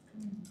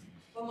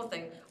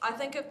 I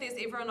think if there's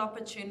ever an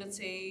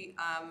opportunity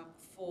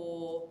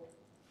for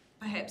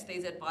perhaps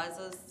these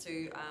advisors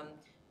to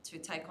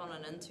take on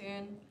an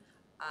intern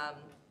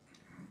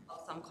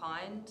of some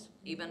kind,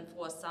 even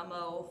for a summer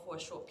or for a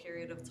short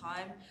period of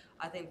time,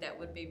 I think that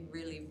would be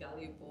really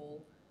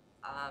valuable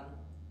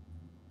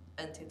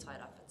in Te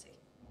Tairāwhiti.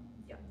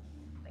 Yeah,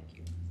 thank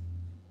you.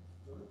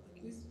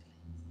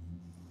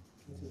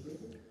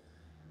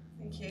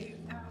 Thank you.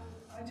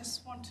 I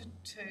just wanted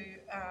to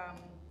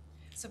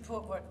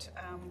support what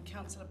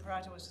Councillor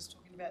Parata was just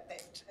talking about.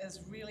 That is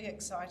really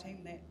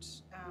exciting, that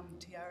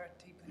Te Ara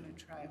Tipuna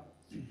Trail,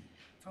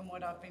 from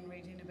what I've been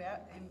reading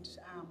about, and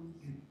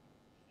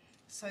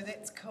so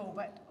that's cool.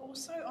 But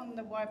also on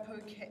the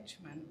Waipu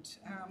catchment,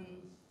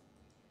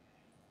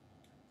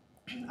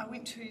 I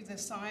went to the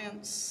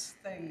science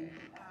thing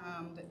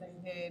that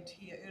they had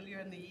here earlier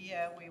in the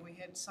year, where we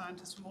had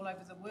scientists from all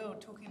over the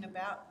world talking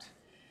about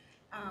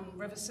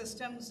river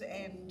systems,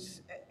 and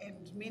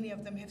many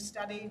of them have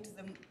studied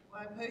the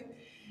Waipu,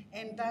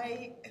 and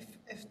they,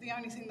 if the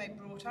only thing they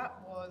brought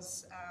up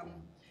was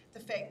the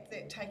fact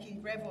that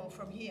taking gravel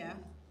from here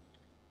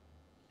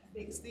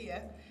affects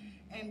there,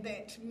 and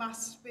that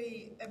must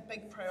be a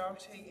big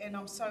priority. And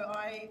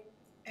I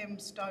am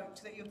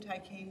stoked that you're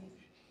taking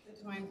the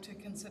time to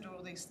consider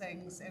all these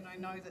things, and I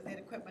know that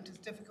equipment is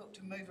difficult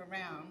to move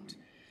around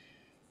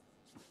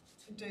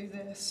to do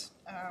this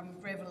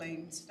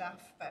gravelling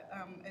stuff, but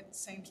it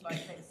seems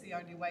like that's the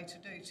only way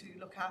to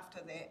look after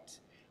that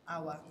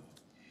awa.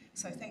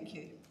 So thank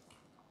you.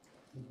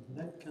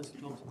 Councillor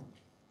Thompson.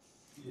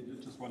 Yeah,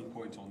 just one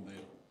point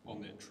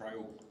on that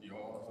trail. Yeah,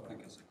 I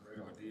think it's a great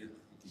idea. You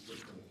can get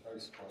to the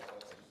coast. I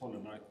just want to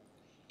note,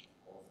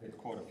 I've had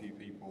quite a few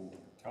people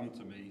come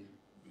to me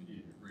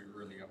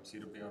really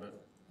upset about it.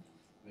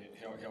 that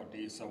how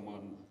dare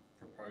someone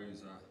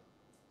propose a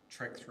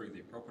track through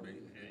their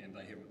property and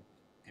they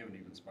haven't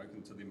even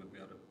spoken to them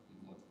about it,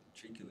 like the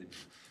cheek of them.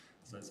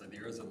 So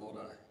there is a lot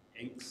of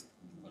angst.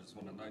 I just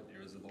want to note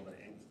there is a lot of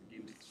angst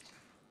against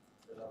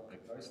the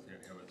post,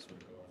 how it's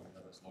sort of going,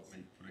 how it's like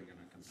me putting in a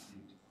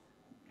consent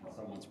on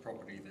someone's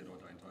property that I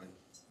don't own.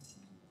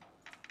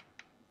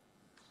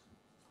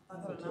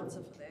 I've got an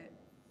answer for that.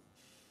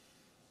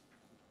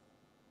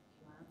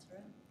 Can I answer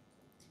it?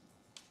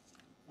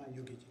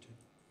 You'll get your turn.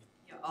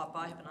 Yeah, but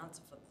I have an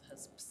answer for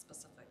his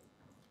specific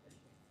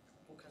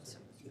or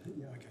concern.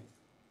 Yeah, okay.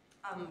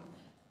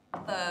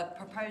 The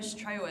proposed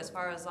trail, as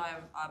far as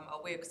I'm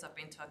aware, because I've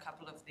been to a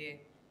couple of their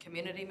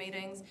community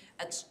meetings,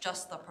 it's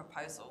just the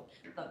proposal.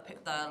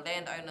 The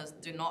landowners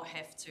do not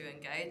have to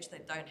engage,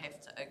 they don't have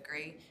to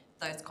agree.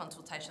 Those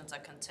consultations are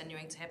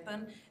continuing to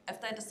happen. If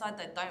they decide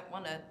they don't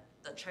want it,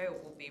 the trail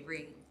will be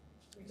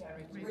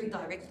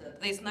redirected.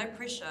 There's no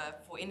pressure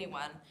for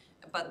anyone,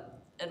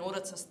 but in order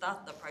to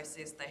start the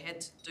process, they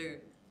had to do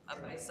a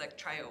basic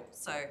trail.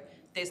 So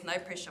there's no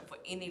pressure for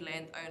any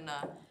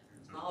landowner,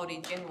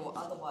 Māori general,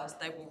 otherwise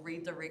they will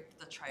redirect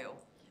the trail.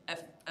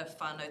 If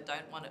whānau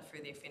don't want it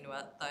through their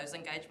whenua, those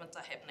engagements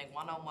are happening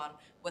one-on-one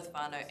with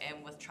whānau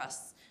and with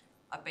trusts.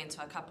 I've been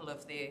to a couple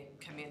of their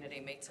community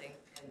meetings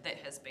and that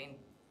has been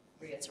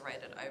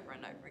reiterated over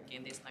and over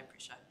again. There's no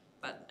pressure.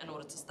 But in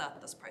order to start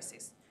this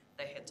process,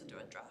 they had to do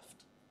a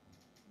draft.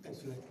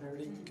 Thanks for that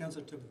clarity.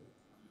 Councillor Tibu.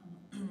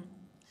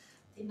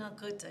 Tēnā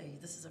koutou.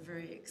 This is a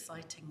very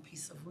exciting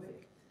piece of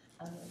work.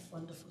 It's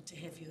wonderful to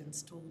have you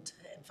installed to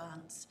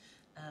advance.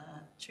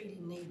 Treaty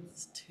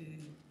needs to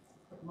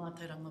put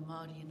mātauranga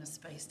Māori in a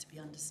space to be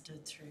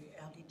understood through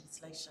our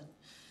legislation.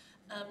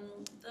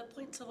 The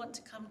points I want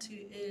to come to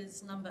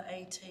is number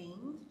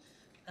 18,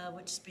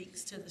 which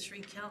speaks to the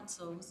three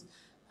councils.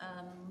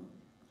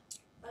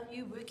 Are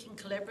you working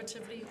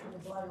collaboratively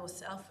or by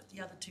yourself with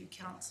the other two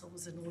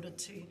councils in order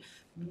to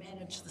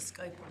manage the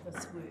scope of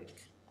this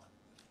work?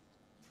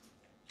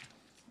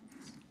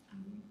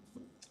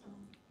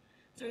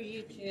 Through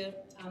you, Chair.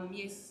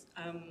 Yes,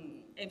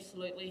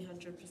 absolutely,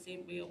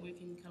 100%. We are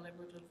working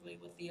collaboratively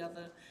with the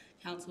other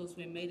councils.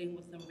 We're meeting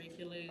with them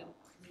regularly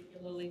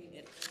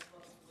at this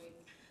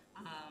week.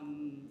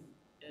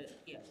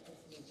 Yeah,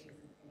 absolutely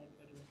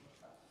collaborative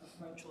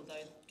approach,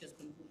 although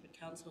Gisborne Corporate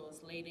Council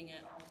is leading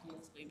it,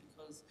 obviously,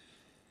 because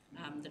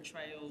the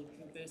trail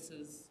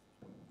traverses,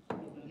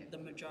 the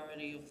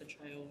majority of the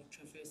trail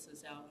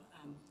traverses our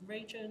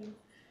region.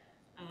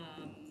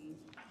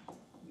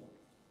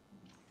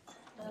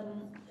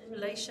 In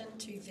relation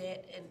to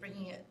that and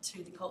bringing it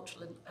to the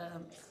cultural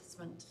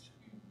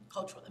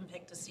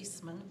impact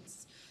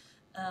assessments,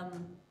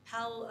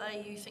 how are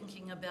you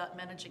thinking about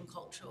managing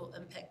cultural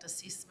impact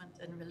assessment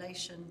in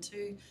relation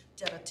to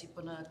Te Ara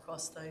Tipuna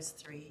across those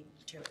three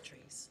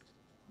territories?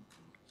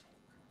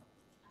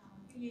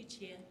 Through you,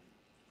 Chair.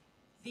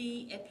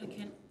 The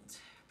applicant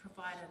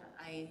provided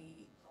a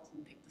cultural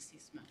impact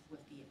assessment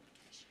with the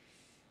application,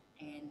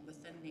 and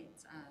within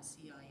that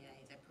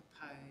CIA they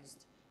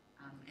proposed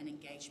an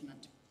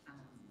engagement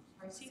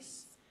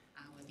process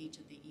with each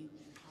of the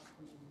iwi and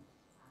hapu,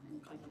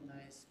 including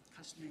those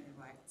customary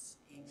rights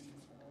and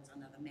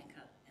under the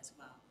MACA as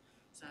well.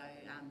 So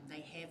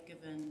they have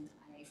given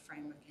a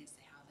framework as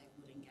to how they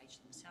would engage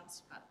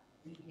themselves, but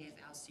we have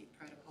our set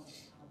protocols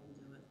for how we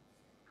do it,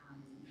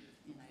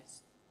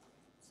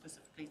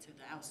 specifically to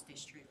our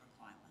statutory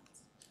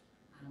requirements.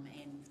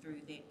 And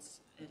through that,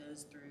 it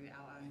is through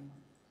our own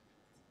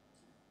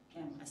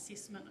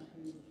assessment of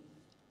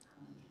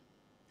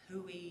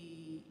who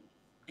we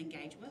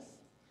engage with.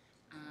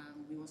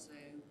 We also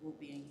will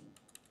be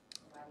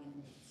providing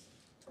these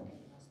through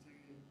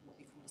what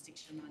we call a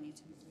Section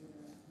 92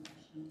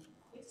 information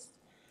request.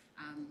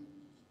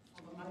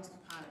 For the most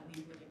part,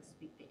 we would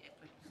expect the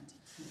applicant to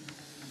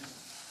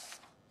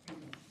for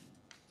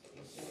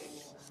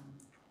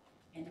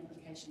an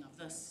application of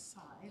this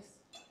size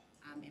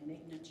and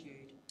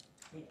magnitude.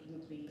 That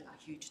would be a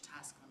huge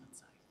task on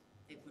its own.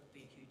 That would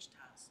be a huge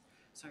task.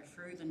 So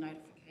through the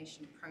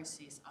notification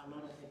process, a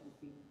lot of it would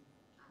be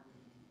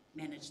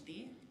managed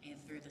there, and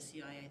through the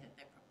CIA that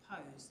they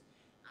propose,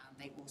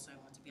 they also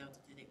want to be able to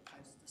do that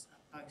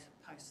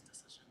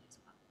post-decision as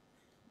well.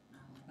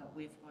 But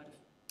we've got a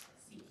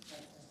set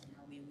process on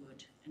how we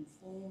would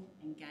inform,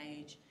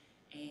 engage,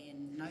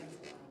 and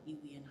notify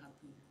iwi and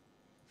hapu,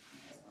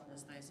 as well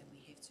as those that we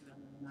have to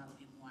under the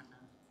Māori moana.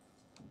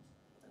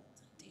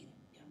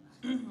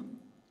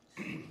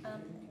 I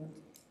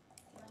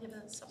have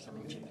a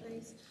supplementary,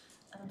 please?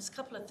 Just a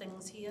couple of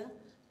things here.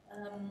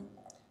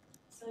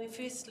 So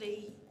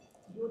firstly,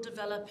 you're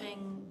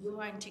developing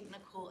your own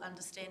technical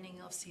understanding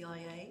of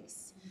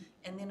CIAs,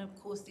 and then of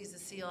course there's the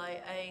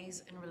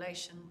CIAs in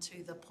relation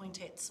to the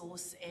point at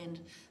source and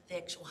the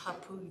actual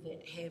hapu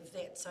that have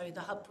that. So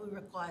the hapu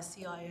requires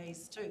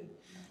CIAs too,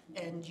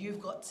 and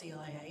you've got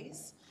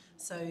CIAs.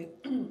 So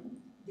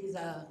there's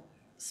a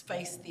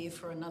space there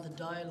for another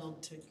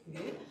dialogue to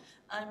occur.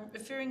 I'm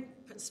referring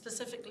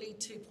specifically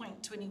to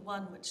point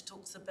 21, which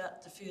talks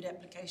about deferred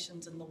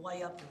applications in the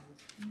Waiapu.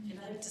 And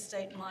I have to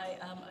state my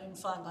own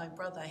whāngai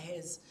brother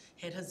has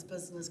had his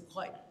business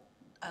quite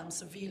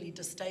severely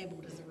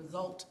disabled as a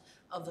result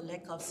of the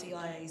lack of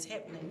CIAs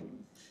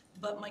happening.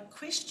 But my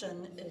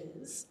question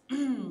is,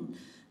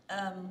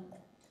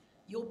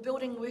 you're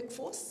building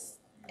workforce,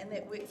 and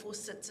that workforce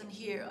sits in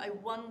here. I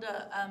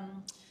wonder,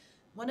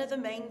 one of the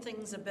main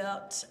things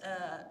about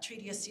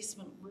treaty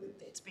assessment work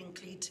that's been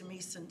clear to me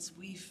since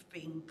we've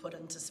been put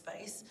into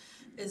space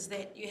is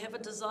that you have a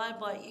desire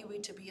by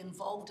iwi to be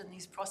involved in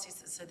these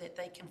processes so that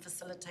they can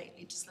facilitate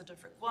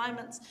legislative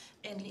requirements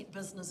and let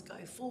business go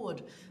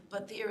forward.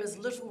 But there is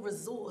little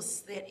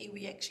resource that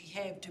iwi actually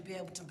have to be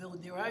able to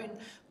build their own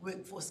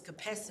workforce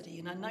capacity.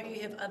 And I know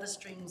you have other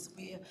streams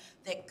where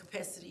that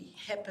capacity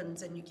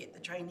happens and you get the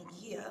training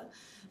here.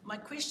 My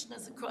question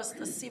is across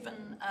the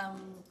 7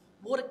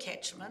 water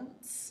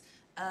catchments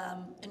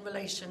in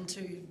relation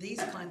to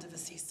these kinds of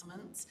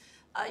assessments,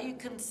 are you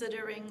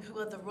considering who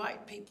are the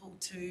right people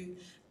to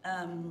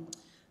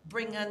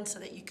bring in so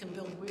that you can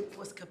build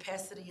workforce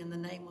capacity in the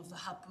name of the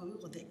hapu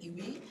or the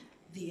iwi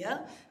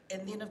there?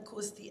 And then of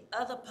course the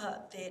other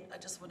part that I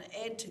just want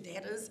to add to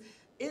that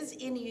is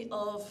any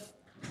of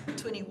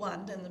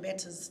 21 and the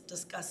matters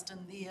discussed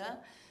in there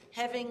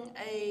having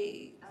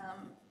a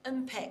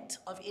impact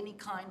of any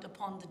kind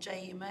upon the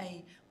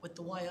JMA with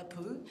the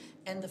Waiapu,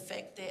 and the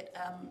fact that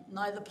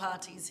neither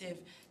parties have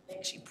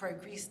actually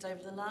progressed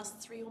over the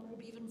last 3 or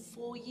maybe even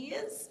 4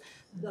 years,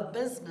 the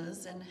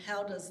business, and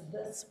how does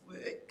this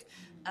work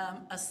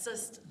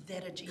assist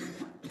that agenda?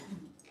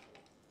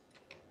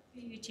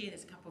 Through you, Chair,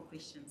 there's a couple of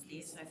questions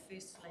there. So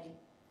firstly,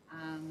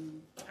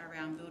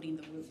 around building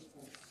the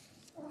workforce.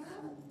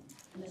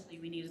 Initially,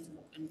 we needed to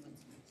look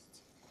inwards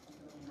first, and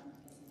building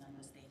an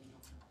understanding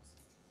of those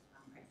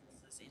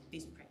practices and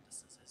best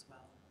practices as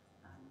well.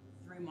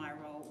 Through my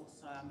role,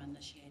 also, I'm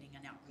initiating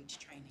an outreach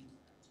training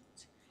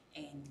project,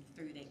 and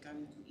through that,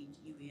 going to each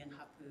iwi and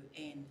hapu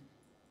and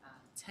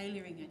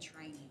tailoring a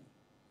training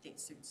that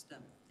suits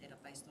them, that are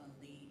based on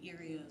the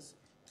areas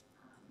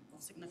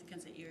of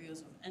significance, the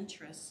areas of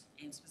interest,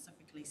 and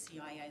specifically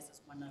CIAs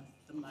is one of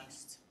the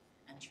most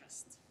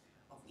interest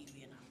of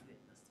iwi and hapu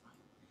at this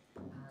time.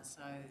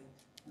 So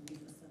we'll be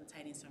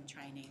facilitating some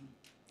training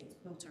that's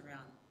built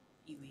around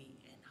iwi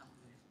and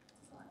hapu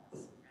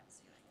sites around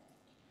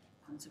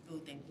CIA to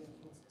build that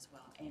workforce as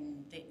well.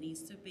 And that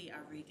needs to be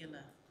a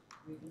regular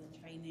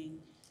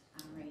training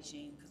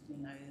regime, because we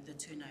know the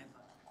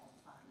turnover of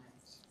whānau.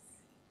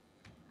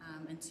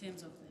 In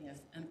terms of the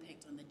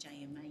impact on the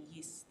JMA,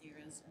 yes, there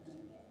is an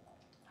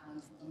impact.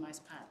 For the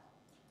most part,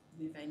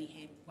 we've only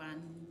had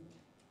one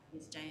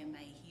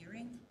JMA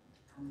hearing.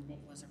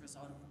 That was a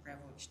result of a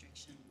gravel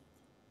extraction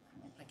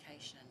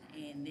application,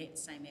 and that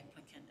same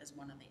applicant is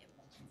one of the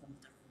applicants on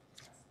the different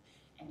list,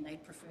 and they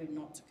prefer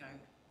not to go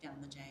down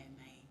the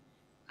JMA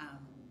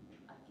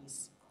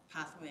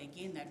pathway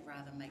again. They'd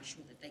rather make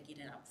sure that they get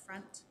it up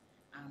front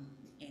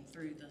and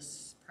through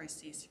this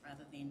process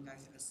rather than go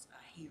through a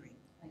hearing.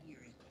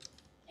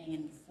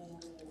 And for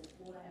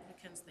water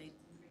applicants, they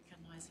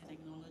recognise and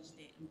acknowledge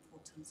the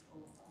importance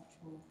of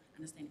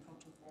understanding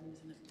cultural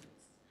values and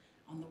effects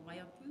on the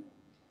Waiapu,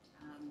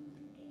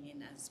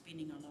 and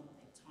spending a lot of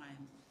their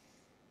time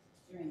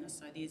doing this.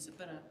 So there's a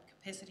bit of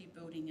capacity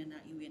building in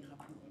our iwi and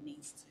hapu that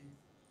needs to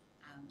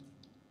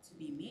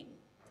be met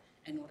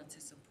in order to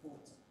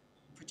support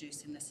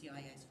producing the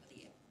CIAs for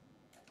the app.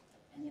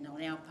 And then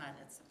on our part,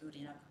 it's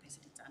building our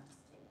capacity to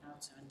understand how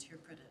to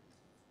interpret it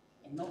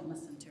and not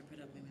misinterpret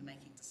it when we're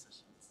making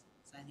decisions.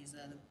 So there's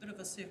a bit of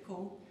a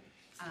circle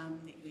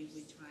that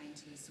we're trying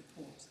to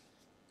support.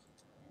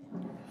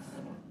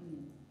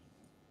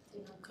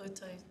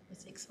 Koto,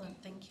 that's excellent,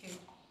 thank you.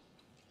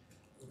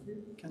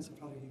 Councillor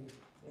Karakia.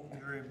 Thank you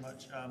very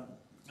much,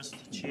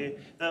 Mr. Chair.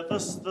 Now,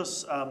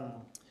 this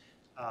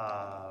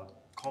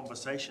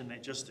conversation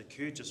that just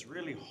occurred just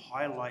really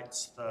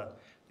highlights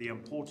the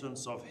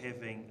importance of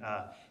having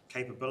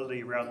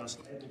capability around this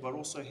level, but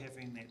also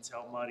having that Te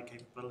Ao Māori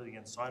capability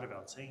inside of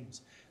our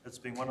teams. It's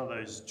been one of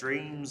those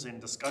dreams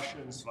and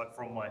discussions, like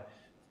from my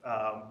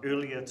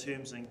earlier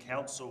terms in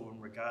council, in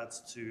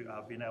regards to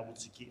being able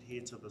to get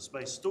here to the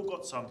space. Still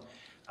got some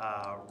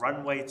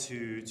runway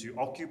to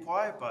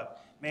occupy,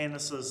 but man,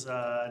 this is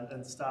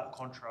in stark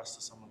contrast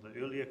to some of the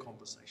earlier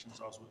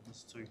conversations I was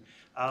witness to.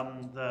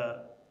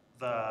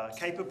 The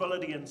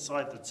capability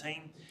inside the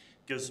team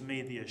gives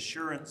me the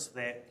assurance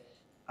that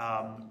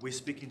we're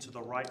speaking to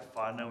the right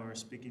whānau, and we're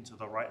speaking to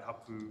the right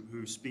hapu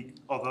who speak,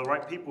 or the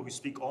right people who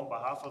speak on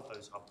behalf of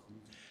those hapu,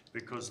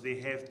 because there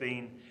have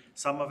been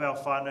some of our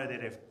whānau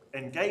that have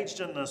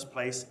engaged in this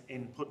place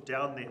and put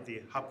down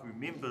their hapu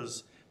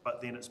members,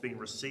 but then it's been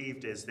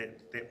received as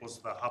that was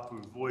the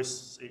hapu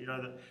voice. You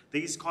know,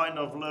 these kind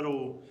of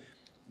little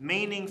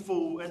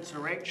meaningful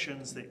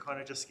interactions that kind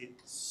of just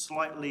get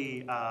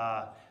slightly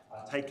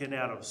taken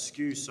out of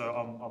skew. So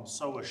I'm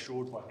so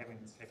assured by having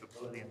this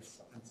capability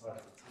inside the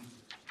team.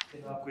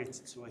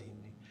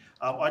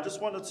 I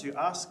just wanted to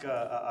ask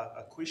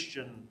a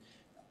question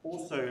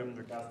Also, in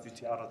regards to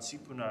Te Ara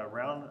Tipuna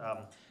around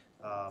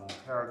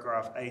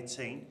paragraph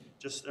 18,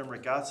 just in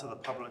regards to the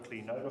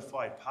publicly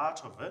notified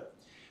part of it,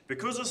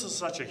 because this is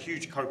such a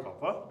huge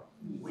kaupapa,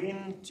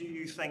 when do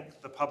you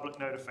think the public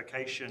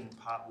notification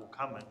part will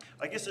come in?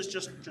 I guess it's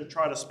just to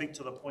try to speak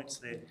to the points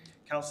that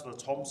Councillor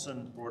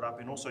Thompson brought up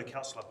and also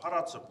Councillor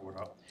Parata brought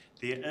up.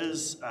 There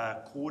is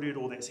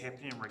kōrero that's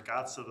happening in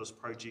regards to this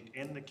project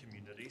and the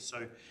community.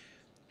 So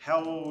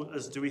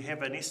do we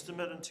have an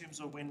estimate in terms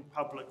of when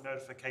public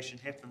notification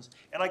happens?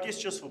 And I guess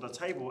just for the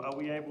table, are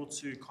we able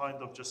to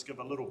kind of just give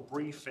a little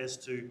brief as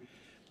to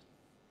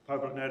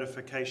public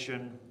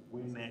notification,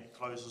 when that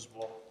closes,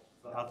 what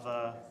the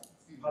other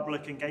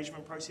public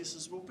engagement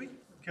processes will be?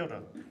 Kia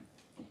ora.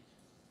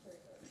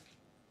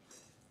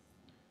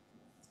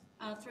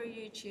 Through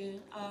you, Chair.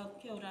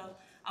 Kia ora.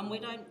 We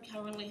don't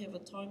currently have a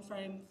time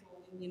frame for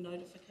when the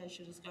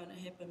notification is going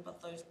to happen,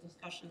 but those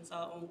discussions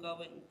are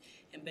ongoing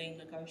and being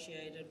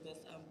negotiated with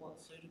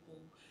what's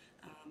suitable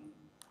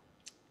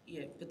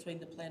between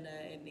the planner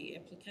and the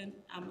applicant.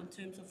 In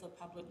terms of the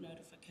public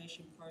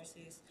notification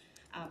process,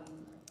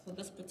 for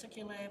this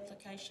particular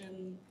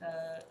application,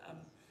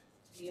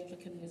 the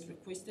applicant has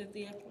requested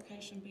the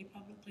application be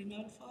publicly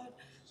notified.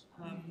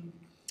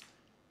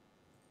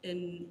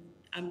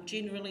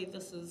 Generally,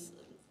 this is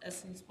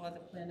assessed by the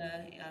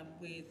planner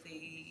where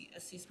the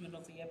assessment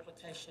of the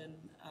application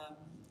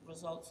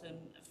results in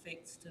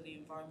effects to the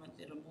environment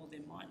that are more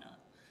than minor.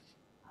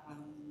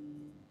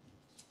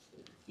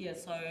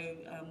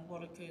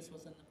 What occurs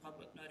within the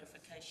public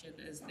notification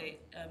is that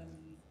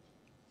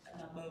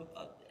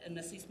an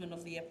assessment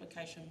of the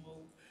application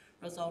will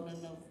result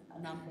in a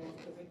number of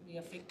directly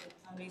affected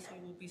parties who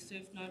will be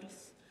served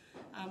notice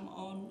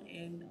on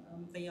and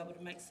be able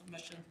to make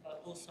submissions,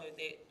 but also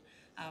that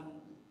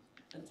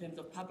in terms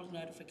of public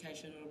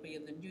notification, it will be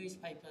in the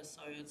newspaper,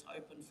 so it's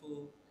open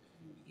for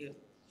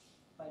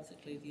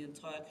basically the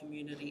entire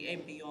community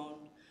and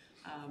beyond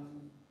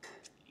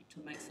to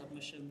make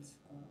submissions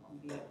on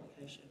the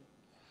application.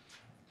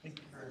 Thank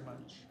you very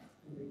much.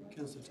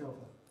 Councillor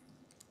Telfer.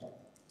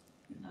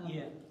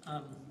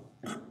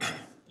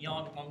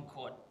 I'm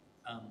quite,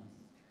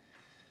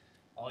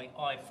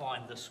 I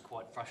find this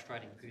quite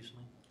frustrating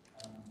personally.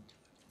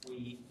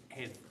 We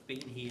have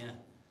been here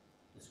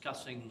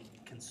discussing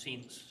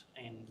consents,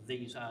 and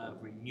these are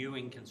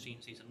renewing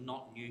consents, these are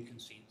not new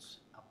consents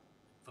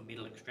for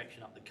metal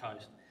extraction up the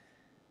coast.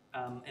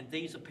 And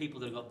these are people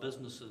that have got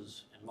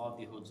businesses and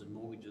livelihoods and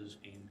mortgages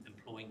and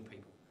employing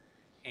people.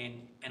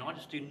 And I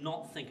just do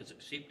not think it's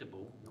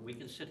acceptable that we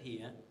can sit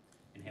here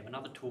and have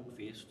another talk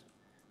fest,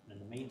 and in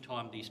the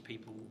meantime these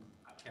people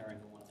are carrying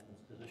on in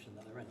this position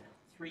that they're in.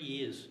 3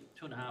 years,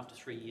 2.5 to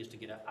 3 years to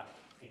get an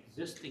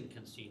existing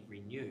consent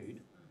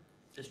renewed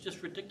is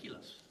just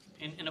ridiculous.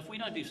 And if we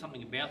don't do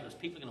something about this,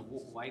 people are going to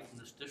walk away from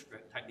this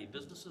district, take their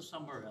businesses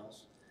somewhere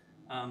else.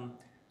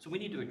 So we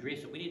need to address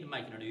it. We need to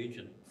make it an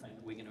urgent thing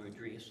that we're going to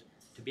address,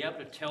 to be able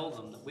to tell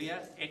them that we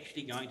are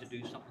actually going to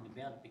do something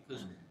about it,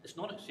 because it's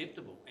not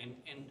acceptable.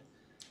 And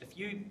if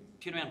you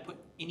turn around and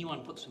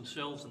anyone puts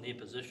themselves in their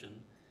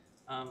position,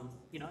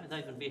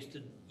 they've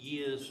invested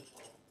years,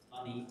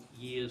 money,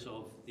 years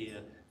of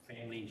their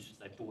families,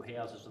 they bought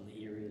houses in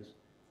the areas.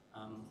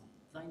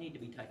 They need to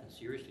be taken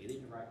seriously.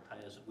 These are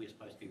ratepayers that we're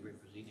supposed to be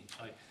representing.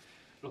 So,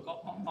 look,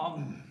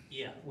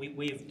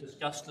 we've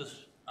discussed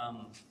this.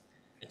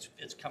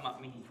 It's come up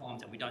many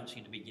times, and we don't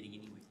seem to be getting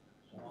anywhere.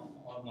 So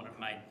I want it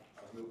made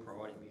a real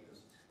priority,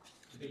 because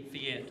to be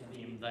fair to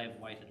them, they've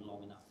waited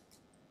long enough.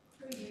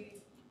 Through you,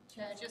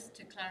 Chair, just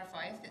to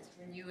clarify, if it's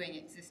renewing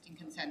existing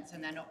consents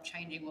and they're not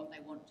changing what they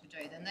want to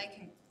do, then they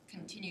can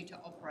continue to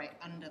operate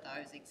under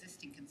those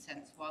existing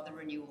consents while the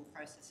renewal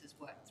process is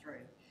worked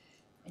through.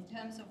 In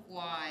terms of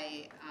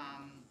why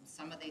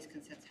some of these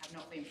consents have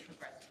not been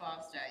progressed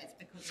faster, it's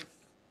because, of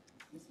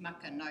Ms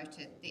Maka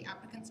noted, the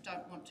applicants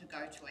don't want to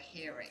go to a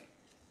hearing.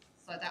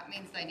 So that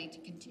means they need to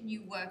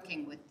continue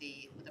working with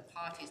the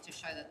parties to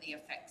show that the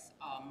effects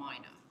are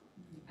minor.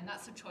 And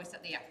that's a choice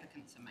that the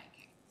applicants are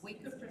making. We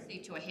could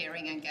proceed to a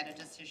hearing and get a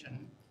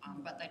decision,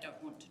 but they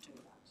don't want to do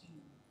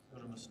that.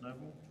 Go to Ms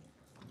Noble.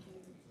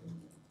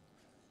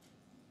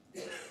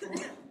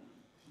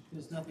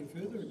 There's nothing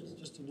further, it's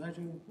just a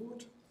noting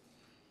report.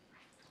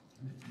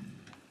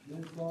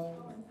 Moved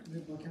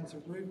by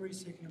Councillor Gregory,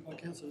 seconded by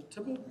Councillor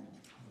Tibble.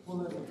 All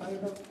those in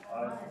favour?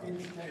 Aye.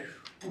 Any opposed?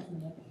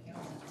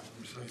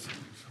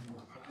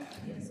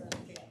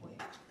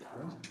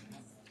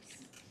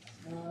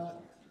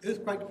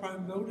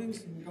 Earthquake-prone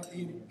buildings, and we've got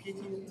Ian Petty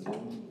at the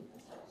building.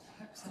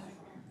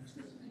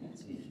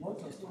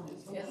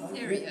 Yes,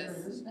 there he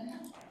is.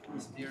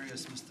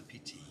 Mysterious Mr.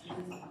 Petty.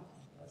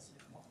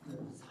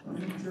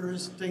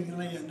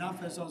 Interestingly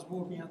enough, as I was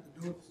walking out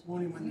the door this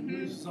morning when the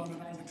news was on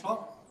at 8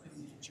 o'clock,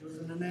 there was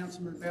an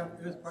announcement about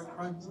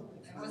earthquake-prone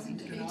buildings. It was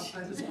indeed. Can I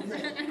update us on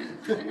that?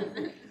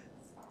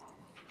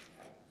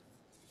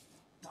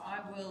 I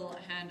will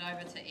hand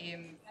over to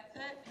Ian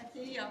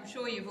Petty. I'm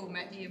sure you've all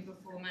met Ian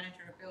before,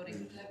 Manager of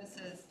Building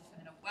Services,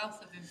 and a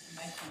wealth of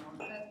information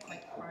on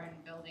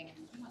earthquake-prone buildings.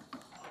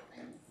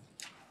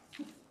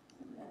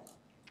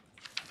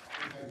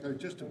 So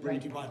just a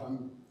brief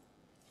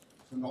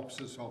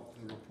synopsis of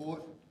the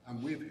report.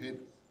 We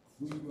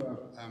were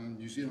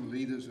New Zealand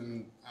leaders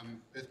in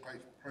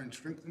earthquake-prone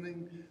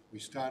strengthening. We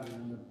started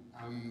in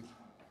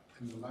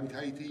the late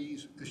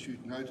 80s,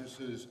 issued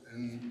notices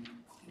in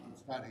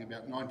starting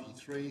about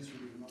 93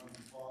 through to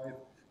 95.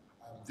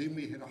 Then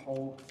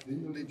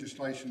the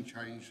legislation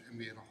changed and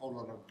we had a whole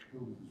lot of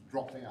buildings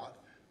drop out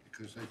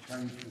because they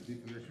changed the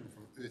definition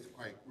from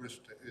earthquake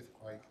risk to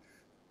earthquake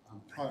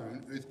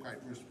prone. Earthquake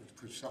risk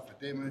could suffer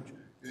damage,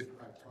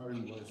 earthquake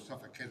prone was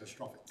suffer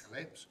catastrophic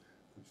collapse,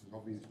 which is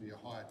obviously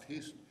a higher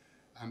test.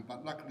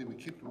 But luckily we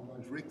kept all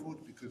those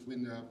records because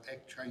when the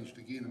Act changed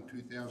again in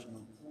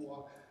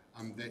 2004,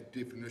 that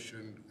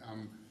definition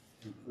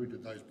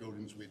included those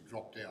buildings we'd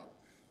dropped out.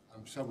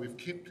 So we've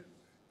kept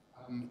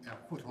our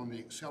foot on the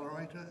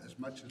accelerator as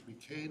much as we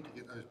can to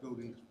get those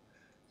buildings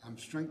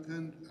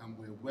strengthened.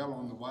 We're well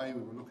on the way.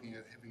 We were looking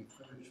at having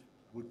finished,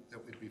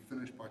 that would be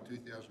finished by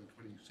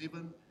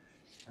 2027.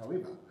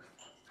 However,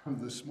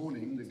 this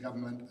morning the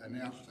government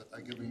announced that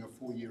they're giving a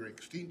 4-year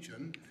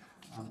extension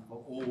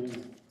for all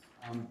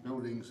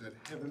buildings that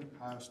haven't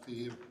passed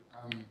their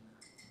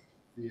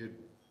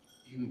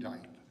end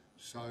date.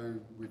 So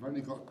we've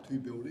only got 2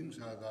 buildings,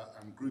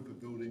 the group of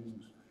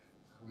buildings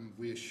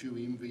where Shoe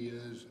Envy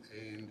is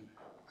and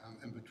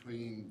in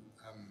between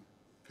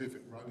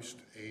Perfect Roast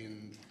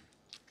and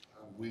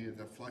where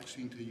the flight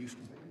centre used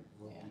to be.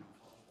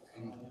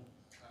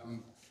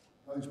 And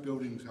those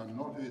buildings are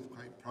not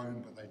earthquake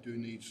prone, but they do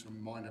need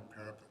some minor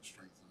parapet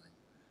strengthening.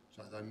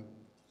 So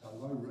they're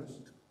low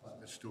risk, but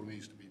it still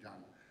needs to be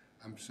done.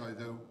 So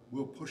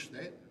we'll push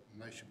that,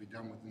 and they should be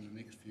done within the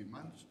next few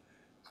months.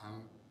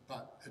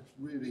 But it's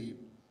really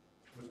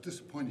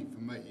disappointing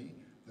for me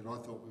that I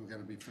thought we were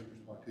going to be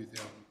finished by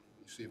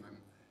 2027,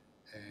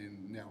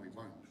 and now we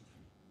won't.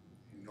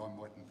 And I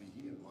mightn't be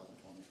here by the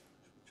time.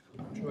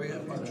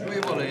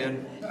 Enjoyable,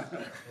 Ian.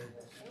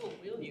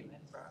 Will you,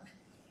 then, bro?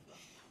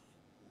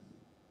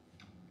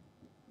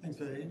 Thanks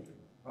for that, Ian.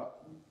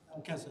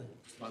 Councillor.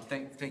 Well,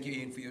 thank you,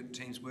 Ian, for your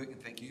team's work,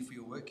 and thank you for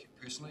your work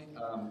personally.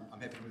 I'm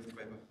happy to move the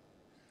paper.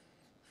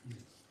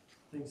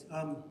 Thanks.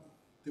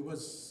 There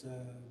was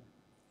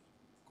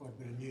quite a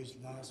bit of news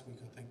last week,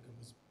 I think it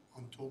was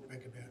on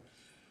Talkback about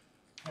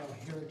how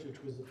heritage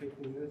was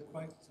affecting the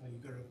earthquake. So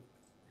you've got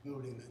a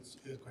building that's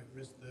earthquake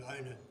risk, the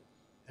owner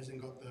hasn't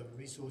got the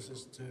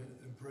resources to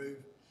improve,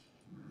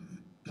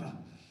 but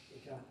he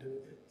can't do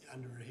it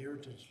under a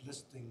heritage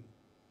listing,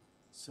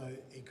 so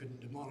he couldn't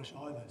demolish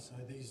either. So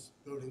these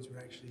buildings were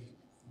actually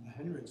a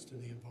hindrance to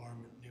the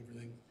environment and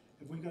everything.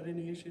 Have we got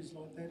any issues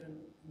like that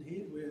in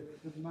here? Where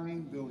the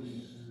main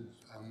building is,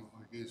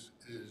 I guess,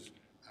 is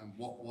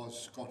what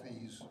was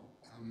Scotty's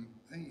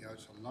thing.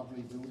 It's a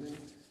lovely building.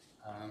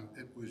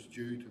 It was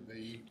due to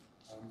be,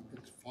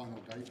 its final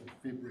date was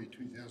February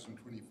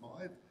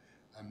 2025.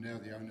 Now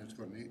the owner's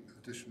got an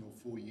additional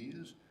 4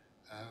 years.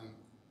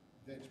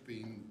 That's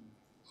been,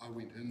 I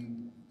went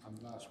in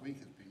last week,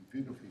 it's been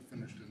beautifully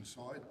finished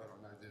inside, but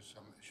I know there's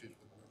some issues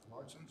with the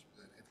licence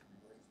that have to be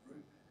worked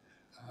through.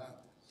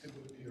 It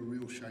would be a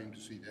real shame to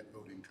see that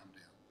building come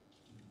down.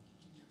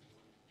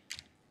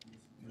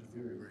 It's a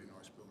very, very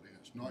nice building.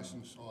 It's nice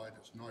inside,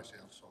 it's nice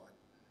outside.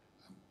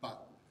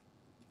 But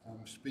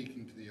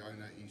speaking to the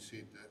owner, he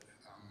said that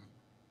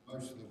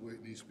most of the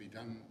work needs to be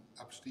done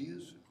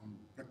upstairs on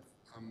brick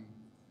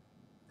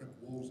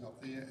walls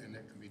up there, and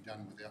that can be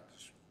done without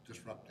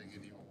disrupting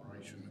any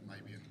operation that may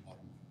be in the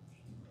bottom.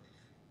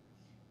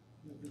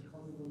 Have you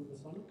comment on the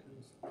Masonic?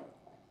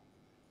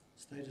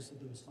 Status of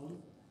the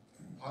Masonic?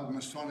 The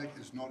Masonic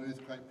is not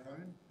earthquake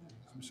prone.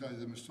 So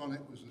the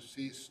Masonic was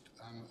assessed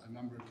a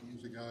number of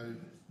years ago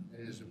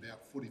as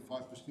about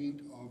 45%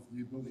 of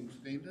new building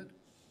standard,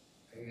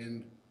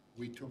 and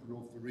we took it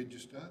off the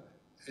register.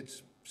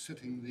 It's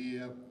sitting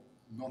there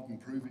not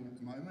improving at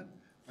the moment,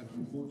 but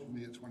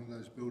unfortunately it's one of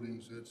those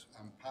buildings that's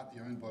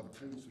partly owned by the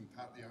Prince and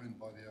partly owned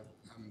by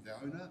the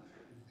owner,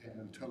 and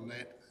until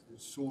that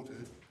is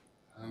sorted,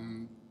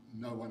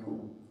 no one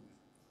will,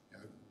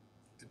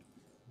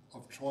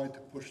 I've tried to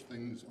push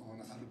things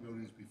on other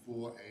buildings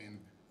before, and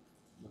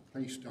the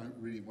police don't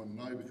really want to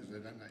know because they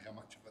don't know how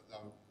much of it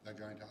they're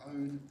going to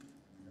own.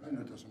 The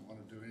owner doesn't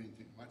want to do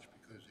anything much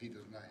because he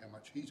doesn't know how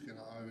much he's going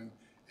to own,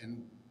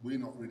 and we're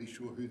not really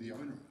sure who the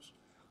owner is.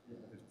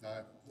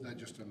 They're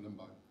just in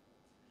limbo.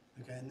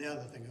 Okay, and the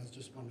other thing, I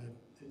just want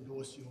to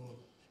endorse your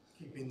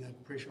keeping the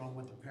pressure on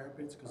with the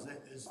parapets, because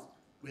that is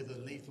where the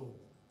lethal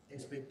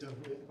aspect of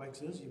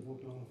earthquakes is. You've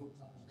walked along a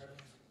footpath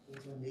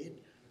on your head.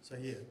 So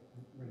yeah,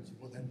 really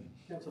support that.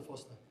 Councillor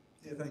Foster.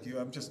 Yeah, thank you.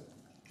 I'm just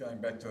going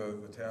back to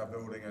the tower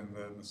building and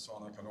the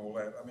Masonic and all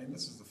that. I mean,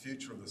 this is the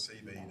future of the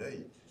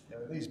CBD.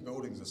 These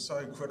buildings are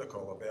so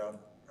critical about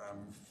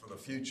for the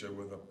future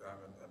with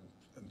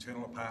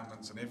internal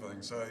apartments and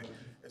everything. So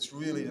it's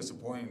really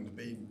disappointing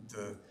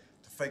to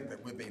think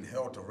that we're being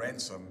held to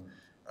ransom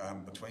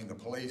between the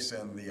police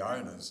and the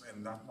owners,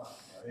 and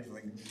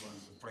everything,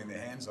 everyone's putting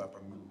their hands up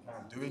and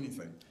can't do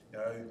anything.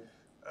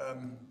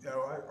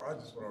 I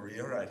just want to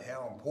reiterate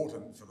how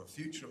important for the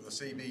future of the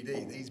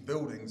CBD these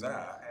buildings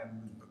are,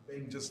 and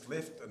being just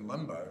left in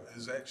limbo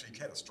is actually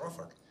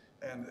catastrophic.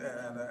 And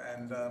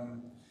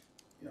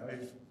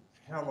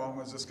how long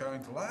is this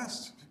going to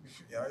last?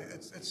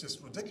 It's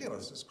just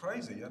ridiculous. It's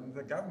crazy, and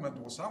the government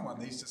or someone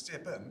needs to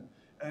step in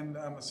and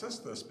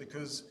assist this,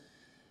 because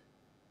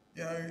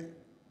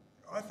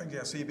I think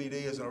our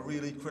CBD is at a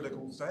really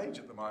critical stage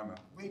at the moment.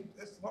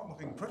 It's not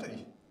looking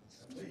pretty.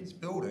 These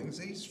buildings,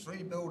 these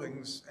 3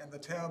 buildings and the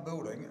tower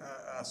building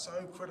are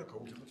so critical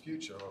to the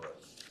future of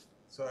it.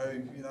 So,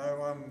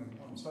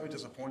 I'm so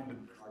disappointed.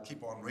 I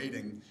keep on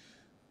reading.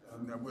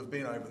 We've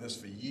been over this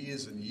for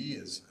years and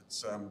years.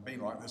 It's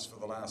been like this for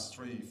the last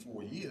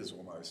 3-4 years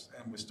almost,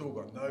 and we've still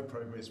got no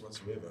progress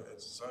whatsoever.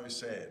 It's so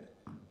sad.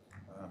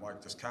 I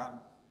just can't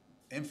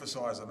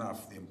emphasise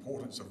enough the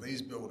importance of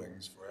these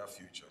buildings for our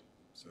future.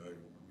 So,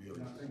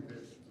 really. I think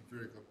that's a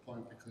very good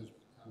point, because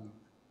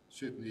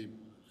certainly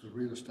the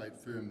real estate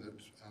firm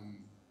that's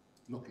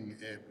looking at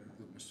the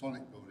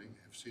Masonic building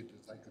have said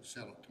that they could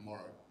sell it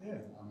tomorrow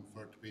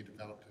for it to be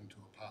developed into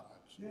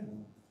apartments. Yeah.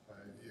 So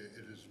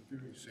it is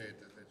very sad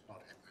that that's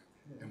not happening.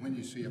 Yeah. And when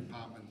you see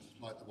apartments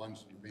like the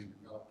ones that are being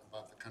developed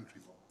above the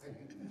country block,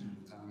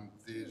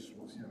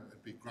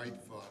 it'd be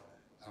great for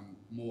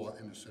more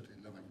inner city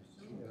living.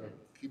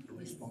 Keep it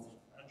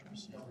responsible.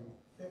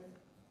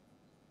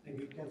 Thank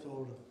you, Councillor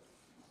Alder.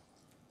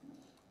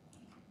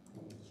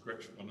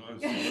 Scratch my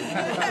nose.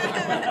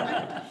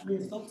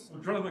 Yes,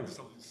 I'm trying to think of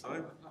something to say,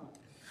 but no.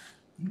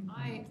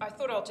 I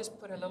thought I'll just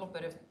put a little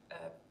bit of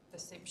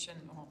perception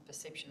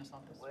is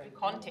not the word,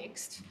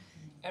 context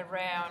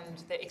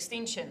around the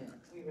extension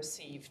we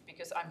received,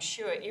 because I'm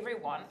sure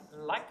everyone,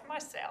 like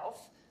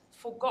myself,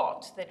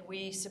 forgot that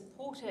we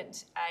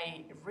supported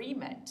a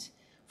remit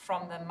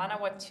from the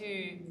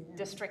Manawatu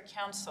District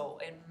Council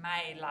in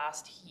May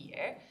last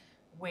year,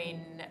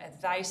 when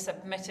they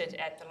submitted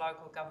at the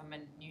Local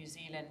Government New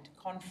Zealand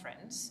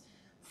conference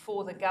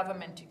for the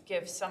government to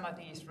give some of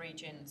these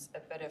regions a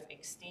bit of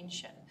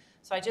extension.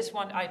 So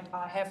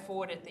I have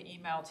forwarded the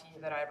email to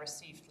you that I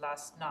received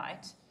last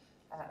night.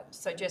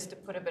 So just to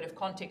put a bit of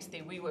context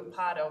there, we were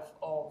part of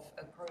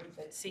a group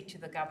that said to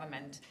the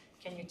government,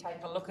 can you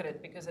take a look at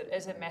it, because it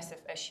is a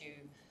massive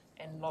issue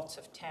in lots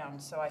of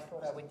towns. So I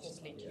thought I would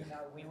just let you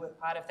know we were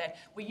part of that.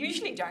 We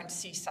usually don't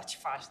see such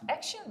fast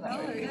action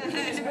though,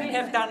 because we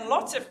have done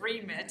lots of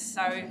remits.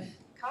 So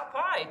ka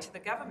pai to the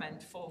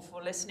government for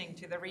listening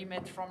to the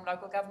remit from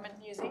Local Government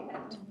New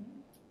Zealand.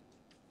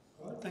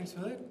 All right, thanks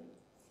for that.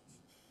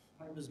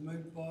 Papers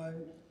moved by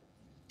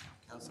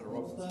Councillor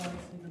Robinson.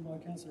 Seconded by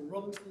Councillor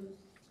Robinson.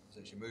 It's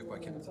actually moved by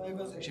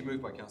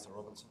Councillor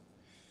Robinson.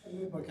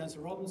 Moved by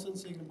Councillor Robinson,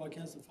 seconded by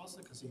Councillor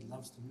Foster, because he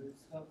loves to move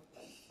stuff.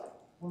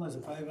 All those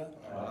in favour?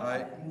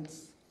 Aye.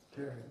 Against?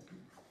 Carried.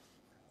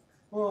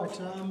 All right,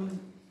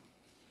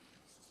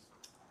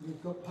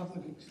 we've got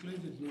public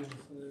excluded now,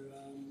 so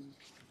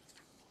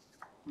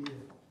move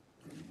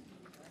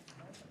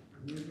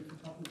it for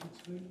public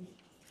excluded.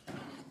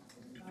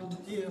 I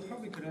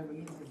probably could have a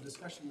little bit of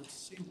discussion. It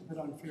seems a bit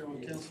unfair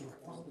on Councillor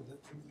Foster that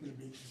we're going to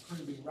be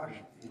incredibly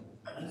rushed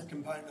in this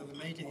component of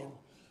the meeting.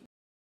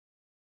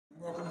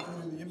 Welcome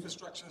to the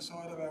infrastructure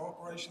side of our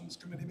operations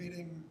committee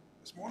meeting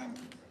this morning.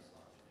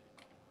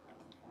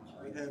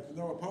 We have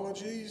no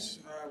apologies.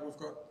 We've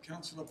got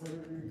Councillor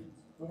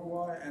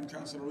Puruwai and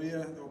Councillor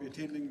Ria. They'll be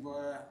attending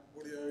via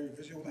audio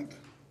visual link.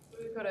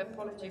 We've got an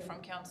apology from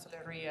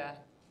Councillor Ria.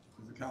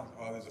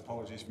 There's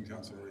apologies from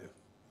Councillor Ria.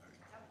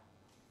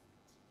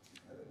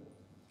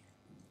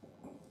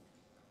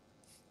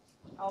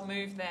 I'll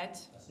move that.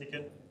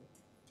 Second.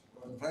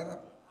 All in favour?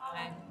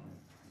 Aye.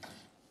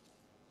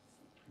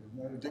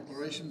 No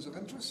declarations of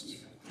interest.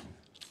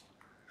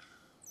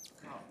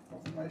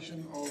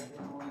 Confirmation of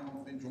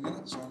central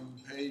minutes on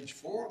page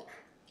 4.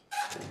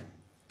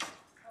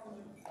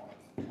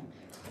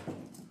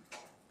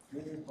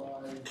 Moved by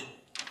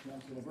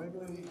Councillor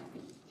Bravery.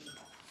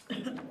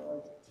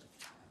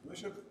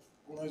 Bishop.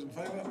 All those in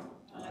favour?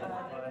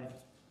 Aye.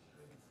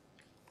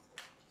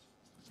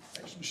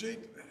 Action sheet.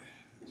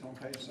 It's on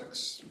page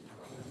 6.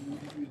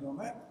 Used on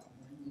that.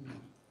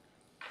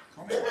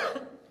 Comment.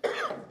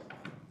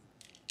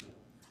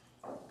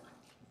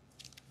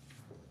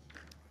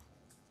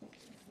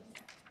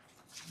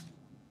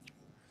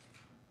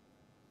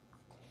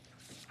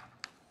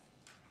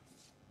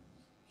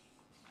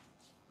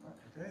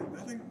 Okay,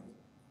 nothing.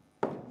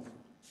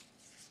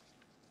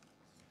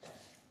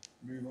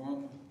 Move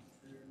on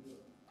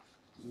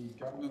to the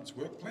governance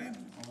work plan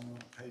on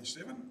page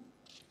 7.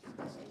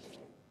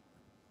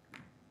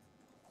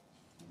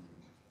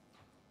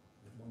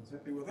 Everyone's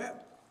happy with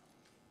that?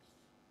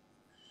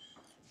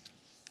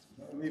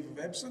 No leave of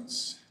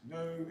absence,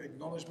 no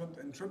acknowledgement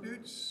and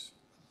tributes.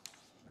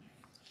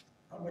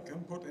 Public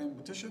input and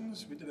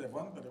petitions, we did have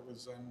one, but it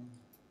was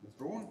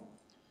withdrawn.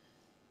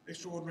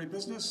 Extraordinary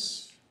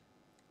business,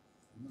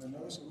 no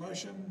notice of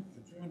motion,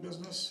 adjourned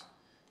business.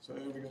 So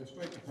we go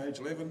straight to page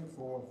 11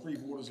 for Three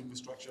Waters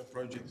Infrastructure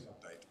Projects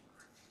update.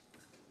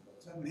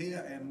 Tim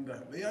here and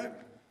Leo.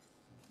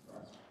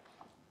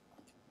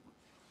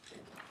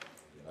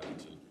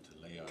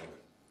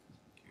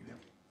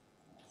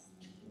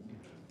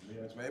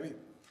 Councillor Abbey.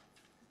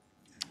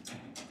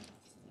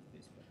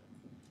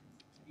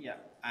 Yeah,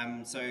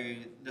 so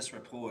this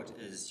report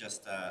is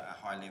just a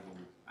high-level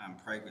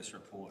progress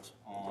report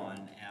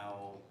on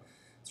our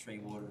Three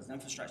Waters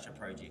infrastructure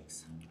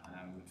projects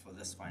for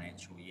this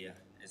financial year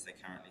as they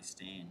currently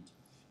stand.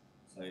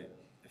 So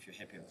if you're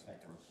happy, I'll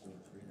take the report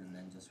as read and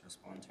then just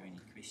respond to any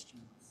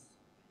questions.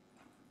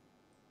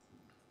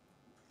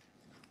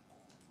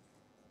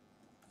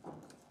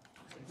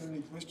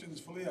 Any questions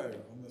for Leo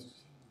on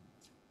this?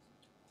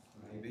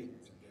 Maybe.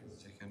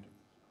 Second.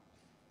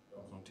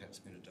 On tap,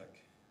 spin a duck.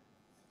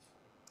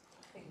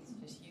 I think it's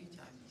just you,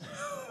 Tony.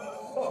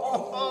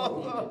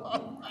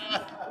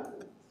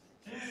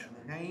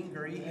 I'm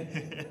angry.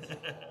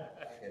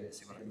 Okay, let's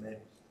see what I can do.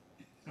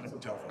 That's a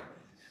tough one.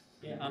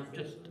 Yeah,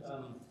 just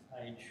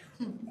page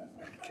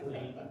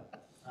 14,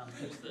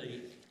 just the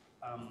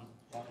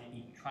on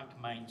the trunk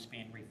main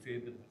span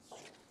refurbishment.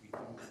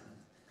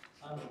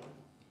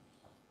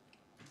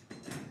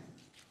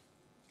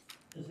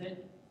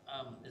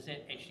 Is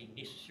that actually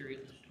necessary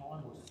at this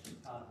time, or is it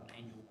just part of an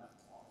annual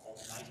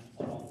maintenance,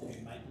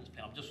 long-term maintenance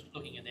plan? I'm just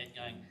looking at that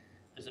going,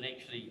 is it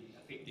actually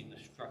affecting the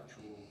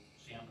structural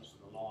soundness of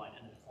the line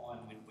in a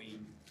time when we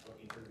are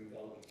looking for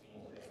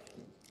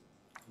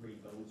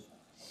rebuilds?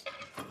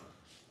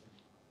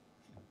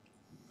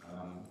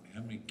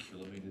 How many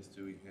kilometres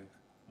do we have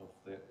of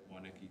that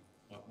Waingake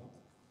pipeline?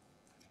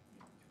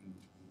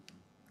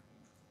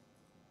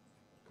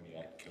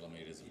 28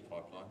 kilometres of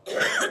pipeline.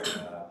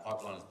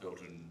 Pipeline is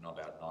built in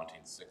about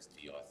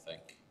 1960, I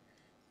think.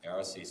 Our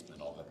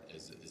assessment of it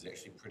is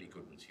actually pretty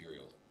good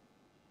material,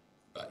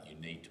 but you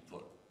need to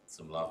put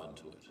some love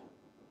into it.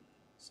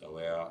 So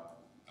our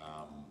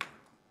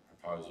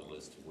proposal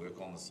is to work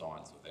on the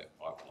science of that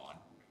pipeline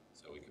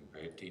so we can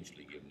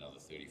potentially get another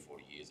 30,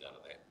 40 years out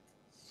of that.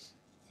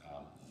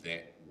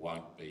 That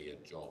won't be a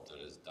job that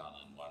is done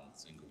in one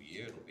single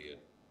year. It'll be a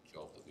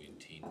job that we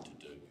intend to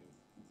do.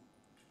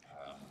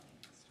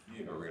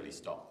 Never really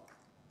stop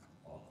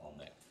on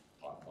that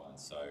pipeline.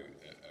 So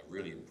a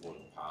really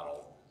important part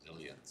of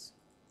resilience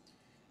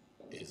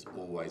is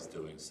always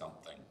doing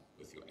something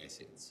with your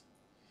assets.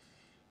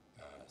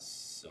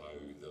 So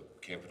the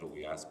capital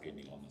we are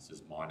spending on this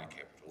is minor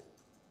capital.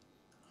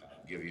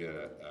 Give you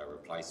a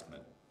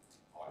replacement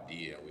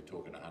idea, we're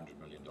talking $100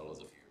 million if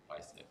you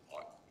replace that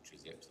pipe, which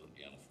is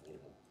absolutely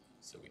unaffordable.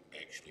 So we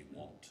actually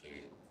want to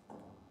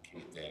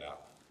keep that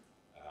up.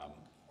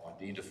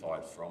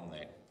 Identified from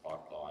that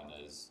pipeline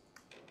is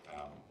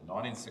the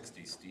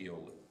 1960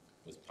 steel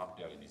was pumped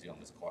out in New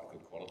Zealand is quite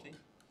good quality.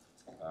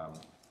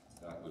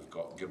 We've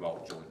got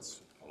gibolt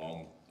joints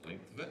along the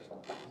length of it.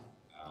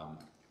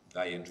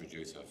 They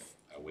introduce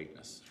a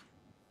weakness.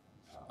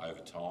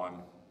 Over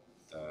time,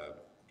 the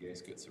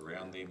gaskets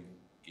around them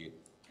get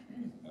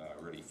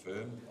really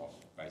firm,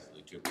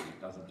 basically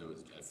it doesn't do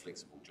a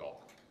flexible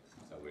job.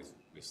 So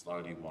we're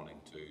slowly wanting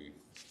to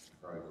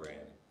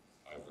program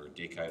over a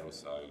decade or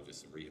so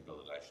just a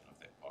rehabilitation of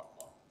that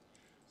pipeline.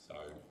 So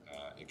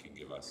it can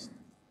give us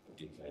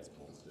decades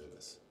more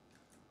service.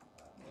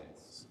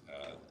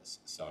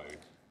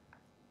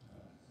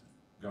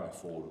 Going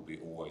forward, we'll be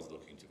always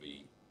looking to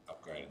be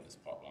upgrading this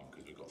pipeline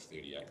because we've got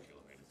 38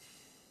 kilometres.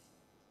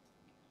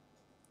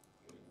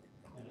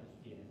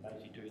 Yeah,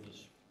 basically doing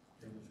this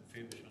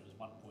refurbishment is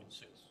 $1.6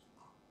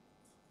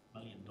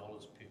 million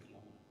per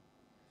kilometre.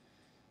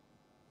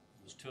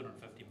 There's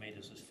 250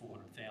 metres is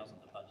 400,000.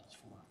 The budget's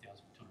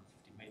 400,000 for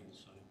 250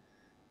 metres, so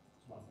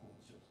it's 1.6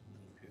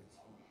 million per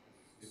kilometre.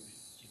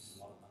 Seems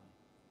a lot of money.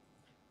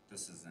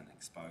 This is an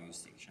exposed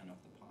section of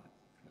the pipe,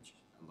 which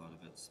a lot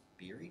of it's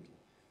buried.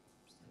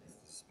 So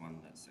this one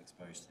that's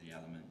exposed to the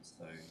elements,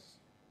 so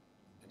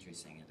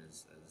addressing it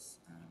is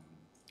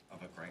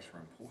of a greater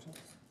importance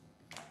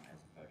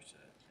as opposed to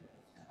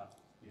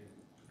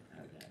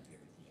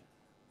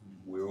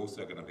We're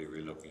also going to be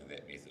relooking at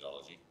that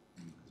methodology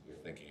because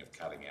we're thinking of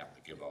cutting out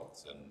the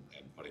gibolts and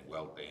putting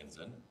weld bands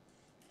in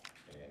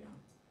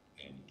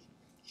and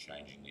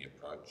changing the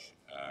approach.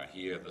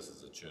 Here, this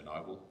is a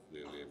Chernobyl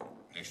where we're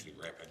actually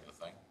wrapping the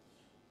thing,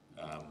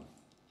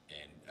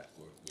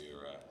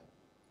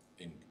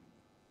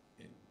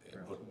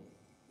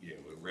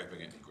 we're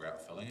wrapping it and grout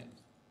filling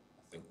it.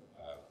 I think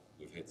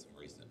we've had some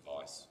recent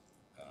advice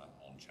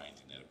on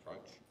changing that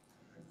approach.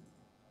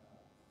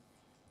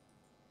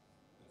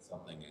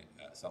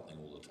 Something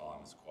all the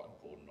time is quite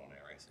important on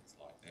our assets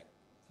like that.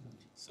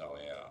 So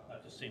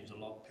it just seems a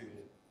lot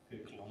per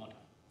kilometre.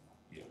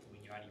 Yeah.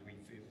 When you're only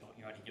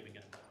you're only giving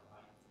it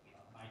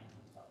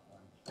maintenance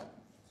upgrades.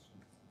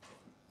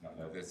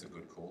 No, that's a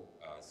good call.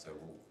 So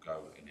we'll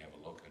go and have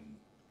a look and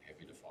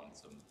happy to find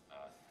some,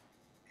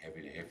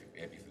 happy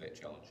for that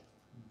challenge.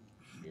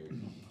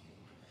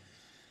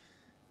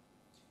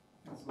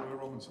 Councillor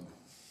Robinson.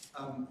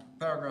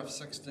 Paragraph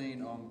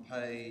 16 on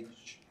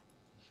page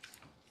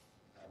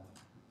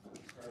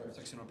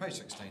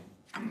 16.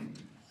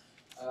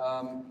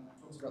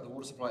 Talks about the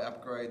water supply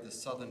upgrade, the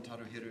Southern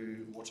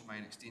Taruhiru water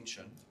main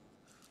extension.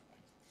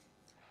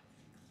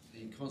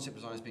 The concept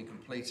design has been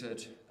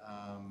completed,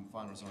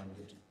 final design has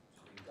been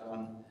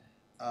done.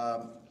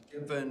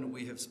 Given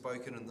we have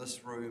spoken in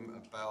this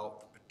room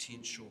about the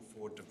potential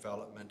for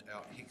development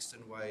out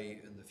Hexton Way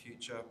in the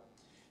future,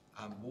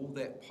 will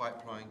that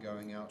pipeline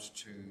going out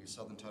to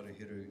Southern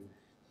Taruhiru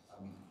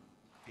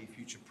be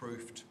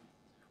future-proofed,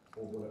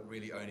 or will it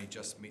really only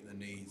just meet the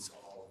needs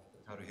of the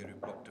Taruhiru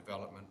block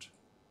development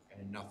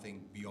and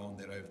nothing beyond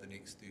that over the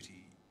next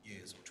 30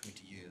 years or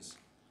 20 years?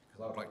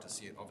 Because I would like to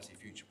see it obviously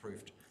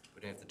future-proofed.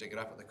 We'd have to dig it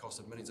up at the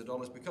cost of millions of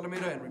dollars per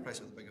kilometre and replace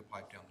it with a bigger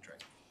pipe down the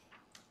track.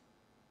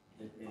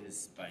 It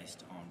is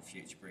based on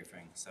future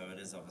proofing, so it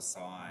is of a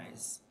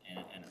size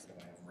and it's a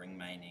way of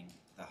ring-maining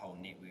the whole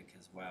network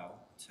as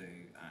well to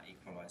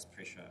equalise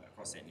pressure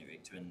across that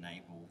network to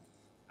enable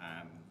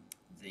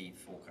the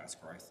forecast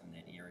growth in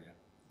that area.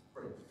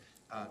 Brilliant.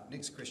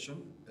 Next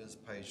question is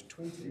page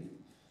 20,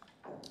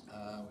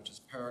 which is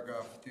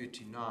paragraph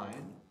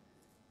 39.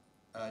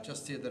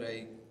 Just said that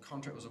a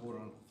contract was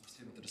awarded on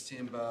 7th of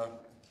December.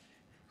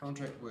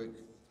 Contract work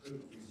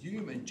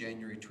resume in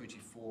January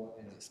 24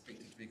 and is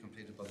expected to be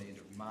completed by the end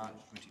of March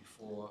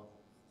 24.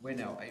 We're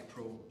now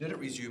April. Did it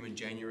resume in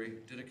January?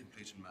 Did it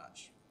complete in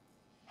March?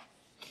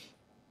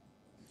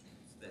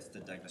 That's the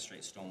Douglas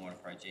Street Stormwater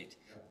Project.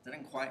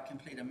 Didn't quite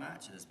complete in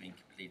March, it has been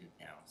completed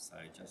now. So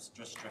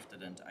just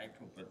drifted into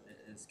April, but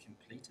it is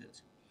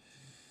completed.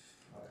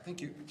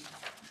 Thank you.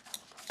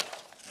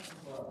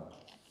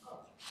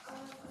 I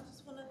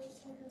just want to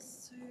take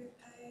us to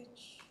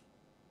page,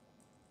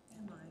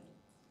 am I?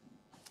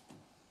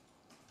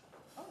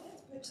 Oh,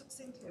 that's page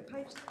 16 too.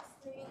 Page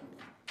 16,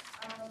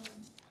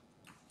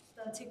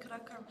 the Te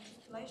Karaka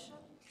regulation.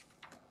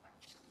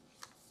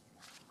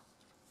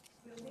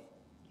 Really?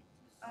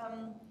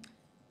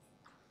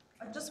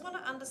 I just want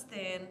to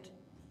understand,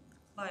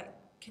 like,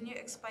 can you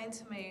explain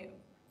to me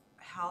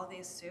how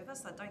they're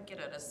serviced? I don't get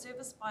it. It's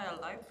serviced by a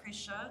low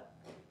pressure,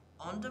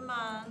 on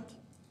demand,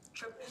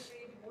 triple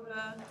feed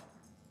water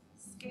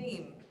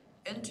scheme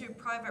into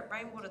private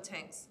rainwater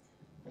tanks.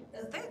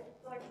 Is that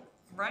like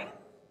rain?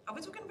 Are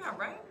we talking about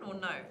rain or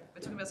no?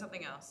 We're talking about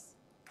something else.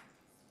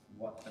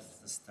 What the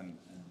system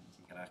in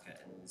Te Karaka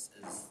is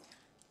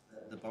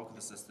the bulk of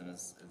the system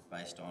is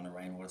based on a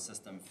rainwater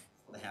system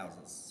for the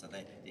houses. So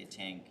their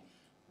tank,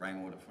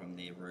 rainwater from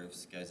their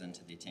roofs goes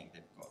into their tank.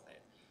 They've got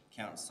that.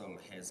 Council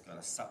has got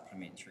a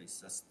supplementary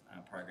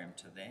program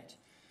to that,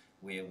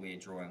 where we're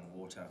drawing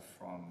water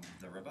from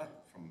the river,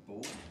 from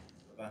Ball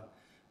River.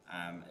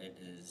 It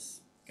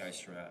goes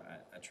through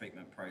a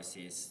treatment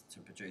process to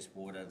produce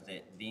water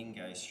that then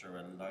goes through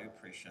a low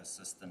pressure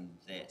system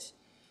that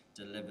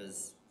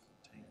delivers,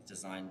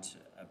 designed to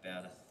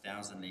about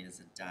 1,000 litres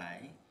a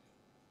day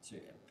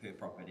per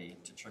property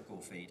to trickle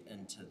feed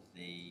into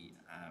the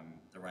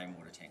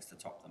rainwater tanks to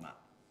top them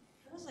up.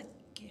 How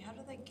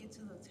do they get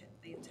to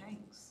their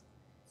tanks?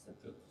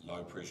 It's a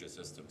low pressure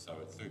system, so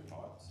it's through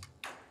pipes.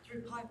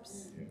 Through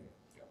pipes?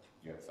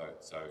 Yeah.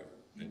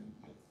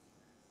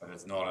 But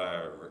it's not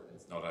a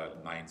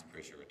mains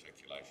pressure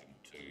reticulation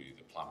to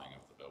the plumbing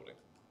of the building,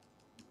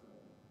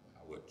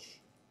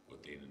 which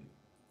would then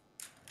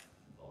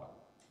involve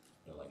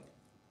filling.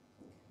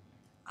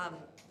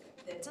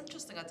 That's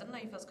interesting. I didn't know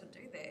you guys could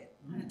do that.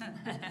 now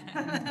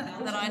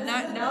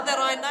that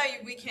I know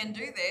we can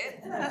do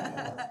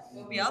that,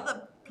 there'll be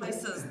other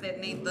places that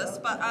need this.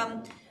 But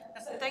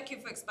so thank you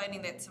for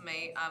explaining that to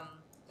me.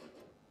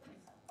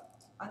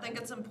 I think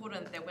it's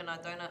important that when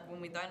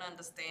we don't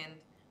understand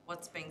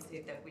what's being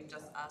said, that we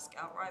just ask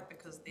outright,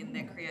 because then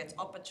that creates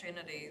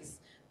opportunities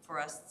for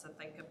us to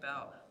think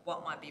about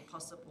what might be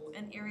possible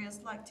in areas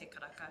like Te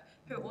Karaka,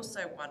 who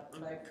also want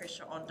low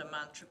pressure on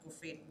demand trickle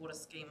feed water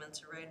scheme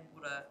into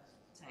rainwater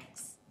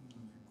tanks.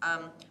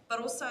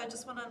 But also I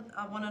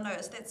want to know,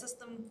 is that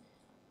system,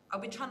 are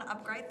we trying to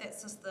upgrade that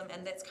system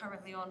and that's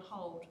currently on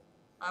hold?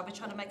 Are we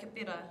trying to make it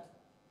better?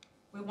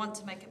 We want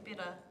to make it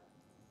better.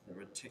 The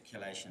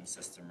reticulation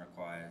system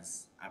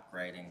requires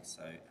upgrading,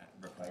 so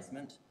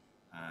replacement,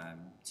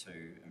 to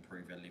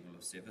improve our level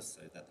of service,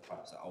 so that the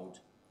pipes are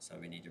old, so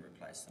we need to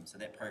replace them. So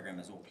that program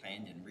is all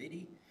planned and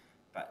ready,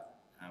 but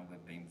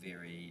we've been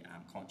very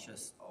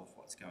conscious of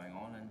what's going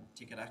on in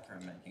Te Karaka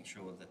and making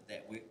sure that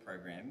that work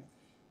program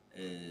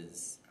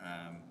works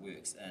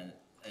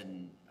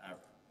in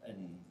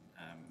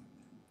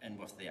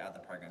with the other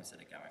programs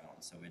that are going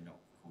on, so we're not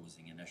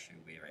causing an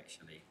issue where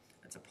actually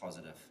it's a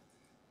positive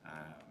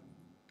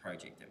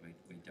project that we're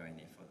doing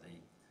there for the...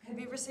 Have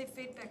you received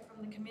feedback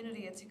from the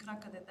community at Te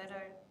Karaka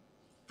that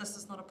this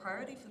is not a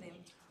priority for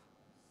them?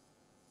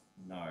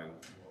 No,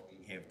 what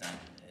we have done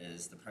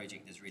is the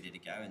project is ready to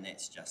go and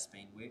that's just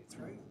been worked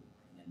through,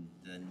 and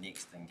the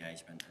next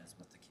engagement is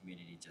with the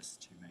community just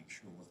to make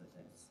sure that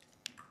that's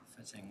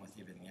fitting with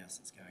everything else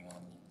that's going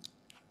on there.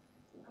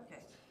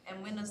 Okay,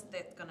 and when is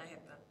that going to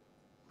happen?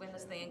 When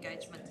is the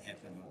engagement? It's going to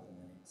happen within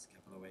the next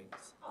couple of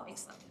weeks. Oh,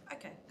 excellent.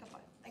 Okay,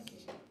 goodbye. Thank you.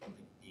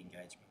 The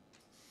engagement.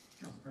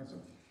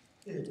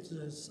 Yeah,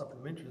 it's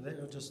supplementary to that.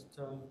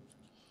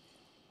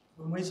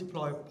 When we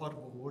supply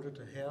potable water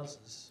to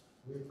houses,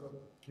 we've got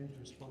huge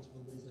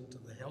responsibilities into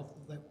the health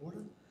of that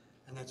water,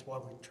 and that's why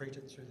we treat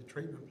it through the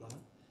treatment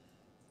plant.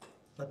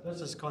 But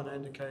this is kind of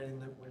indicating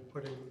that we're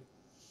putting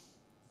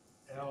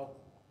our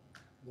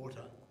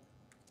water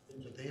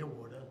into their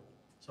water.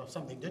 So if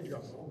something did go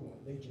wrong,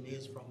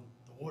 legionnaires from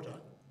the water,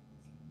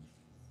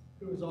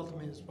 who is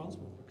ultimately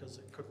responsible? Because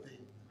it could be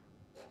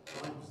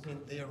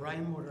 90% their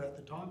rainwater at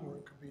the time, or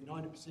it could be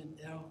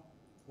 90% our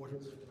water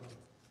at the time.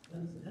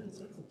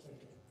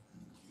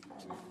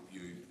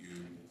 You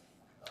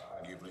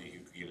arguably you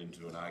could get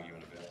into an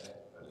argument about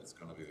that, but it's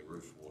going to be the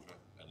roof water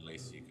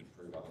unless you can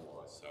prove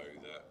otherwise. So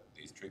that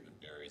there's treatment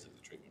barriers at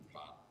the treatment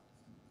plant.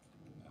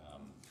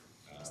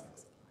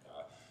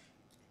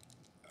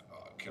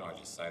 Can I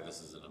just say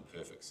this is an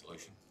imperfect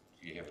solution?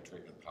 You have a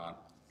treatment plant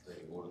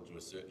treating water to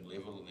a certain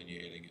level, and then you're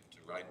adding it to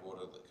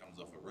rainwater that comes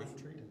off a roof.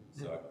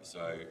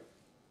 So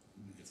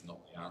it's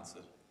not the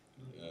answer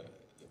that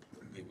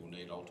people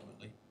need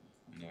ultimately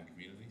in our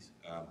communities.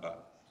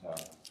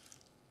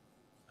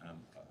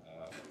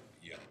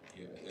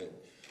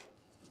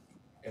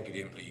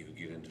 Academically, you could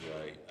get into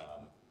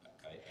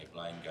a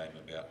blame game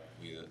about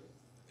where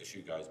the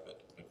issue goes, but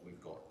we've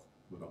got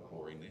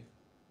chlorine there.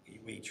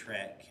 We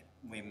track,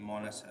 we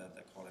monitor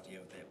the quality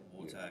of that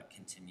water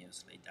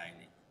continuously,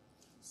 daily.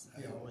 So,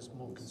 yeah, I was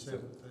more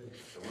concerned with the...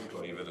 So we've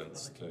got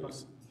evidence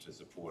to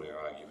support our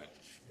argument.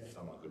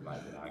 Someone could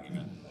make an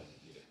argument that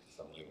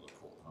some level of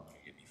court not going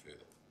to get any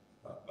further.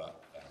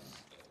 But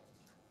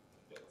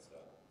that's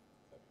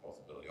a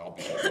possibility. I'll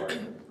be worried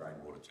about the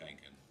rainwater tank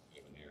in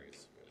urban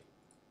areas, really.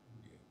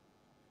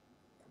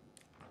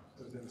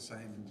 Yeah. Is that the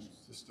same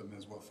system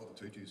as what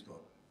Whakatutu's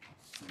got?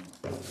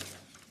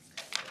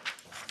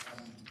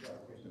 The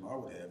question I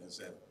would have is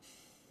that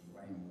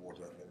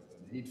rainwater,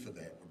 the need for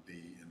that would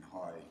be in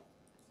high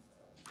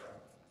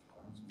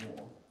times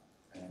more,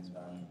 and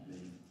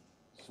the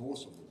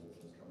source of the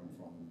water is coming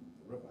from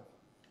the river,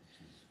 which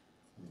is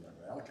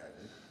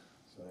allocated.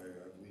 So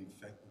we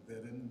factored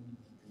that in,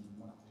 we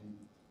might be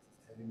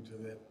adding to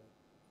that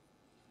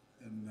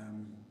in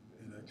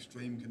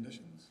extreme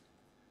conditions.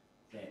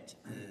 that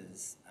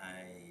is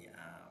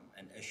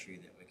an issue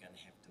that we're going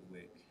to have to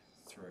work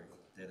through.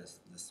 That is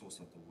the source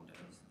of the water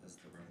is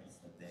the river.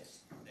 So that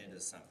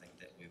is something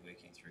that we're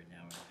working through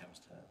now when it comes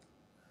to.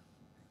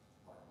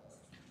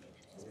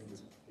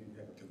 Do you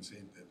have a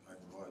consent that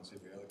overrides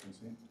every other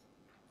consent?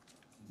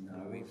 No,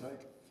 we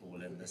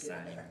fall in the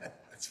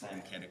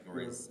same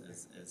categories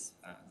as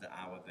the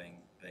hour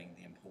being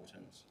the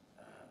important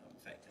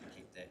factor to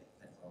keep that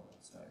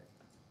rolling. So,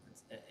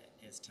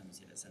 as Tim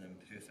said, it's an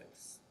imperfect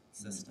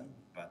system,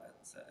 but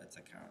it's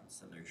a current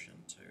solution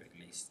to at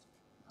least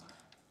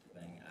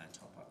being a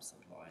top-up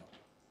supply,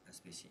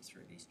 especially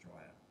through these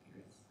drier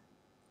periods.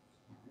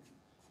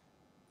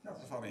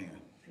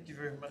 Thank you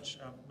very much,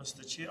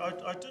 Mr. Chair.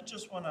 I did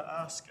just want to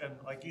ask, and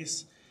I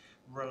guess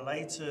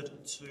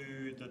related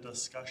to the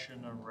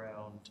discussion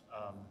around,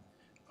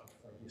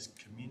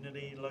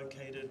 community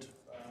located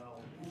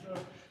water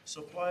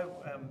supply,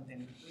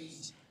 and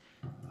please,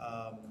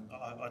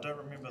 I don't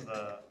remember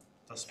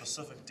the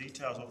specific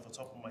details off the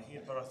top of my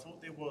head, but I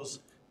thought there was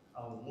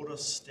a water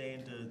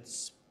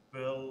standards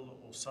bill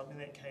or something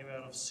that came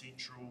out of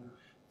Central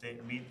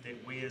that meant that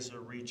we as a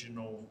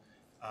regional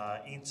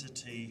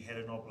entity had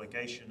an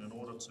obligation in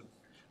order to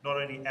not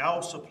only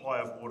our supply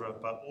of water,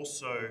 but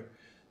also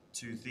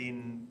to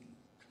then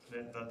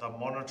the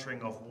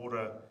monitoring of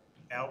water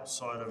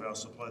outside of our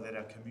supply that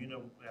our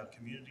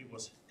community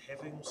was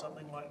having, or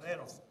something like that,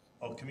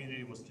 or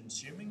community was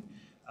consuming.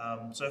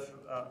 So if,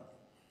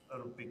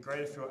 it would be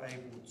great if you're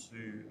able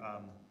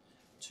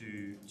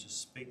to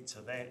speak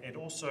to that, and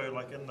also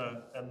like in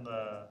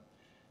the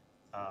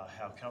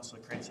how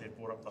Councillor Krantz had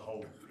brought up the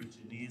whole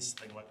legionnaires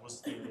thing. Like,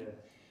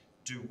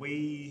 do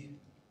we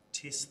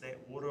test that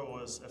water,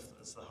 or is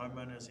the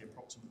homeowners the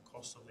approximate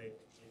cost of that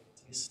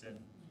test,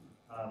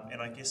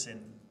 and I guess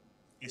an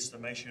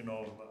estimation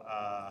of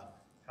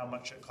how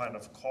much it kind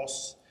of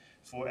costs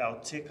for our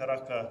Te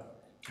Karaka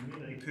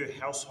community per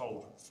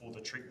household for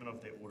the treatment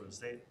of that water? Is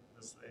that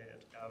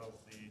out of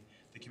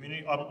the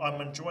community?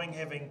 I'm enjoying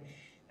having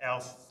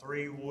our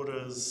Three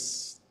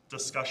Waters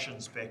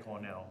discussions back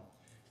on our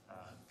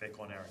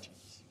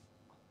agendas.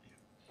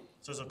 Yeah.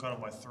 So those are kind of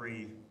my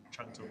three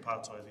chunks of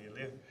partai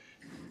there.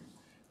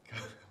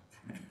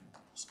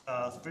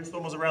 First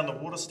one was around the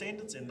water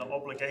standards and the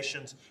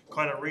obligations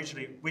kind of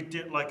regionally. We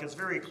did, like, it's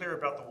very clear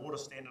about the water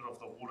standard of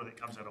the water that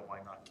comes out of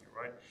Waingake,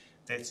 right?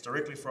 That's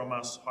directly from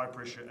us, high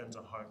pressure into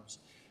homes.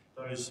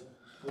 Those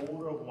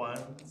broader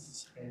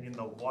ones and then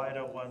the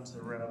wider ones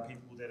around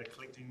people that are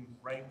collecting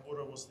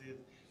rainwater, was there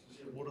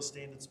water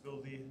standards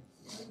bill there?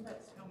 I think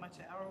that's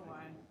Taumata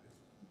Arawai.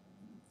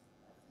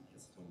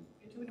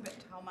 You're talking about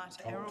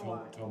Taumata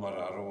Arawai.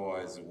 Taumata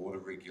Arawai is a water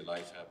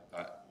regulator,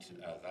 but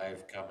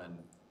they've come in,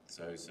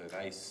 so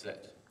they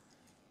sit,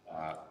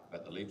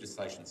 but the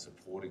legislation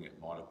supporting it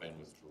might have been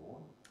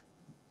withdrawn.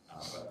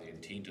 But the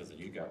intent of the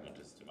new government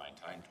is to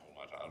maintain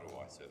Taumata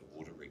Arawai, so the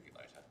water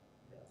regulator.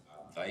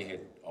 They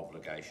had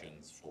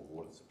obligations for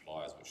water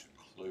suppliers, which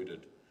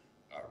included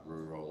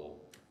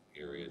rural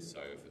areas, so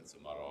if it's a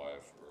marae or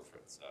if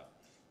it's a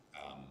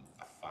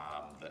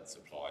farm that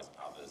supplies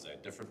others. There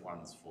are different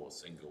ones for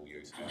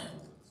single-use houses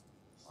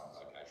and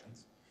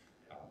locations.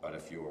 But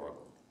if you're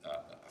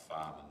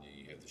farm and then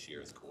you have the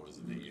sheriff's quarters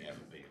and then you have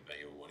a B&B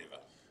or whatever.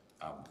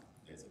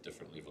 There's a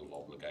different level of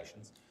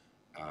obligations.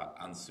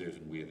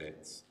 Uncertain where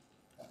that's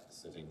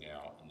sitting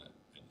now in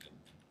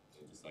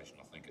legislation.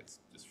 I think it's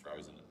just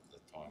frozen at the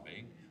time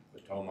being.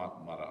 But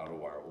Taumata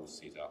Aroa are all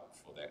set up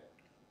for that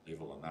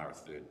level, and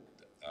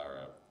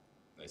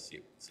they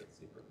sit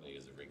separately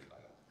as a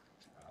regulator.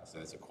 So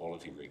that's a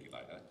quality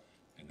regulator,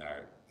 and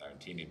they're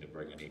intending to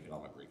bring an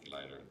economic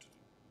regulator into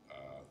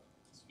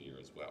the sphere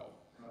as well,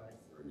 right,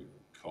 through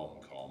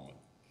ComCom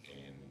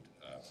and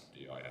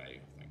DIA, I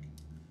think.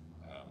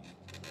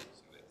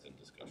 So that's in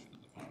discussion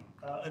at the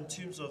moment. In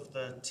terms of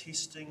the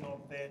testing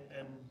of that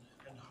in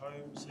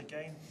homes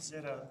again, is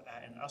that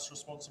an us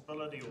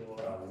responsibility or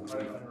a home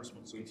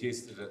responsibility? We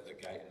tested it at the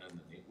gate and in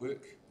the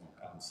network.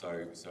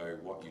 So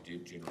what you do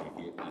generally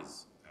get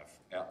is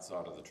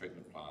outside of the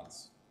treatment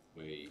plants,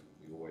 we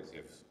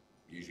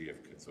usually have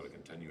sort of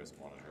continuous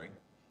monitoring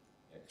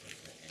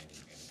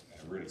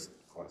and really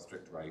quite a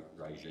strict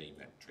regime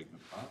at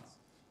treatment plants.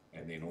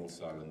 And then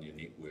also in your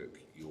network,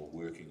 you're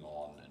working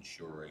on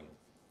ensuring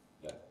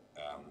that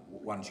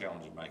one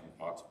challenge of making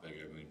pipes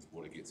bigger means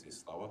water gets there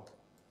slower.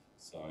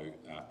 So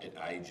it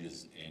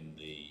ages and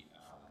the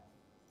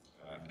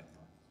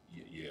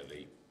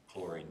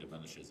chlorine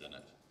diminishes in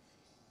it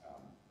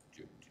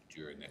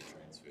during that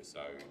transfer.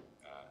 So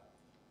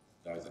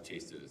those are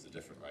tested as a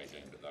different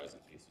regime, but those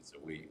are tested. So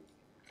we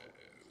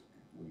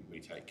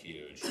take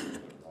care to ensure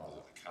that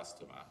the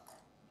customer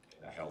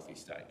in a healthy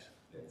state.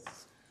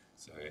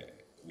 So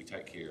we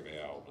take care of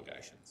our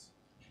obligations.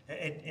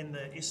 And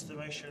the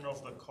estimation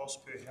of the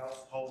cost per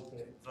household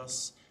that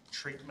this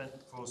treatment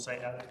for,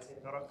 say, out at Te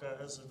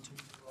Karakia is in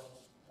terms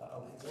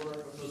of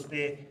water, because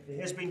there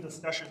has been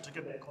discussion, to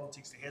give that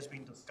context, there has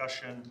been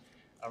discussion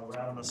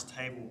around this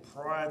table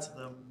prior to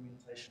the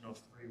implementation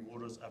of Three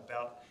Waters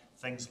about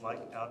things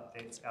like out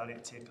at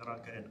Te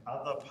Karakia and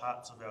other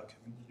parts of our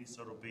community.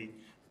 So it'll be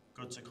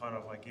good to kind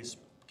of, I guess,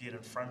 get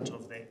in front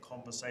of that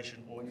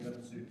conversation, or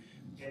even to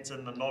get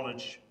in the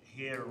knowledge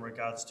here in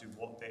regards to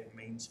what that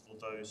means for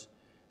those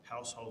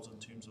households in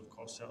terms of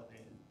costs out there.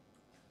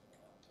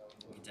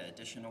 The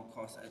additional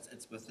costs,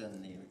 it's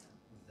within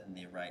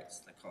their rates,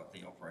 the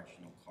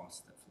operational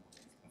cost that for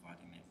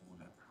providing that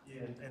water.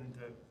 Yeah, and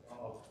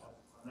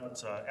I know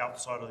it's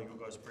outside of your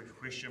guys' brief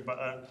question, but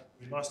it'd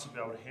be nice to be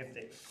able to have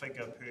that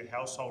figure per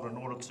household in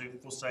order to,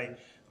 for say,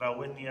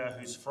 Rawenia,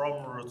 who's from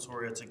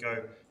Ruatoria, to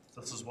go,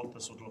 this is what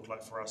this would look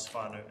like for us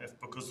whānau,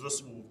 because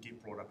this will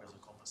get brought up as a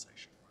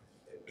conversation.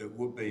 It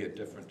would be a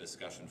different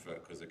discussion for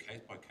it, because a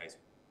case-by-case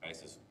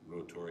basis,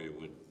 Ruatoria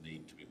would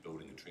need to be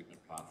building a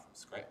treatment plant from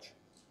scratch,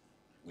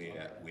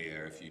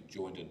 where if you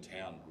joined in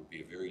town would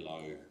be a very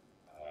low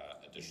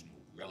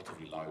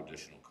relatively low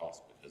additional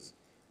cost, because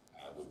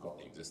we've got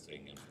the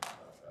existing infrastructure.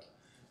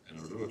 In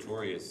a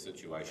Ruatoria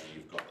situation,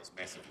 you've got this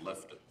massive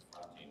lift at the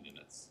front end, and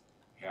it's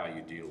how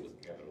you deal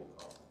with capital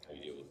costs, how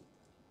you deal with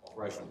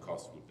operational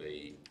costs would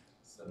be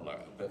similar,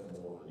 a bit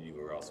more than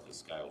anywhere else, because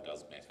scale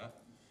does matter.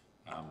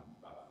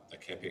 But the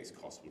capex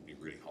cost would be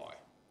really high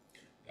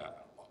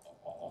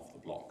off the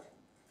block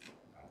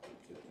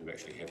to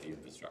actually have the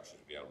infrastructure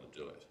to be able to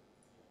do it.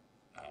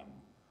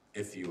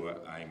 If you were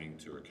aiming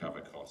to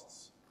recover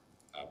costs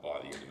by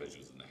the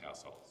individuals in the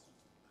households.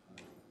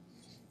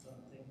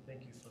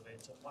 Thank you for that.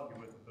 It might be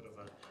worth a bit of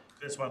a...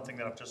 That's one thing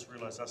that I've just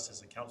realised us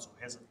as a council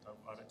hasn't done.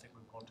 I don't think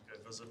we've gone to go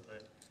visit the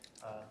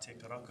Te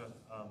Karakia,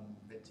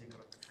 that Te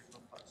Karakia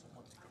treatment plant.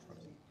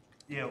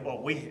 Yeah,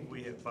 well, we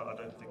have, but I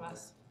don't think...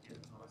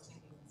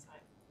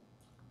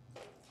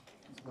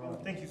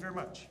 Thank you very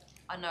much.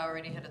 I know I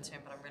already had a turn,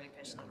 but I'm really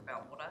passionate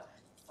about water.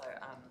 So,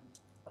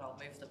 but I'll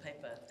move the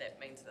paper if that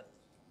means that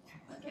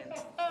I can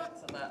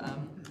to the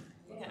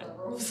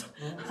rules.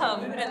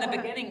 Move it in the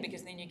beginning,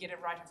 because then you get it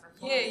right in front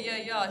of you.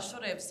 Yeah, I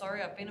should have.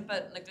 Sorry, I've been a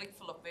bit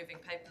neglectful of moving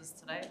papers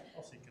today.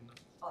 I'll second it.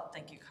 Oh,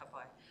 thank you,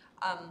 Kapai.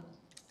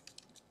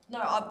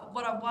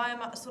 Why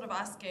I'm sort of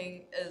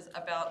asking is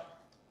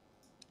about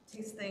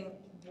testing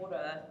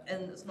water,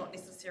 and it's not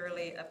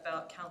necessarily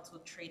about council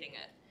treating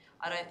it.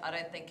 I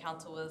don't think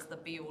council is the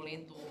be-all,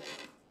 end-all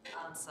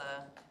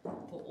answer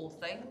for all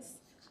things,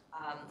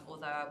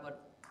 although I would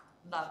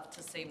love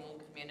to see more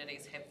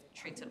communities have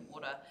treated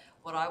water.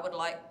 What I would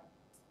like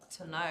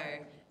to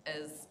know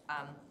is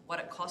what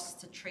it costs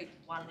to treat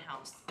one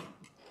house,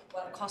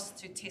 what it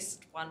costs to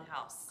test one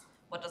house.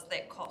 What does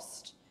that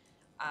cost?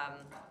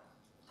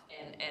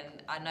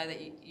 And I know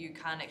that you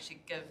can't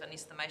actually give an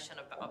estimation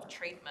of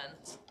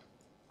treatment,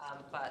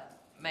 but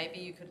maybe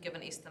you could give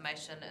an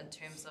estimation in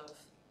terms of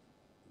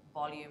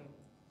volume,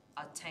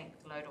 a tank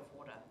load of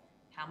water.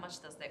 How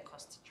much does that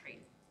cost to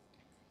treat?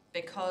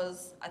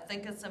 Because I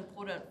think it's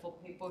important for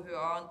people who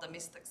are on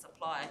domestic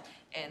supply,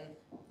 and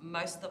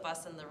most of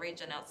us in the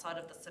region outside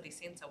of the city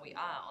centre, we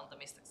are on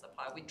domestic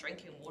supply. We're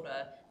drinking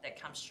water that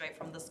comes straight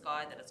from the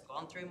sky, that has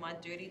gone through my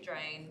dirty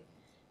drain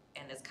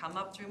and has come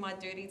up through my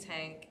dirty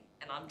tank,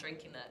 and I'm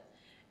drinking it.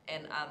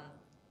 And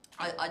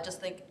I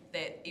just think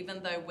that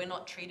even though we're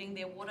not treating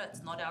their water,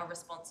 it's not our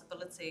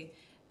responsibility.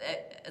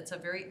 it's a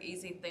very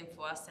easy thing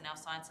for us and our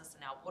scientists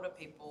and our water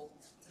people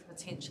to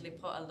potentially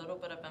put a little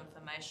bit of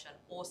information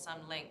or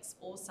some links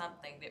or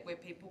something that where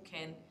people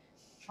can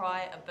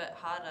try a bit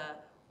harder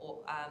or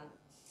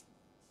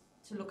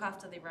to look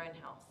after their own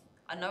health.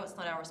 I know it's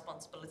not our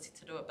responsibility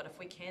to do it, but if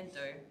we can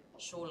do,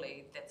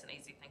 surely that's an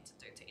easy thing to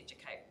do to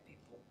educate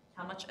people.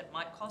 How much it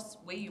might cost,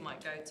 where you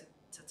might go to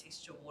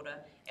test your water,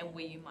 and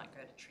where you might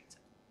go to treat it.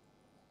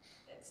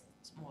 That's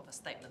more of a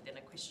statement than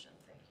a question.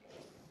 Thank you.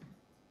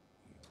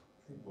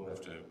 We'll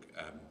have to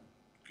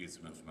get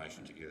some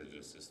information together to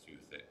assist you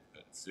with that,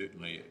 but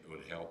certainly it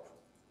would help.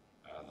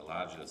 The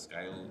larger the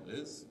scale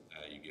is,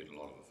 you get a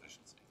lot of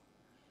efficiency,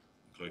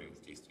 including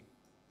the testing.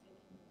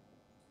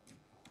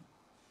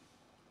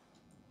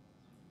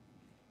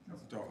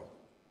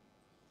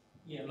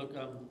 Yeah, look,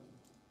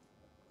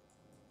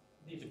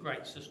 these are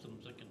great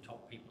systems that can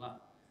top people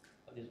up,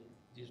 but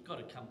there's got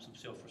to come some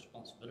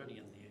self-responsibility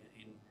in there.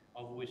 And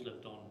I've always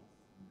lived on,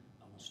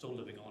 I'm still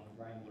living on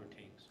rainwater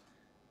tanks,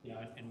 you know,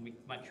 and we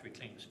make sure we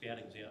clean the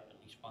spoutings out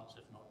at least once,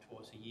 if not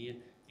twice a year,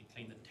 and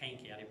clean the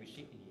tank out every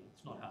second year.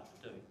 It's not hard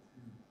to do.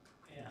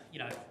 Yeah, you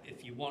know,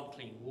 if you want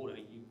clean water,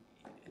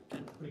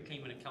 it's pretty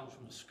clean when it comes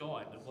from the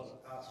sky, but what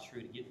it passes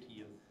through to get to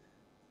you.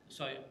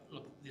 So,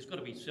 look, there's got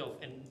to be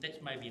and that's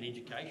maybe an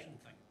education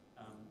thing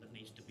that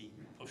needs to be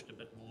pushed a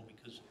bit more,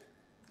 because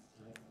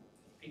you know,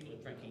 people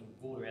are drinking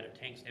water out of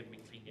tanks that haven't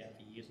been cleaned out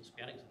for years, and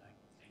spoutings are not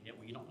cleaned out,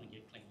 well, you're not going to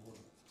get clean water.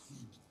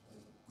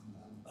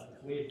 But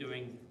if we're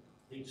doing,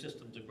 these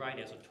systems are great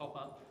as a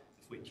top-up,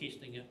 if we're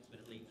testing it, but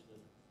it leaves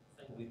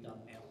the thing we've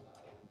done now,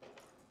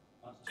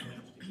 once it's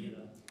mixed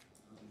together,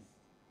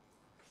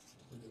 it's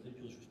the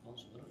individual's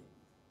responsibility.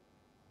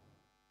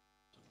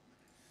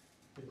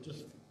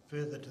 Just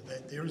further to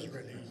that, there is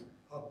really,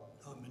 I'm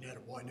out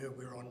of Wainua,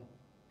 we're on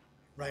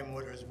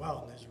rainwater as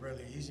well, and there's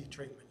really easy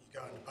treatment. You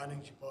go into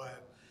Bunnings, you buy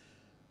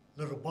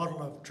a little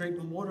bottle of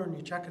treatment water and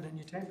you chuck it in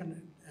your tank,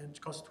 and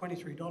it costs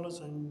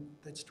 $23, and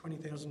that's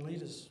 20,000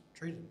 litres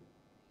treated.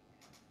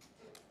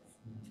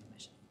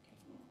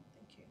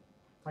 Thank you.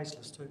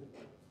 Tasteless too.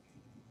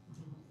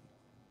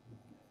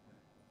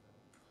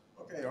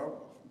 Okay,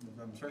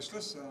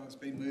 Specialist, it's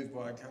been moved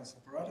by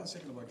Councillor Parata,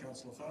 seconded by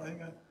Councillor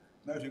Whahinga.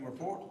 Noting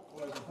report, all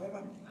those in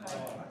favour?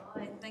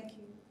 Aye, thank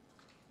you.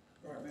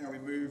 Right, now we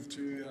move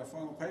to our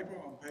final paper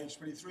on page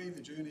 23,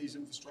 the Journeys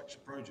Infrastructure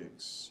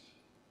Projects.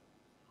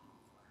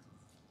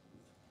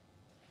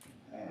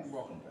 And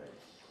welcome, Dave.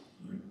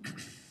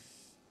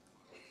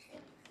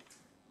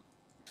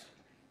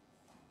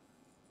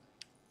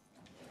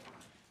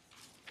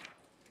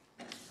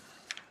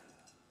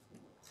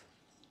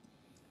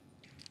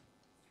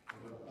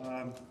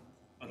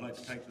 I'd like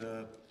to take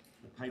the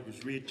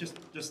papers read. Just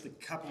a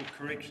couple of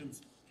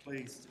corrections,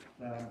 please.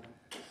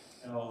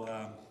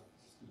 Our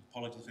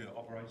apologies to our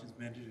operations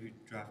manager who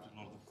drafted a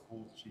lot of the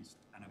reports. She's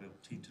unavailable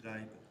to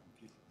today.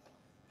 But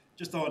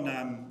just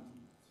on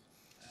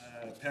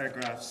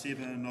paragraph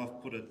 7,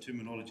 I've put a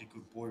terminology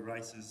called boy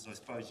races. I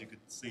suppose you could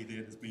see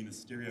there there's been a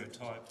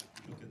stereotype.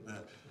 If you look at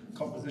the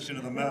composition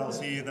of the males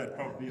here, they'd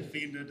probably be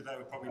offended. They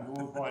were probably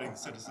law-abiding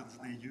citizens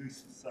in their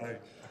youth. So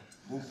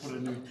we'll put a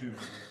new term.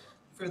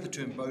 Prefer the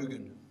term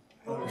bogan.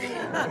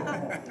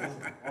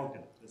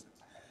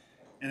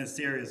 And a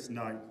serious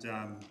note,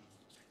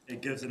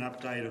 it gives an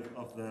update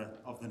of the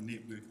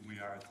network and we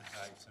are at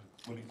today, so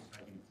willing to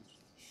take any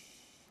questions.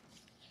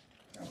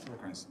 Councillor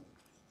Grayson.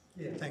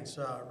 Yeah, thanks.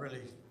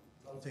 Really,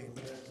 one thing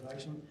about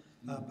information.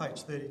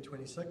 Page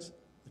 3026,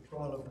 the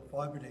trial of the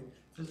fibre deck.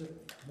 Is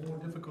it more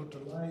difficult to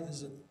lay?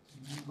 Is it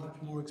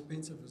much more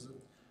expensive? Is it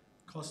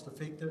cost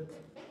effective?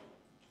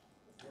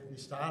 Have you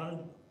started?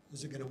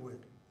 Is it going to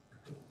work?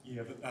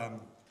 Yeah, but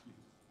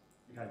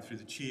going through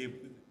the chair,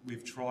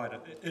 we've tried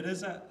it. It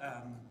is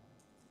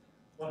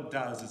what it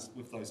does is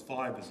with those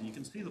fibres, and you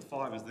can see the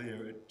fibres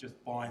there, it just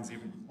binds the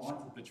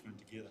bitumen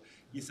together.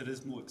 Yes, it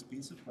is more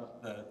expensive,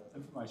 but the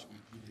information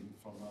we're getting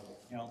from other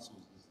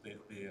councils is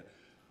that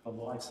the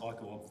life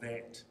cycle of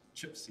that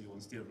chip seal,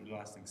 instead of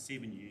lasting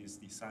 7 years,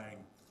 they're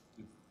saying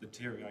with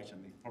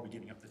deterioration, they're probably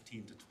getting up to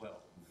 10 to 12.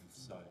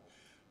 So,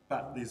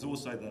 but there's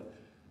also the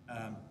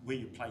where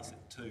you place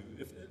it too.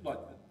 If like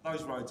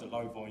those roads are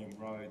low volume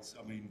roads,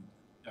 I mean,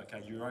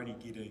 okay, you're only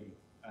getting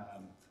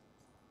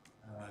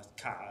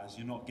cars,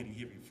 you're not getting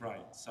heavy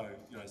freight. So,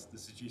 you know, the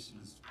suggestion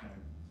is, you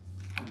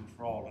know,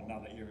 control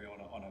another area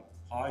on a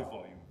high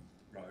volume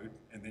road,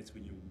 and that's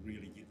when you'll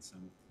really get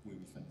some where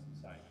we think some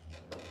safe.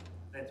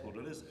 That's what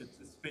it is. It's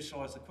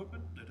specialised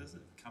equipment. It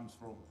comes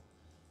from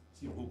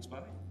Hawke's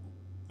Bay,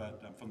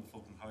 but from the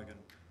Fulton Hogan,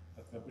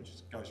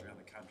 which goes around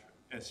the country.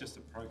 It's just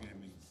a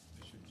programming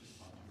issue.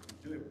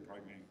 We do have a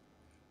program,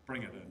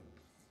 bring it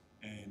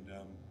in, and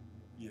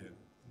yeah.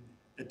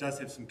 It does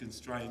have some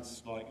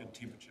constraints, like in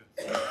temperature,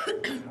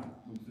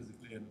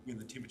 physically, and when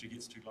the temperature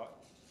gets too low,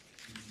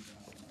 you've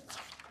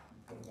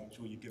got to make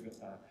sure you give it.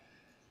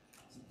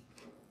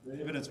 The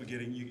evidence we're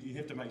getting, you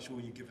have to make sure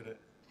you give it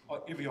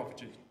every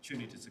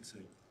opportunity to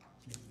succeed.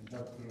 And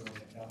don't put it on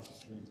the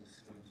outside temperature.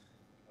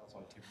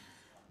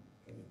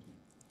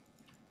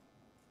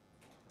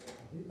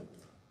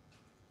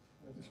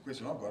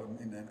 question I've got,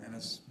 and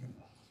it's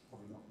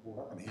probably not brought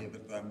up in here,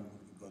 but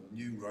the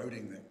new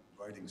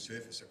roading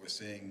surface that we're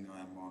seeing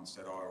on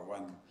State Ira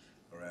 1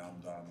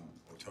 around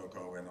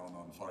Otoko and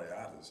on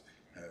Whareatas,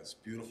 it's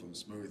beautiful and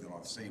smooth, and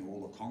I've seen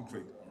all the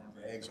concrete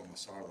bags on the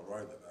side of the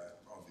road that they're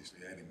obviously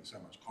adding so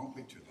much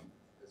concrete to them.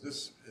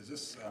 Is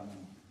this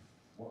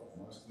what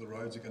most of the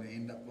roads are going to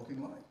end up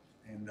looking like?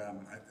 And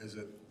is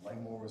it way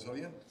more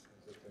resilient?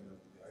 Is it going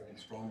to be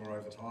stronger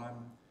over time?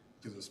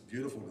 Because it's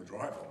beautiful to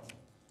drive on.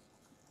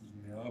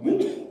 Yeah, I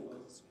mean,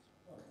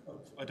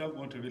 I don't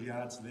want to really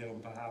answer that on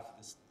behalf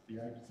of the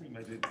agency.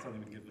 Maybe it's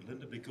something we give to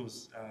Linda,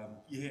 because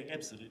yeah,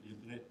 absolutely,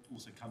 that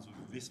also comes with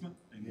investment,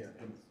 and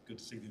it's good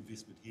to see the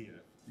investment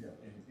here. Yeah.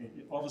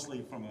 And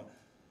obviously, from a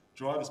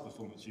driver's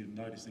performance, you're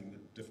noticing the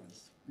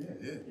difference. Yeah,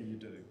 you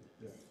do.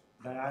 Yeah.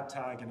 They are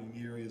targeting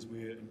areas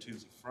where, in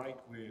terms of freight,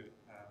 where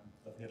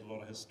they've had a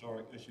lot of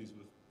historic issues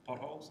with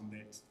potholes, and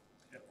that's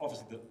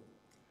obviously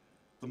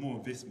the more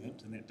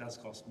investment, and that does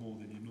cost more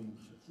than your normal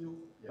chip seal,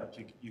 but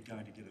you're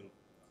going to get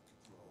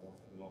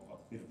a lot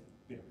better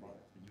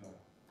product than you are.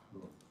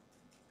 Sure.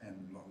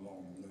 And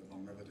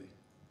longevity.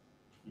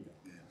 Yeah.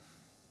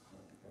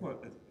 Well,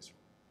 it's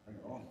hang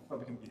on. But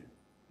we can,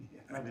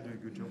 maybe do a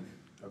good job.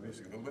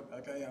 Diversing a little bit.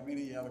 Okay,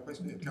 any other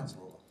questions?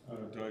 Councillor.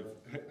 Dave,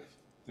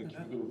 thank you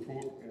for the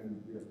report,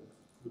 and good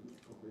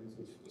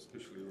comprehensive,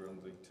 especially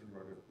around the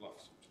Tinraga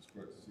Bluffs, which is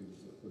great to see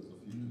there's a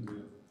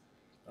future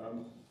there.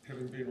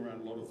 Having been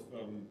around a lot of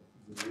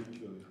the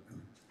region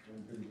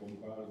and been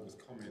bombarded with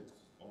comments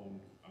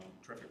on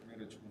traffic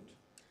management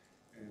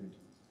and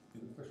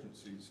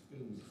inefficiencies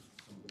in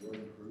some of the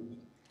road crews,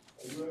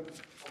 are you able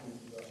to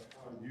comment about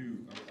how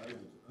you are able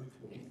to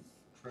influence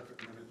traffic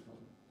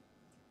management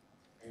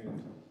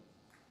and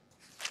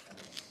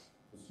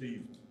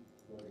perceived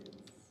road?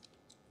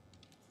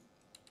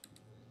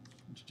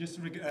 Just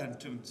in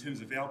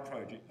terms of our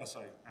project,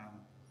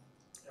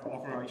 our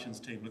operations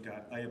team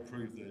they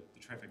approve the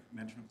traffic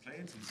management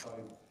plans, and so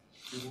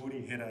we've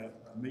already had a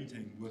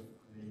meeting with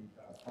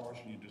the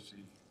forestry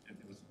industry, and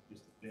it was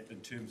just that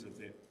in terms of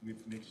that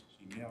we've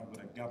actually now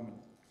got a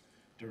government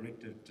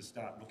directive to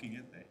start looking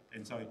at that.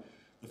 And so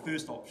the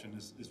first option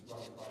is road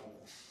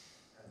closure,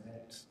 and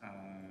that's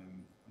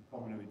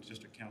Commonwealth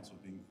District Council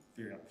being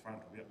very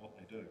upfront about what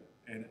they do.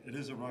 And it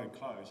is a road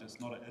closure,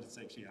 it's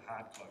actually a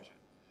hard closure.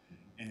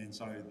 And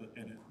so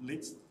and it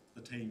lets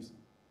the teams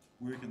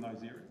work in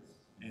those areas.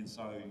 And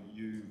so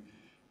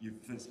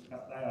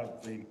they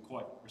have been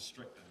quite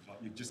restricted.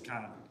 Like you just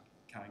can't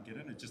get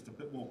in. It's just a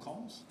bit more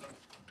comms,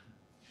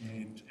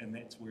 and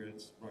that's where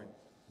it's road.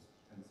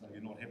 And so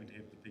you're not having to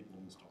have the people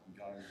on the stop and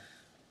go.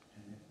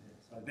 And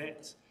so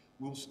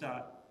we'll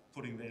start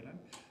putting that in.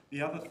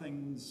 The other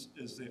things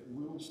is that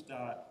we'll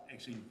start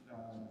actually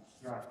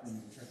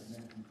drafting the traffic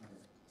management plan.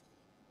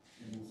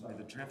 And we'll say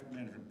the traffic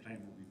management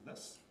plan will be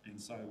this, and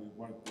so we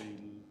won't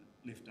be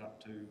left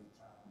up to,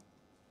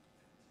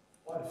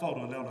 by default,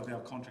 a lot of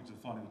our contractors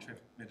are finding the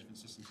traffic management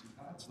systems too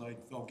hard, so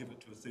they'll give it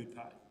to a third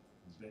party.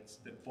 That's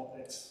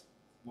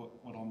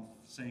what I'm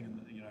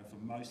seeing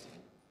for most of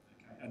them.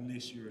 Okay?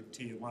 Unless you're a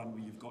tier 1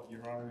 where you've got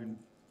your own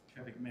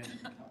traffic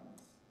management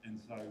companies.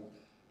 And so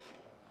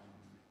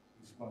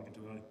we've spoken to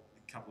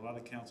a couple of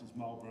other councils,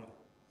 Marlborough,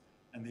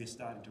 and they're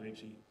starting to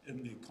actually,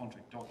 in their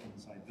contract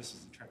document, say this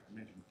is the traffic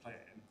management plan,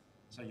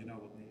 so you know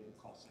what their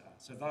costs are.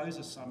 So those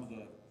are some of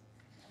the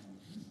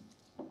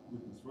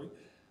working through.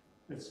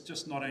 It's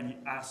just not only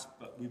us,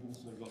 but we've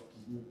also got to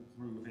work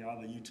through with our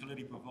other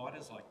utility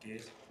providers like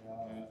gas,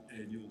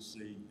 and you'll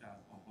see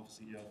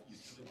obviously our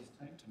utilities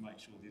team to make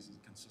sure there's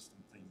a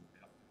consistent theme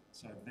about that.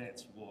 So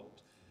that's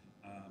what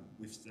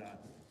we've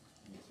started.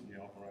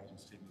 The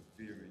operations team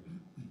are very,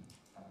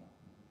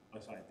 I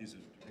say, there's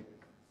a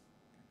direct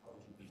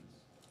approach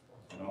business.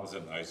 And I was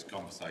in those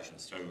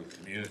conversations too with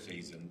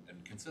communities, and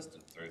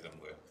consistent through them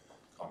were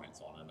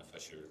comments on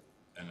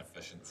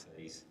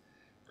inefficiencies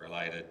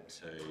related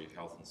to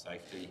health and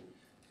safety.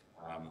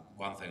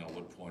 One thing I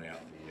would point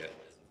out there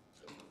is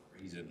the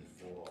reason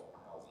for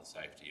health and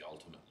safety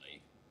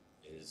ultimately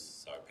is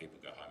so people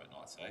go home at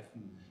night safe.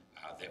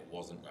 That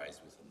wasn't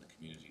raised within the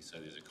community, so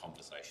there's a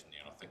conversation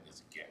there, and I think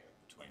there's a gap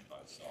between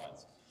both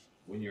sides.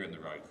 When you're in the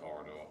road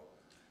corridor,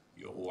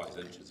 you're always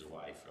inches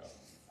away from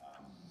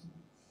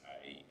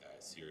a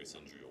serious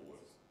injury or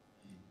worse.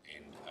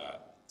 And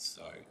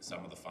so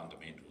some of the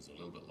fundamentals are a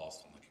little bit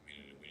lost on the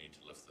community. We need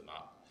to lift them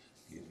up.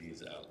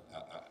 There's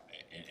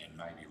and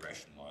maybe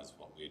rationalise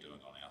what we're doing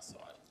on our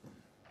side.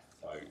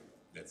 So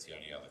that's the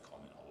only other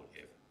comment I would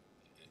have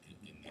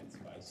in that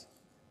space,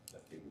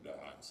 that people go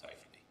home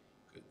safely.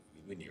 Because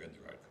when you're in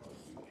the road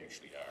corridor, you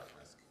actually are at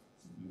risk.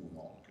 You're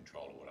not in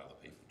control of what other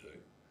people do.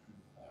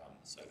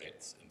 So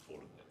that's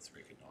important, that's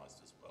recognised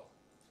as well.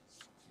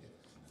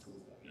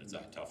 And it's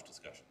a tough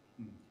discussion.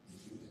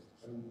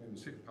 And the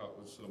second part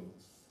was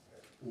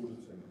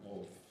auditing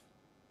of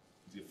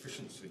the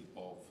efficiency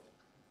of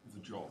the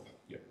job.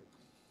 Yeah.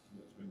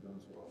 That's been done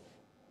as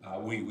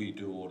well. We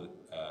do audit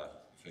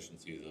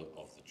efficiency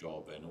of the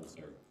job, and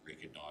also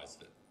recognise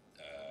that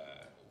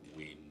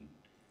when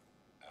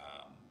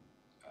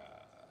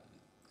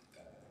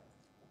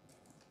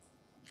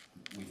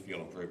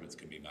improvements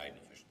can be made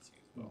in efficiency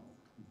as well.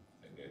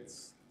 I think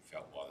that's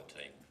felt by the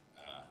team.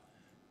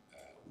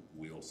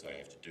 We also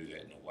have to do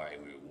that in a way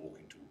where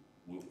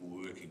we're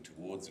working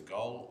towards a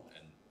goal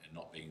and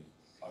not being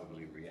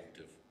overly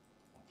reactive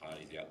on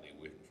parties out there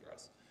working for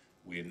us.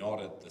 We're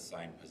not at the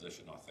same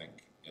position, I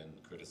think, in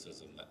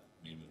criticism that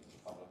members of the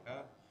public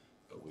are,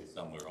 but we're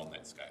somewhere on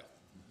that scale.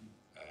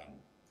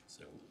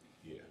 So,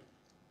 yeah.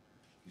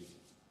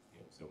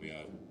 So we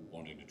are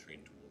wanting to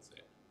trend towards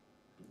that.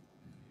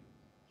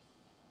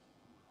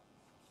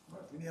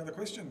 Right, any other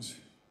questions?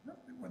 No,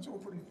 everyone's all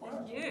pretty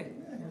quiet. Thank you.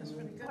 Yeah, it was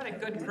really good. What a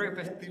good group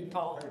of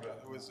people.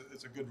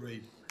 It's a good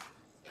read.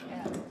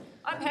 Yeah.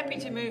 I'm happy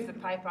to move the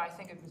paper. I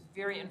think it was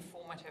very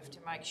informative to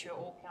make sure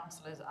all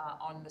councillors are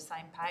on the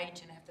same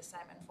page and have the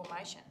same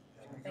information.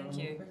 Thank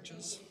you.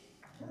 Pictures.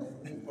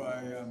 Moved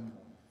by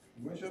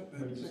Worship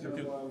and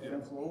seconded by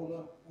Councillor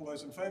Orla. All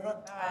those in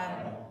favour?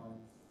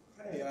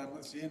 Okay,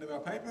 that's the end of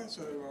our paper,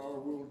 so I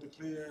will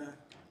declare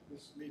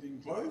this meeting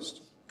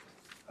closed.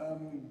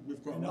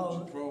 We've got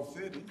lunch at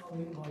 12:30.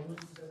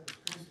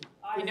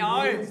 I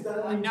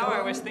know,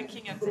 I was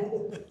thinking of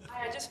that.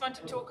 Hey, I just want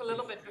to talk a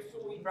little bit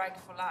before we break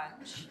for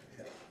lunch.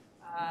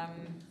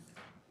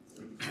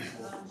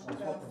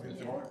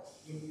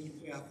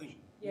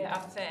 Yeah,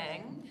 our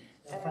thing.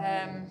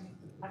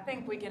 I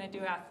think we're going to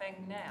do our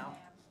thing now.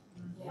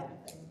 Yeah.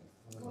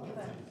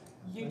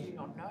 You do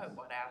not know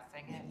what our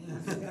thing is.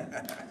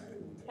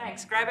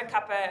 Thanks. Grab a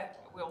cuppa.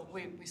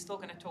 We're still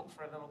going to talk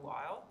for a little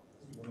while.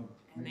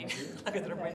 And then look at the